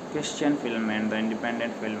Christian film and the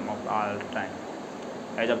independent film of all time.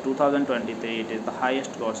 As of 2023, it is the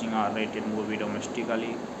highest grossing R-rated movie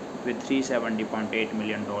domestically with $370.8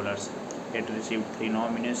 million. It received 3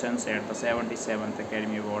 nominations at the 77th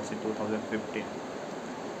Academy Awards in 2015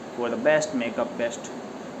 for the Best Makeup, Best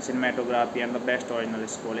Cinematography, and the Best Original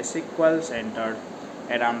Score. A sequel centered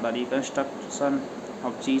around the reconstruction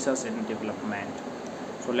of Jesus in development.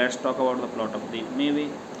 So let's talk about the plot of the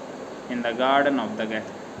movie. In the Garden of the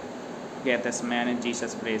Gethsemane,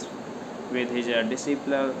 Jesus prays with his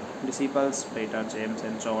disciples Peter, James,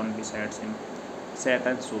 and John besides him.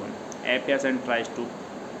 Satan soon appears and tries to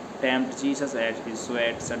tempt Jesus as his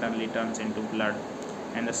sweat suddenly turns into blood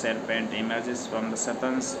and the serpent emerges from the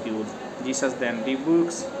Satan's cage. Jesus then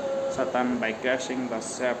rebukes Satan by crushing the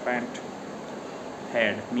serpent's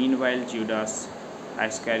head. Meanwhile, Judas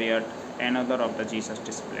Iscariot, another of the Jesus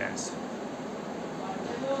disciples,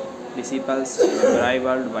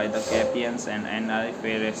 rivaled by the Capians and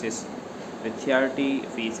Pharisees with 30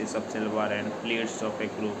 pieces of silver and leads of a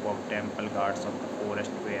group of temple guards of the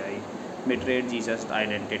forest where he betrayed Jesus'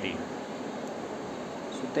 identity.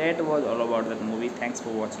 So that was all about that movie. Thanks for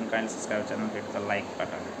watching. Kindly subscribe channel, hit the like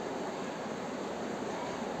button.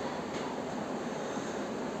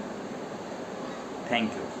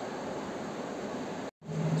 Thank you.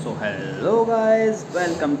 So hello guys,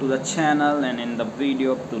 welcome to the channel and in the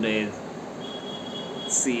video of today's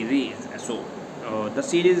series. So the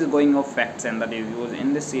series is going of facts and the reviews.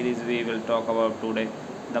 In this series we will talk about today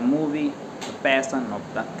the movie The Passion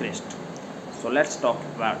of the Christ. So let's talk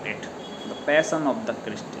about it. The Passion of the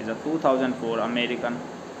Christ is a 2004 American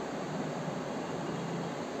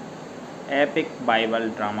epic Bible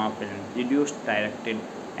drama film produced, directed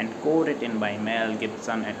and co-written by Mel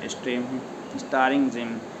Gibson and starring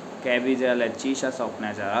Jim Caviezel as Jesus of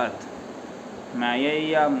Nazareth,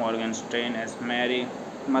 Maya Morgenstern as Mary,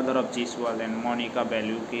 mother of Jesus, and Monica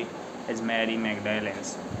Bellucci as Mary Magdalene.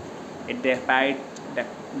 It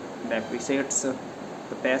depicts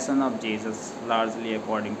the Passion of Jesus largely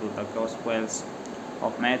according to the Gospels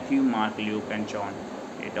of Matthew, Mark, Luke, and John.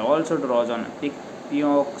 It also draws on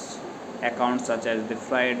Pioneer's accounts such as the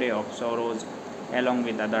Friday of Sorrows, along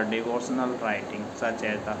with other devotional writings such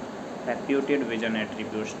as the reputed vision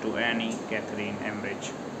attributes to Anne Catherine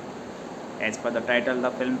Emmerich. As per the title,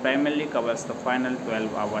 the film primarily covers the final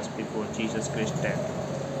 12 hours before Jesus Christ's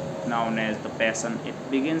death, known as the Passion. It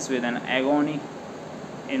begins with an agony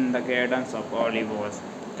in the Gardens of Olives,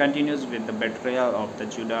 continues with the betrayal of the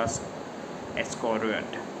Judas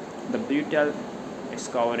Iscariot, the brutal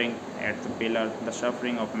scouring at the pillar, the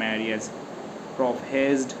suffering of Mary as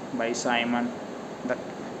prophesied by Simon, the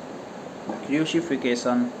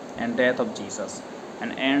crucifixion and death of Jesus,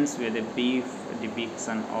 and ends with a brief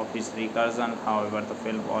depiction of his recursion. However, the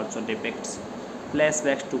film also depicts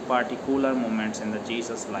flashbacks to particular moments in the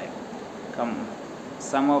Jesus' life,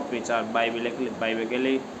 some of which are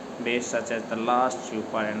biblically based, such as the Last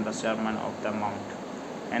Supper and the Sermon of the Mount,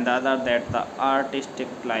 and the other that the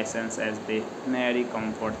artistic license as they Mary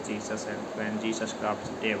comforts Jesus and when Jesus crafts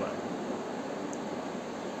the table.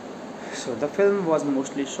 So the film was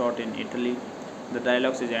mostly shot in Italy. The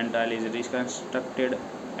dialogues is entirely reconstructed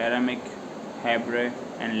Aramaic, Hebrew,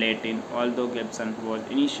 and Latin. Although Gibson was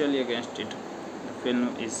initially against it, the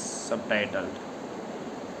film is subtitled.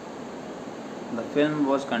 The film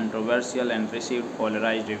was controversial and received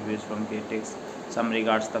polarized reviews from critics. Some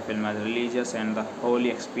regards the film as religious and the holy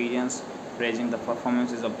experience, praising the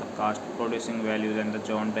performances of the cast, producing values, and the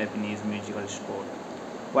John Japanese musical score,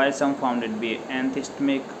 while some found it to be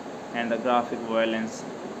anthemic and the graphic violence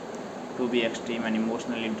to be extreme and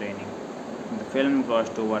emotionally draining. The film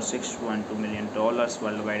grossed over $612 million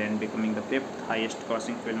worldwide and becoming the fifth highest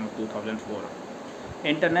grossing film of 2004.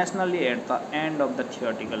 Internationally, at the end of the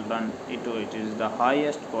theatrical run, it is the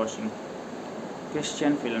highest grossing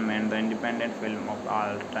Christian film and the independent film of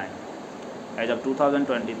all time. As of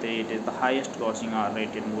 2023, it is the highest grossing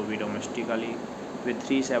R-rated movie domestically with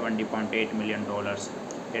 $370.8 million.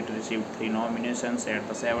 It received 3 nominations at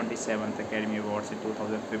the 77th Academy Awards in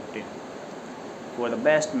 2015 for the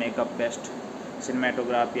Best Makeup, Best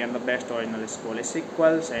Cinematography, and the Best Original Score. A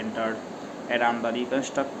sequel centered around the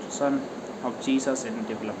reconstruction of Jesus in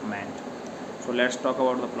development. So let's talk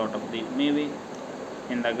about the plot of the movie.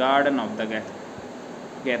 In the Garden of the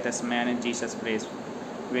Gethsemane, Jesus prays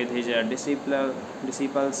with his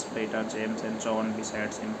disciples Peter, James, and John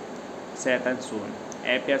beside him. Satan soon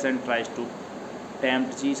appears and tries to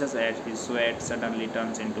tempt Jesus as his sweat suddenly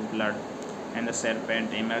turns into blood and the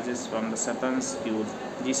serpent emerges from the Satan's cage.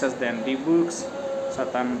 Jesus then rebukes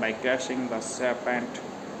Satan by crushing the serpent's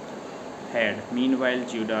head. Meanwhile,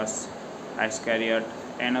 Judas Iscariot,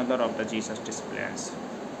 another of the Jesus disciples,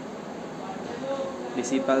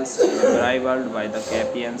 rivaled by the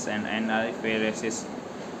Capians and Pharisees,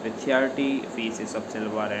 with 30 pieces of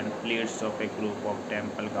silver and leads of a group of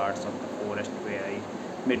temple guards of the forest where he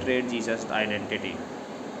betrayed Jesus' identity.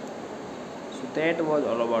 So that was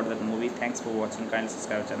all about that movie. Thanks for watching. Kindly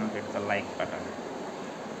subscribe channel, hit the like button.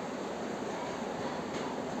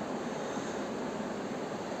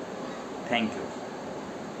 Thank you.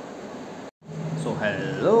 So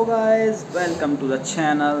hello guys, welcome to the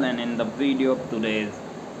channel and in the video of today's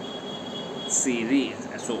series.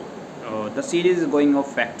 So the series is going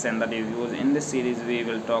of facts and the reviews. In this series we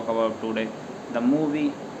will talk about today the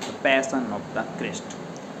movie The Passion of the Christ.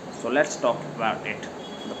 So let's talk about it.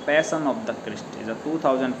 The Passion of the Christ is a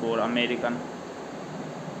 2004 American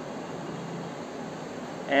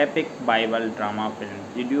epic Bible drama film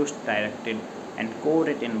produced, directed and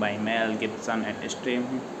co-written by Mel Gibson and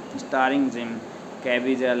starring Jim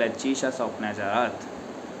Caviezel as Jesus of Nazareth,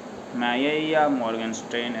 Maya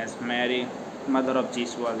Morgenstern as Mary, mother of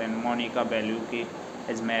Jesus, and Monica Bellucci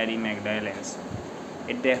as Mary Magdalene.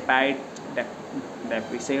 It depicts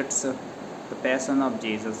the Passion of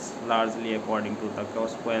Jesus largely according to the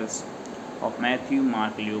Gospels of Matthew,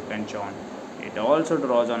 Mark, Luke, and John. It also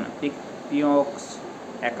draws on Pioneer's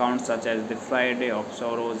accounts such as the Friday of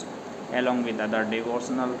Sorrows, along with other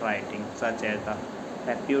devotional writings such as the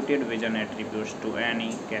reputed vision attributes to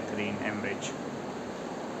Anne Catherine Emmerich.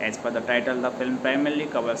 As per the title, the film primarily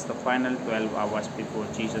covers the final 12 hours before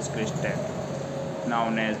Jesus Christ's death,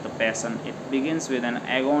 known as the Passion. It begins with an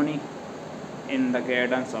agony in the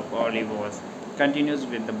Gardens of Olives, continues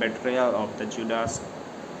with the betrayal of the Judas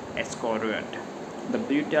Iscariot, the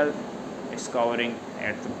brutal scouring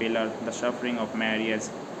at the pillar, the suffering of Mary as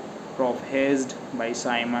prophesied by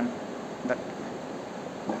Simon, the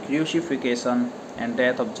crucifixion and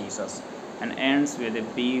death of Jesus, and ends with a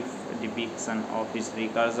brief depiction of his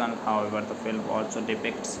recursion. However, the film also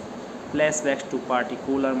depicts flashbacks to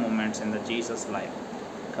particular moments in the Jesus' life,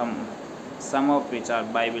 some of which are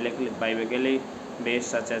biblically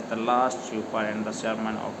based, such as the Last Supper and the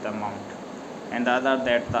Sermon of the Mount, and the other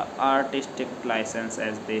that the artistic license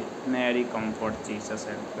as they Mary comforts Jesus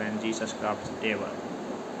and when Jesus crafts the table.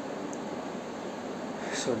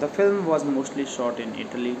 So the film was mostly shot in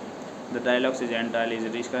Italy. The dialogues is entirely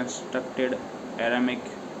reconstructed Aramaic,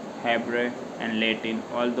 Hebrew, and Latin.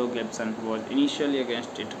 Although Gibson was initially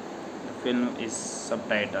against it, the film is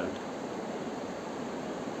subtitled.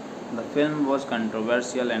 The film was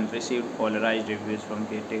controversial and received polarized reviews from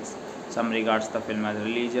critics. Some regards the film as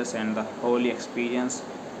religious and the holy experience,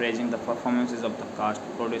 praising the performances of the cast,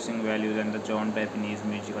 producing values, and the John Japanese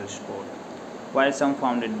musical score, while some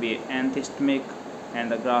found it to be anthemic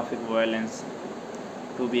and the graphic violence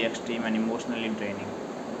to be extreme and emotionally draining.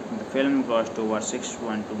 The film grossed over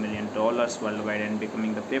 $612 million worldwide and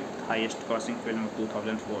becoming the fifth highest grossing film of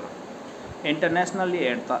 2004. Internationally,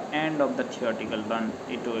 at the end of the theatrical run,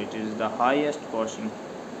 it is the highest grossing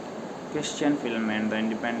Christian film and the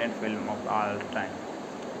independent film of all time.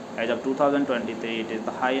 As of 2023, it is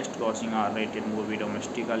the highest grossing R-rated movie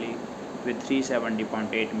domestically with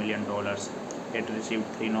 $370.8 million. It received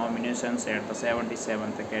 3 nominations at the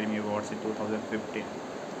 77th Academy Awards in 2015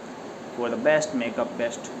 for the Best Makeup,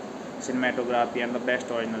 Best Cinematography, and the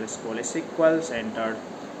Best Original Score. A sequel centered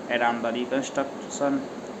around the reconstruction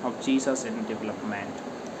of Jesus in development.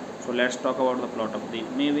 So let's talk about the plot of the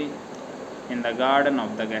movie. In the Garden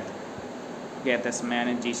of the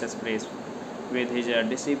Gethsemane, Jesus prays with his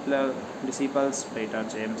disciples Peter,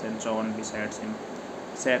 James, and John beside him.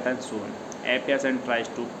 Satan soon appears and tries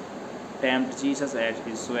to tempt Jesus as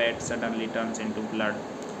his sweat suddenly turns into blood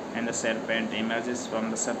and the serpent emerges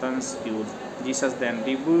from the Satan's cage. Jesus then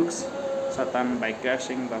rebukes Satan by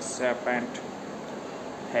crushing the serpent's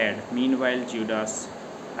head. Meanwhile, Judas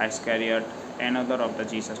Iscariot, another of the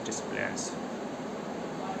Jesus disciples,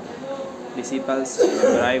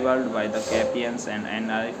 rivaled by the Capians and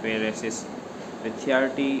Pharisees, with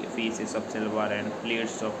 30 pieces of silver and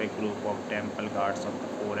leads of a group of temple guards of the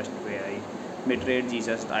forest where he betrayed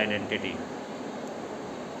Jesus' identity.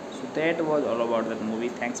 So that was all about that movie.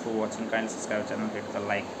 Thanks for watching. Kindly subscribe channel, hit the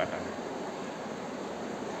like button.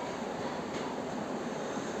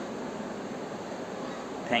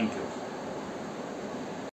 Thank you.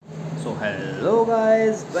 So hello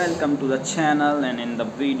guys, welcome to the channel and in the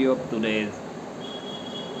video of today's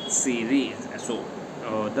series. So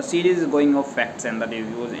the series is going of facts and the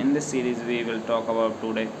reviews. In this series we will talk about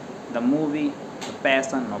today the movie The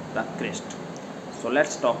Passion of the Christ. So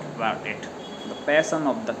let's talk about it. The Passion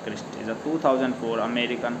of the Christ is a 2004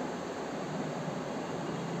 American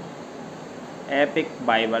epic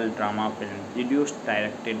Bible drama film produced,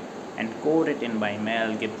 directed and co-written by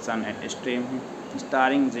Mel Gibson and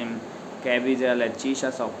starring Jim Caviezel as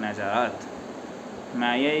Jesus of Nazareth,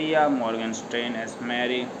 Maya Morgenstern as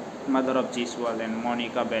Mary, mother of Jesus, and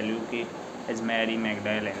Monica Bellucci as Mary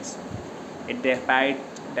Magdalene. It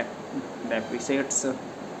depicts the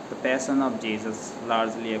Passion of Jesus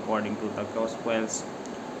largely according to the Gospels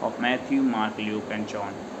of Matthew, Mark, Luke, and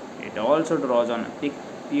John. It also draws on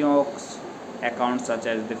Pioch's accounts such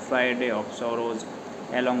as the Friday of Sorrows,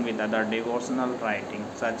 along with other devotional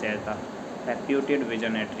writings such as the reputed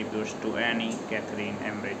vision attributes to Anne Catherine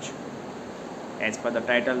Emmerich. As per the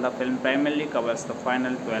title, the film primarily covers the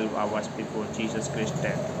final 12 hours before Jesus Christ's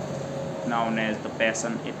death, known as the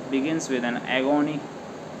Passion. It begins with an agony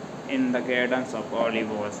in the Gardens of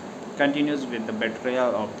Olives, continues with the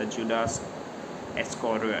betrayal of the Judas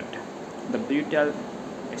Iscariot, the brutal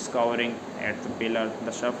scouring at the pillar,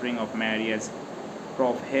 the suffering of Mary as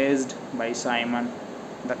prophesied by Simon,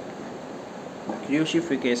 the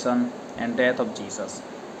crucifixion and death of Jesus,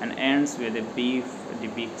 and ends with a brief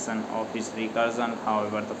depiction of his recursion.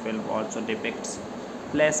 However, the film also depicts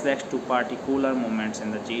flashbacks to particular moments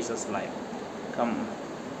in the Jesus' life,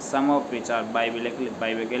 some of which are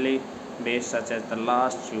biblically based, such as the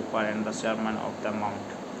Last Supper and the Sermon of the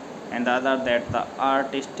Mount, and the other that the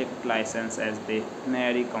artistic license as they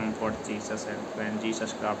Mary comforts Jesus and when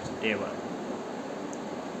Jesus crafts the table.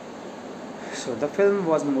 So the film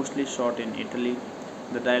was mostly shot in Italy.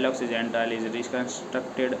 The dialogues is entirely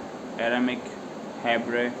reconstructed Aramaic,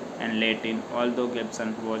 Hebrew, and Latin. Although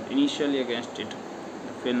Gibson was initially against it,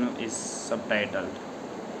 the film is subtitled.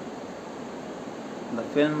 The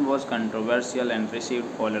film was controversial and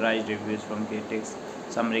received polarized reviews from critics.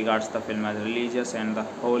 Some regards the film as religious and the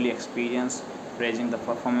holy experience, praising the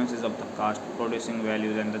performances of the cast, producing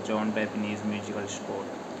values, and the John Japanese musical score,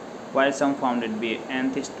 while some found it to be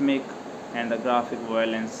anthemic and the graphic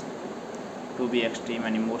violence to be extreme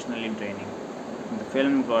and emotionally draining. The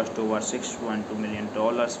film grossed over $6.2 million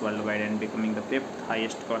worldwide and becoming the fifth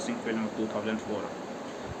highest grossing film of 2004.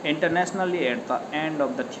 Internationally, at the end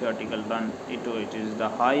of the theatrical run, it is the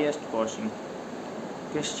highest grossing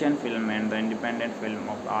Christian film and the independent film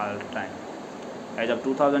of all time. As of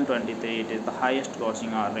 2023, it is the highest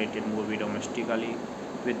grossing R-rated movie domestically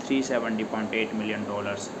with $370.8 million.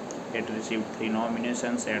 It received 3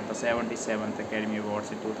 nominations at the 77th Academy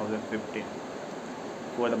Awards in 2015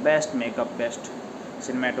 for the Best Makeup, Best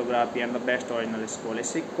Cinematography, and the Best Original Score. A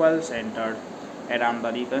sequel centered around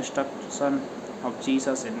the reconstruction of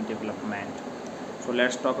Jesus in development. So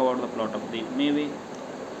let's talk about the plot of the movie.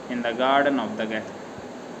 In the Garden of the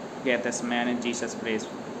Gethsemane, Jesus prays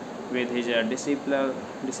with his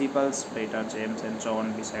disciples Peter, James, and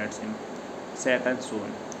John beside him. Satan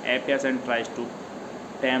soon appears and tries to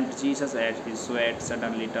tempt Jesus as his sweat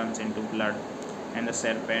suddenly turns into blood and the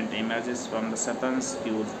serpent emerges from the Satan's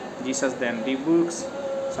cage. Jesus then rebukes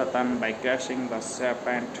Satan by crushing the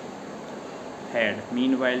serpent's head.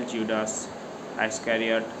 Meanwhile, Judas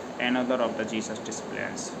Iscariot, another of the Jesus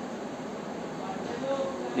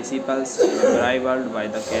disciples, rivaled by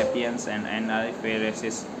the Capians and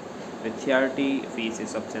Pharisees, with 30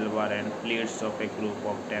 pieces of silver and leads of a group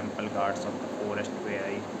of temple guards of the forest where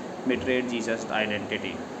he betrayed Jesus'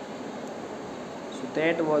 identity. So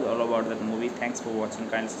that was all about that movie. Thanks for watching.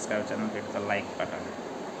 Kindly subscribe channel, hit the like button.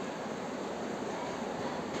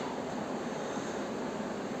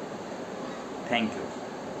 Thank you.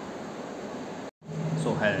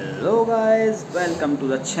 So hello guys, welcome to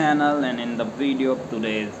the channel and in the video of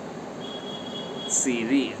today's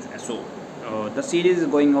series. The series is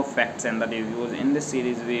going of facts and the reviews. In this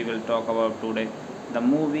series we will talk about today the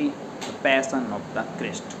movie The Passion of the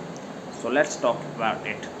Christ. So let's talk about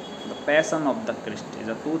it. The Passion of the Christ is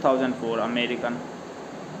a 2004 American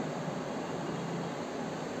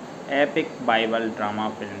epic Bible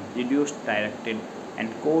drama film produced, directed and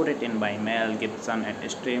co-written by Mel Gibson and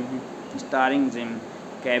starring Jim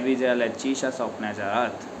Caviezel as Jesus of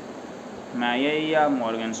Nazareth, Maya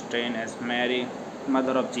Morgenstern as Mary,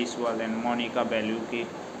 mother of Jesus, and Monica Bellucci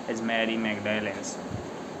as Mary Magdalene.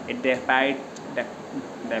 It depicts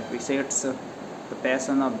the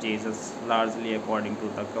Passion of Jesus largely according to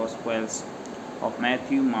the Gospels of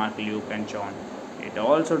Matthew, Mark, Luke, and John. It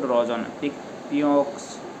also draws on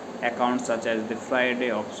Pioneer's accounts such as the Friday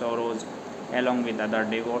of Sorrows, along with other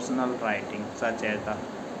devotional writings such as the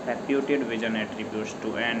reputed vision attributes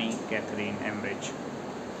to Anne Catherine Emmerich.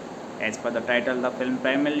 As per the title, the film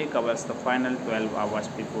primarily covers the final 12 hours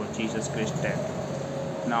before Jesus Christ's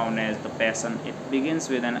death, known as the Passion. It begins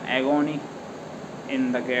with an agony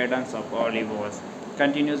in the Gardens of Olives,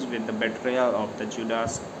 continues with the betrayal of the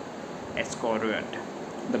Judas Iscariot,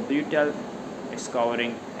 the brutal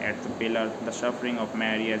scouring at the pillar, the suffering of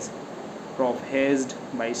Mary as prophesied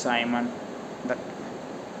by Simon, the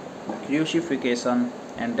crucifixion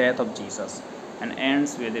and death of Jesus, and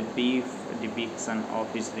ends with a brief depiction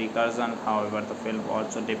of his recursion. However, the film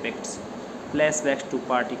also depicts flashbacks to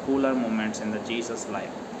particular moments in the Jesus'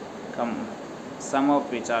 life, some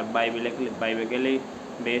of which are biblically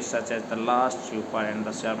based, such as the Last Supper and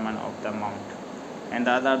the Sermon of the Mount, and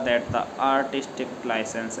the other that the artistic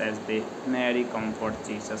license as the Mary comforts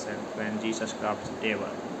Jesus and when Jesus crafts the table.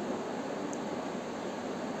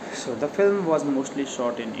 So the film was mostly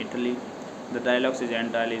shot in Italy. The dialogues is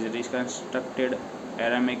entirely reconstructed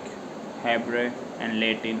Aramaic, Hebrew, and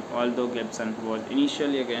Latin. Although Gibson was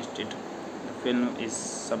initially against it, the film is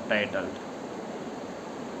subtitled.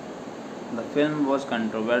 The film was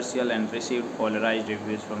controversial and received polarized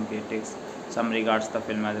reviews from critics. Some regards the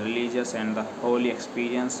film as religious and the holy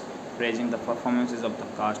experience, praising the performances of the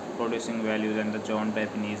cast, producing values, and the John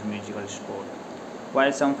Japanese musical score,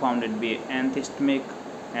 while some found it to be anthemic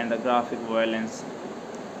and the graphic violence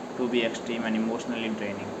to be extreme and emotionally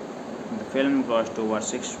draining. The film grossed over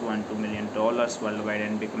 $6.2 million worldwide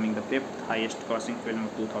and becoming the fifth highest grossing film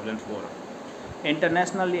of 2004.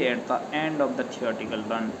 Internationally, at the end of the theatrical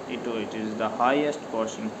run, it is the highest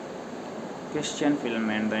grossing Christian film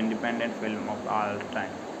and the independent film of all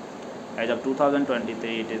time. As of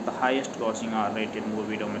 2023, it is the highest grossing R-rated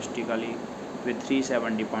movie domestically with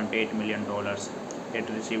 $370.8 million. It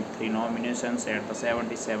received 3 nominations at the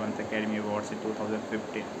 77th Academy Awards in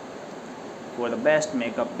 2015 for the Best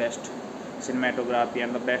Makeup, Best Cinematography,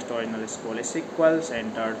 and the Best Original Score. A sequel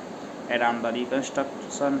centered around the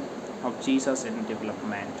reconstruction of Jesus in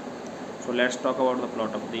development. So let's talk about the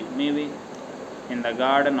plot of the movie. In the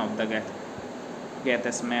Garden of the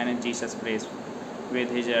Gethsemane, Jesus prays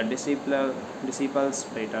with his disciples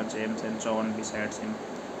Peter, James, and John beside him.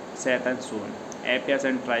 Satan soon appears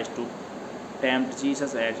and tries to tempt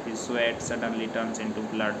Jesus as his sweat suddenly turns into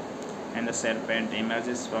blood and the serpent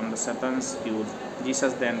emerges from the Satan's tube.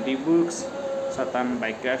 Jesus then rebukes Satan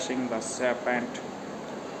by crushing the serpent's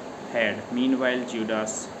head. Meanwhile,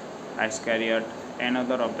 Judas Iscariot,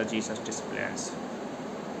 another of the Jesus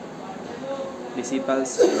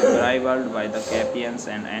disciples, rivaled by the Capians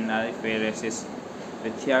and Pharisees,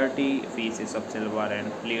 with 30 pieces of silver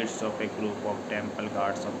and leads of a group of temple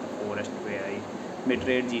guards of the forest where he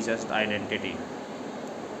betrayed Jesus' identity.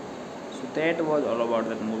 So that was all about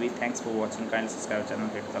that movie. Thanks for watching. Kindly subscribe channel,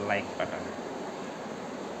 hit the like button.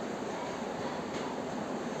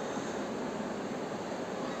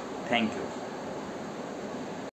 Thank you.